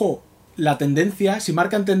 ojo, la tendencia, si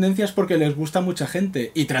marcan tendencia es porque les gusta a mucha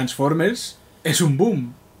gente. Y Transformers es un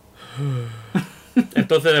boom.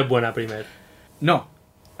 Entonces es buena primero. No,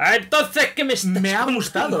 Entonces, ¿qué me estás me ha contando?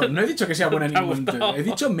 gustado. No he dicho que sea buena en ¿Te ha ningún momento. gustado? He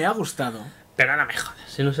dicho me ha gustado. Pero no me jodas.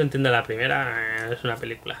 Si no se entiende la primera, es una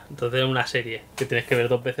película. Entonces es una serie que tienes que ver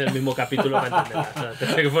 2 veces el mismo capítulo para entenderla. O sea,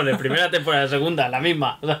 tienes que poner primera temporada, segunda, la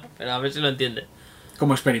misma. O sea, pero a ver si lo entiende.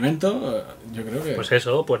 Como experimento, yo creo que... Pues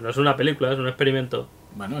eso, pues no es una película, es un experimento.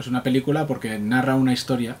 Bueno, es una película porque narra una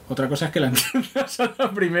historia. Otra cosa es que la entiendas a la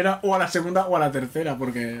primera o a la segunda o a la tercera,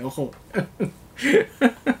 porque, ojo...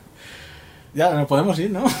 Ya, nos podemos ir,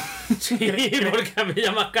 ¿no? Sí, porque a mí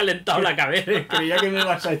ya me has calentado la cabeza. Creía que me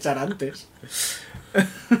ibas a echar antes.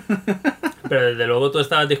 Pero desde luego tú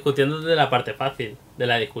estabas discutiendo de la parte fácil de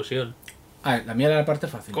la discusión. A ver, la mía era la parte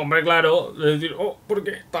fácil. Hombre, claro, de decir, oh, ¿por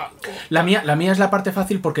qué tal? La mía es la parte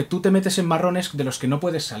fácil porque tú te metes en marrones de los que no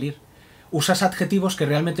puedes salir. Usas adjetivos que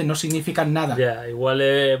realmente no significan nada. Ya, igual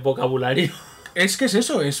es vocabulario. Es que es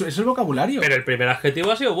eso, es el vocabulario. Pero el primer adjetivo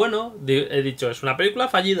ha sido bueno. He dicho, es una película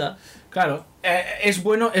fallida. Claro, es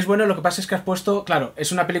bueno, lo que pasa es que has puesto, claro,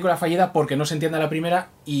 es una película fallida porque no se entiende la primera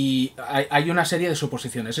y hay una serie de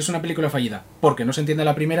suposiciones. Es una película fallida porque no se entiende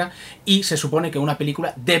la primera y se supone que una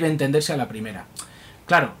película debe entenderse a la primera.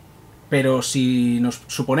 Claro, pero si nos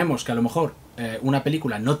suponemos que a lo mejor una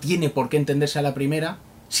película no tiene por qué entenderse a la primera,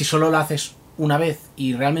 si solo la haces una vez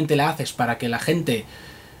y realmente la haces para que la gente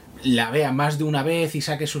la vea más de una vez y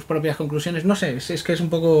saque sus propias conclusiones. No sé, es que es un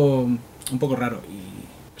poco raro.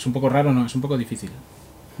 Y es un poco raro, no, es un poco difícil.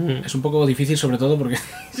 Es un poco difícil sobre todo porque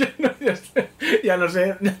ya no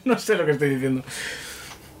sé lo que estoy diciendo.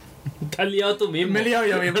 Te has liado tú mismo. Me he liado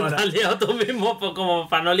yo mismo ahora. Te has liado tú mismo pues, como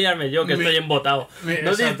para no liarme yo, que estoy embotado. No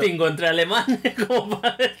exacto. distingo entre alemanes como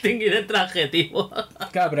para distinguir entre adjetivos.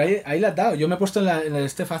 Claro, pero ahí la has dado. Yo me he puesto en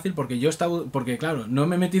este fácil porque porque claro, no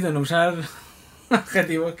me he metido en usar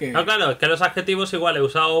adjetivos que... No, claro, es que los adjetivos igual he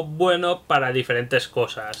usado buenos para diferentes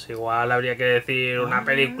cosas. Igual habría que decir una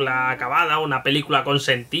película acabada, una película con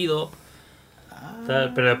sentido.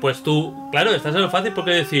 ¿Sabes? Pero después tú, claro, estás en lo fácil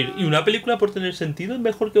porque decir, ¿y una película por tener sentido es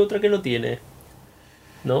mejor que otra que no tiene?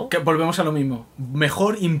 ¿No? Que volvemos a lo mismo.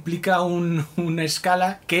 Mejor implica una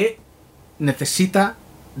escala que necesita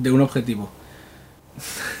de un objetivo.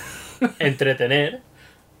 Entretener.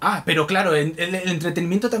 Ah, pero claro, el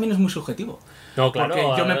entretenimiento también es muy subjetivo. No, claro. Porque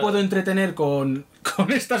yo me puedo entretener con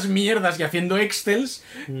estas mierdas y haciendo excels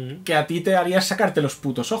que a ti te haría sacarte los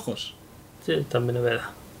putos ojos. Sí, también es verdad.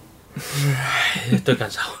 Estoy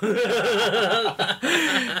cansado.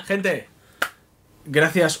 Gente,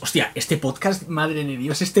 gracias. Hostia, este podcast, madre de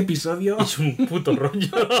Dios, este episodio es un puto rollo.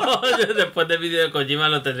 Después del vídeo de Kojima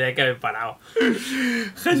lo tendría que haber parado.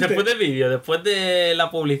 Gente, después del vídeo, después de la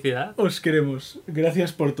publicidad. Os queremos.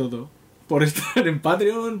 Gracias por todo. Por estar en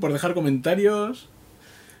Patreon, por dejar comentarios.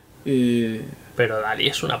 Pero Dalí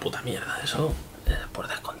es una puta mierda, eso por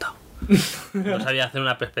descontado. No sabía hacer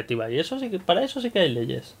una perspectiva. Y eso sí que, para eso sí que hay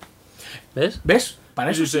leyes. ¿Ves?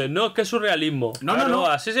 Para eso dice, no, es que es surrealismo. No,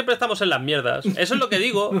 así siempre estamos en las mierdas. Eso es lo que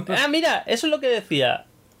digo. Mira, eso es lo que decía.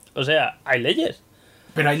 O sea, hay leyes.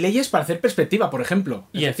 Pero hay leyes para hacer perspectiva, por ejemplo.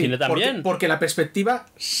 Y en cine también. Porque la perspectiva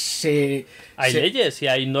Hay leyes y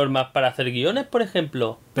hay normas para hacer guiones, por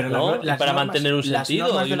ejemplo. Pero ¿no? las para normas, mantener un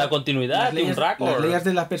sentido y una continuidad y un récord. Las leyes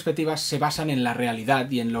de las perspectivas se basan en la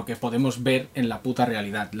realidad y en lo que podemos ver en la puta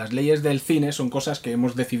realidad. Las leyes del cine son cosas que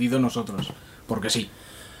hemos decidido nosotros. Porque sí.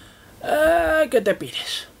 Que te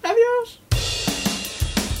pires. Adiós.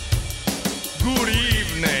 Guri.